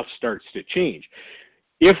 stuff starts to change.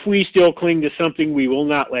 If we still cling to something we will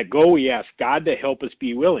not let go, we ask God to help us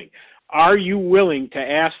be willing. Are you willing to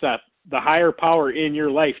ask the higher power in your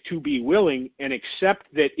life to be willing and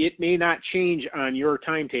accept that it may not change on your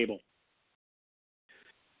timetable?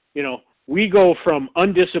 We go from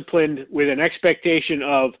undisciplined with an expectation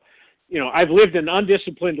of, I've lived an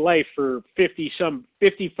undisciplined life for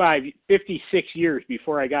 56 years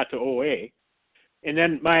before I got to OA. And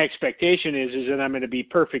then my expectation is that I'm going to be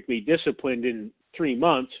perfectly disciplined in 3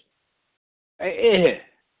 months.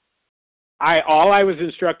 All I was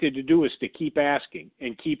instructed to do was to keep asking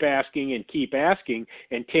and keep asking and keep asking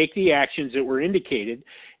and take the actions that were indicated.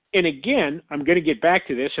 And again, I'm going to get back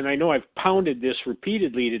to this, and I know I've pounded this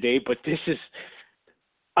repeatedly today, but this is,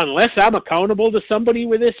 unless I'm accountable to somebody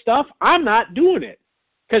with this stuff, I'm not doing it.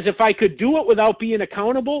 Because if I could do it without being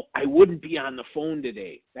accountable, I wouldn't be on the phone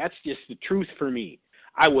today. That's just the truth for me.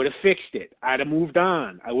 I would have fixed it. I'd have moved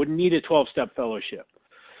on. I wouldn't need a 12-step fellowship.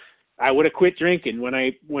 I would have quit drinking when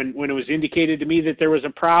it was indicated to me that there was a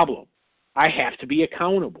problem. I have to be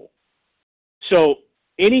accountable. So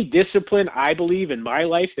any discipline I believe in my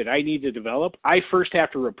life that I need to develop, I first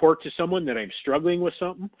have to report to someone that I'm struggling with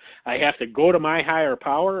something. I have to go to my higher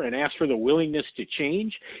power and ask for the willingness to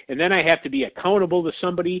change. And then I have to be accountable to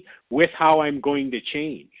somebody with how I'm going to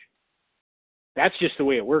change. That's just the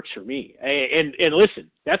way it works for me. And listen,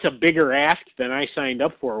 that's a bigger ask than I signed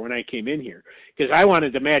up for when I came in here, because I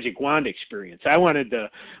wanted the magic wand experience. I wanted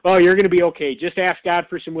you're going to be okay. Just ask God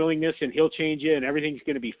for some willingness and he'll change you and everything's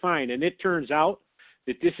going to be fine. And it turns out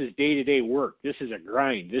that this is day-to-day work. This is a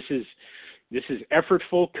grind. This is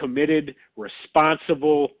effortful, committed,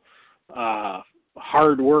 responsible,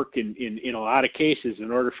 hard work in a lot of cases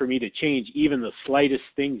in order for me to change even the slightest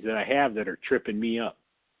things that I have that are tripping me up.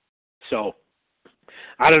 So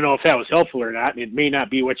I don't know if that was helpful or not. It may not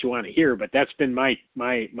be what you want to hear, but that's been my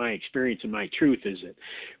experience and my truth, is that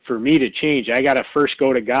for me to change, I got to first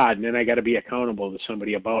go to God, and then I got to be accountable to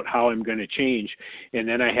somebody about how I'm going to change, and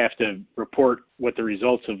then I have to report what the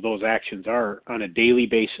results of those actions are on a daily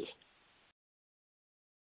basis.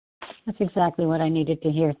 That's exactly what I needed to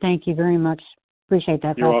hear. Thank you very much. Appreciate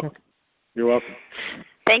that, Patrick. You're welcome.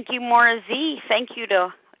 Thank you, Maura Z. Thank you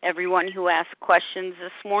to everyone who asked questions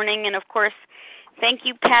this morning. And, of course, thank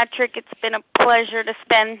you, Patrick. It's been a pleasure to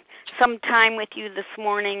spend some time with you this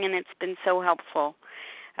morning, and it's been so helpful.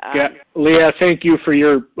 Leah, thank you for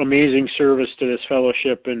your amazing service to this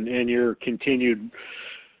fellowship and your continued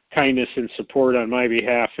kindness and support on my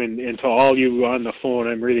behalf, and to all you on the phone.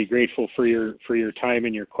 I'm really grateful for your time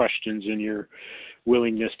and your questions and your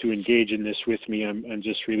willingness to engage in this with me. I'm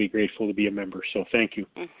just really grateful to be a member, so thank you.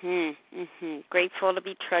 Grateful to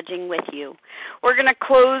be trudging with you. We're going to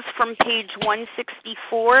close from page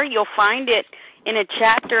 164. You'll find it in a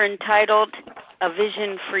chapter entitled A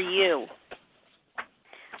Vision for You.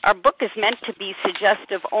 Our book is meant to be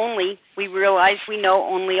suggestive only. We realize we know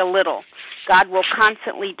only a little. God will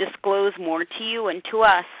constantly disclose more to you and to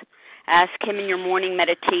us. Ask him in your morning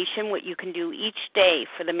meditation what you can do each day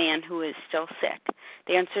for the man who is still sick.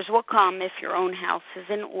 The answers will come if your own house is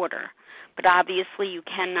in order. But obviously you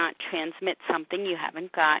cannot transmit something you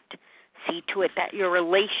haven't got. See to it that your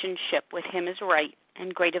relationship with him is right,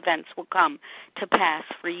 and great events will come to pass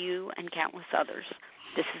for you and countless others.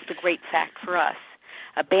 This is the great fact for us.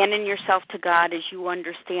 Abandon yourself to God as you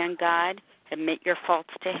understand God. Admit your faults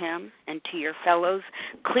to him and to your fellows.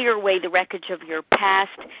 Clear away the wreckage of your past.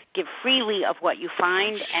 Give freely of what you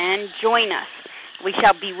find, and join us. We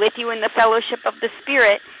shall be with you in the fellowship of the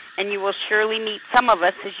Spirit, and you will surely meet some of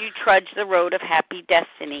us as you trudge the road of happy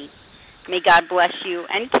destiny. May God bless you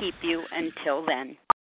and keep you until then.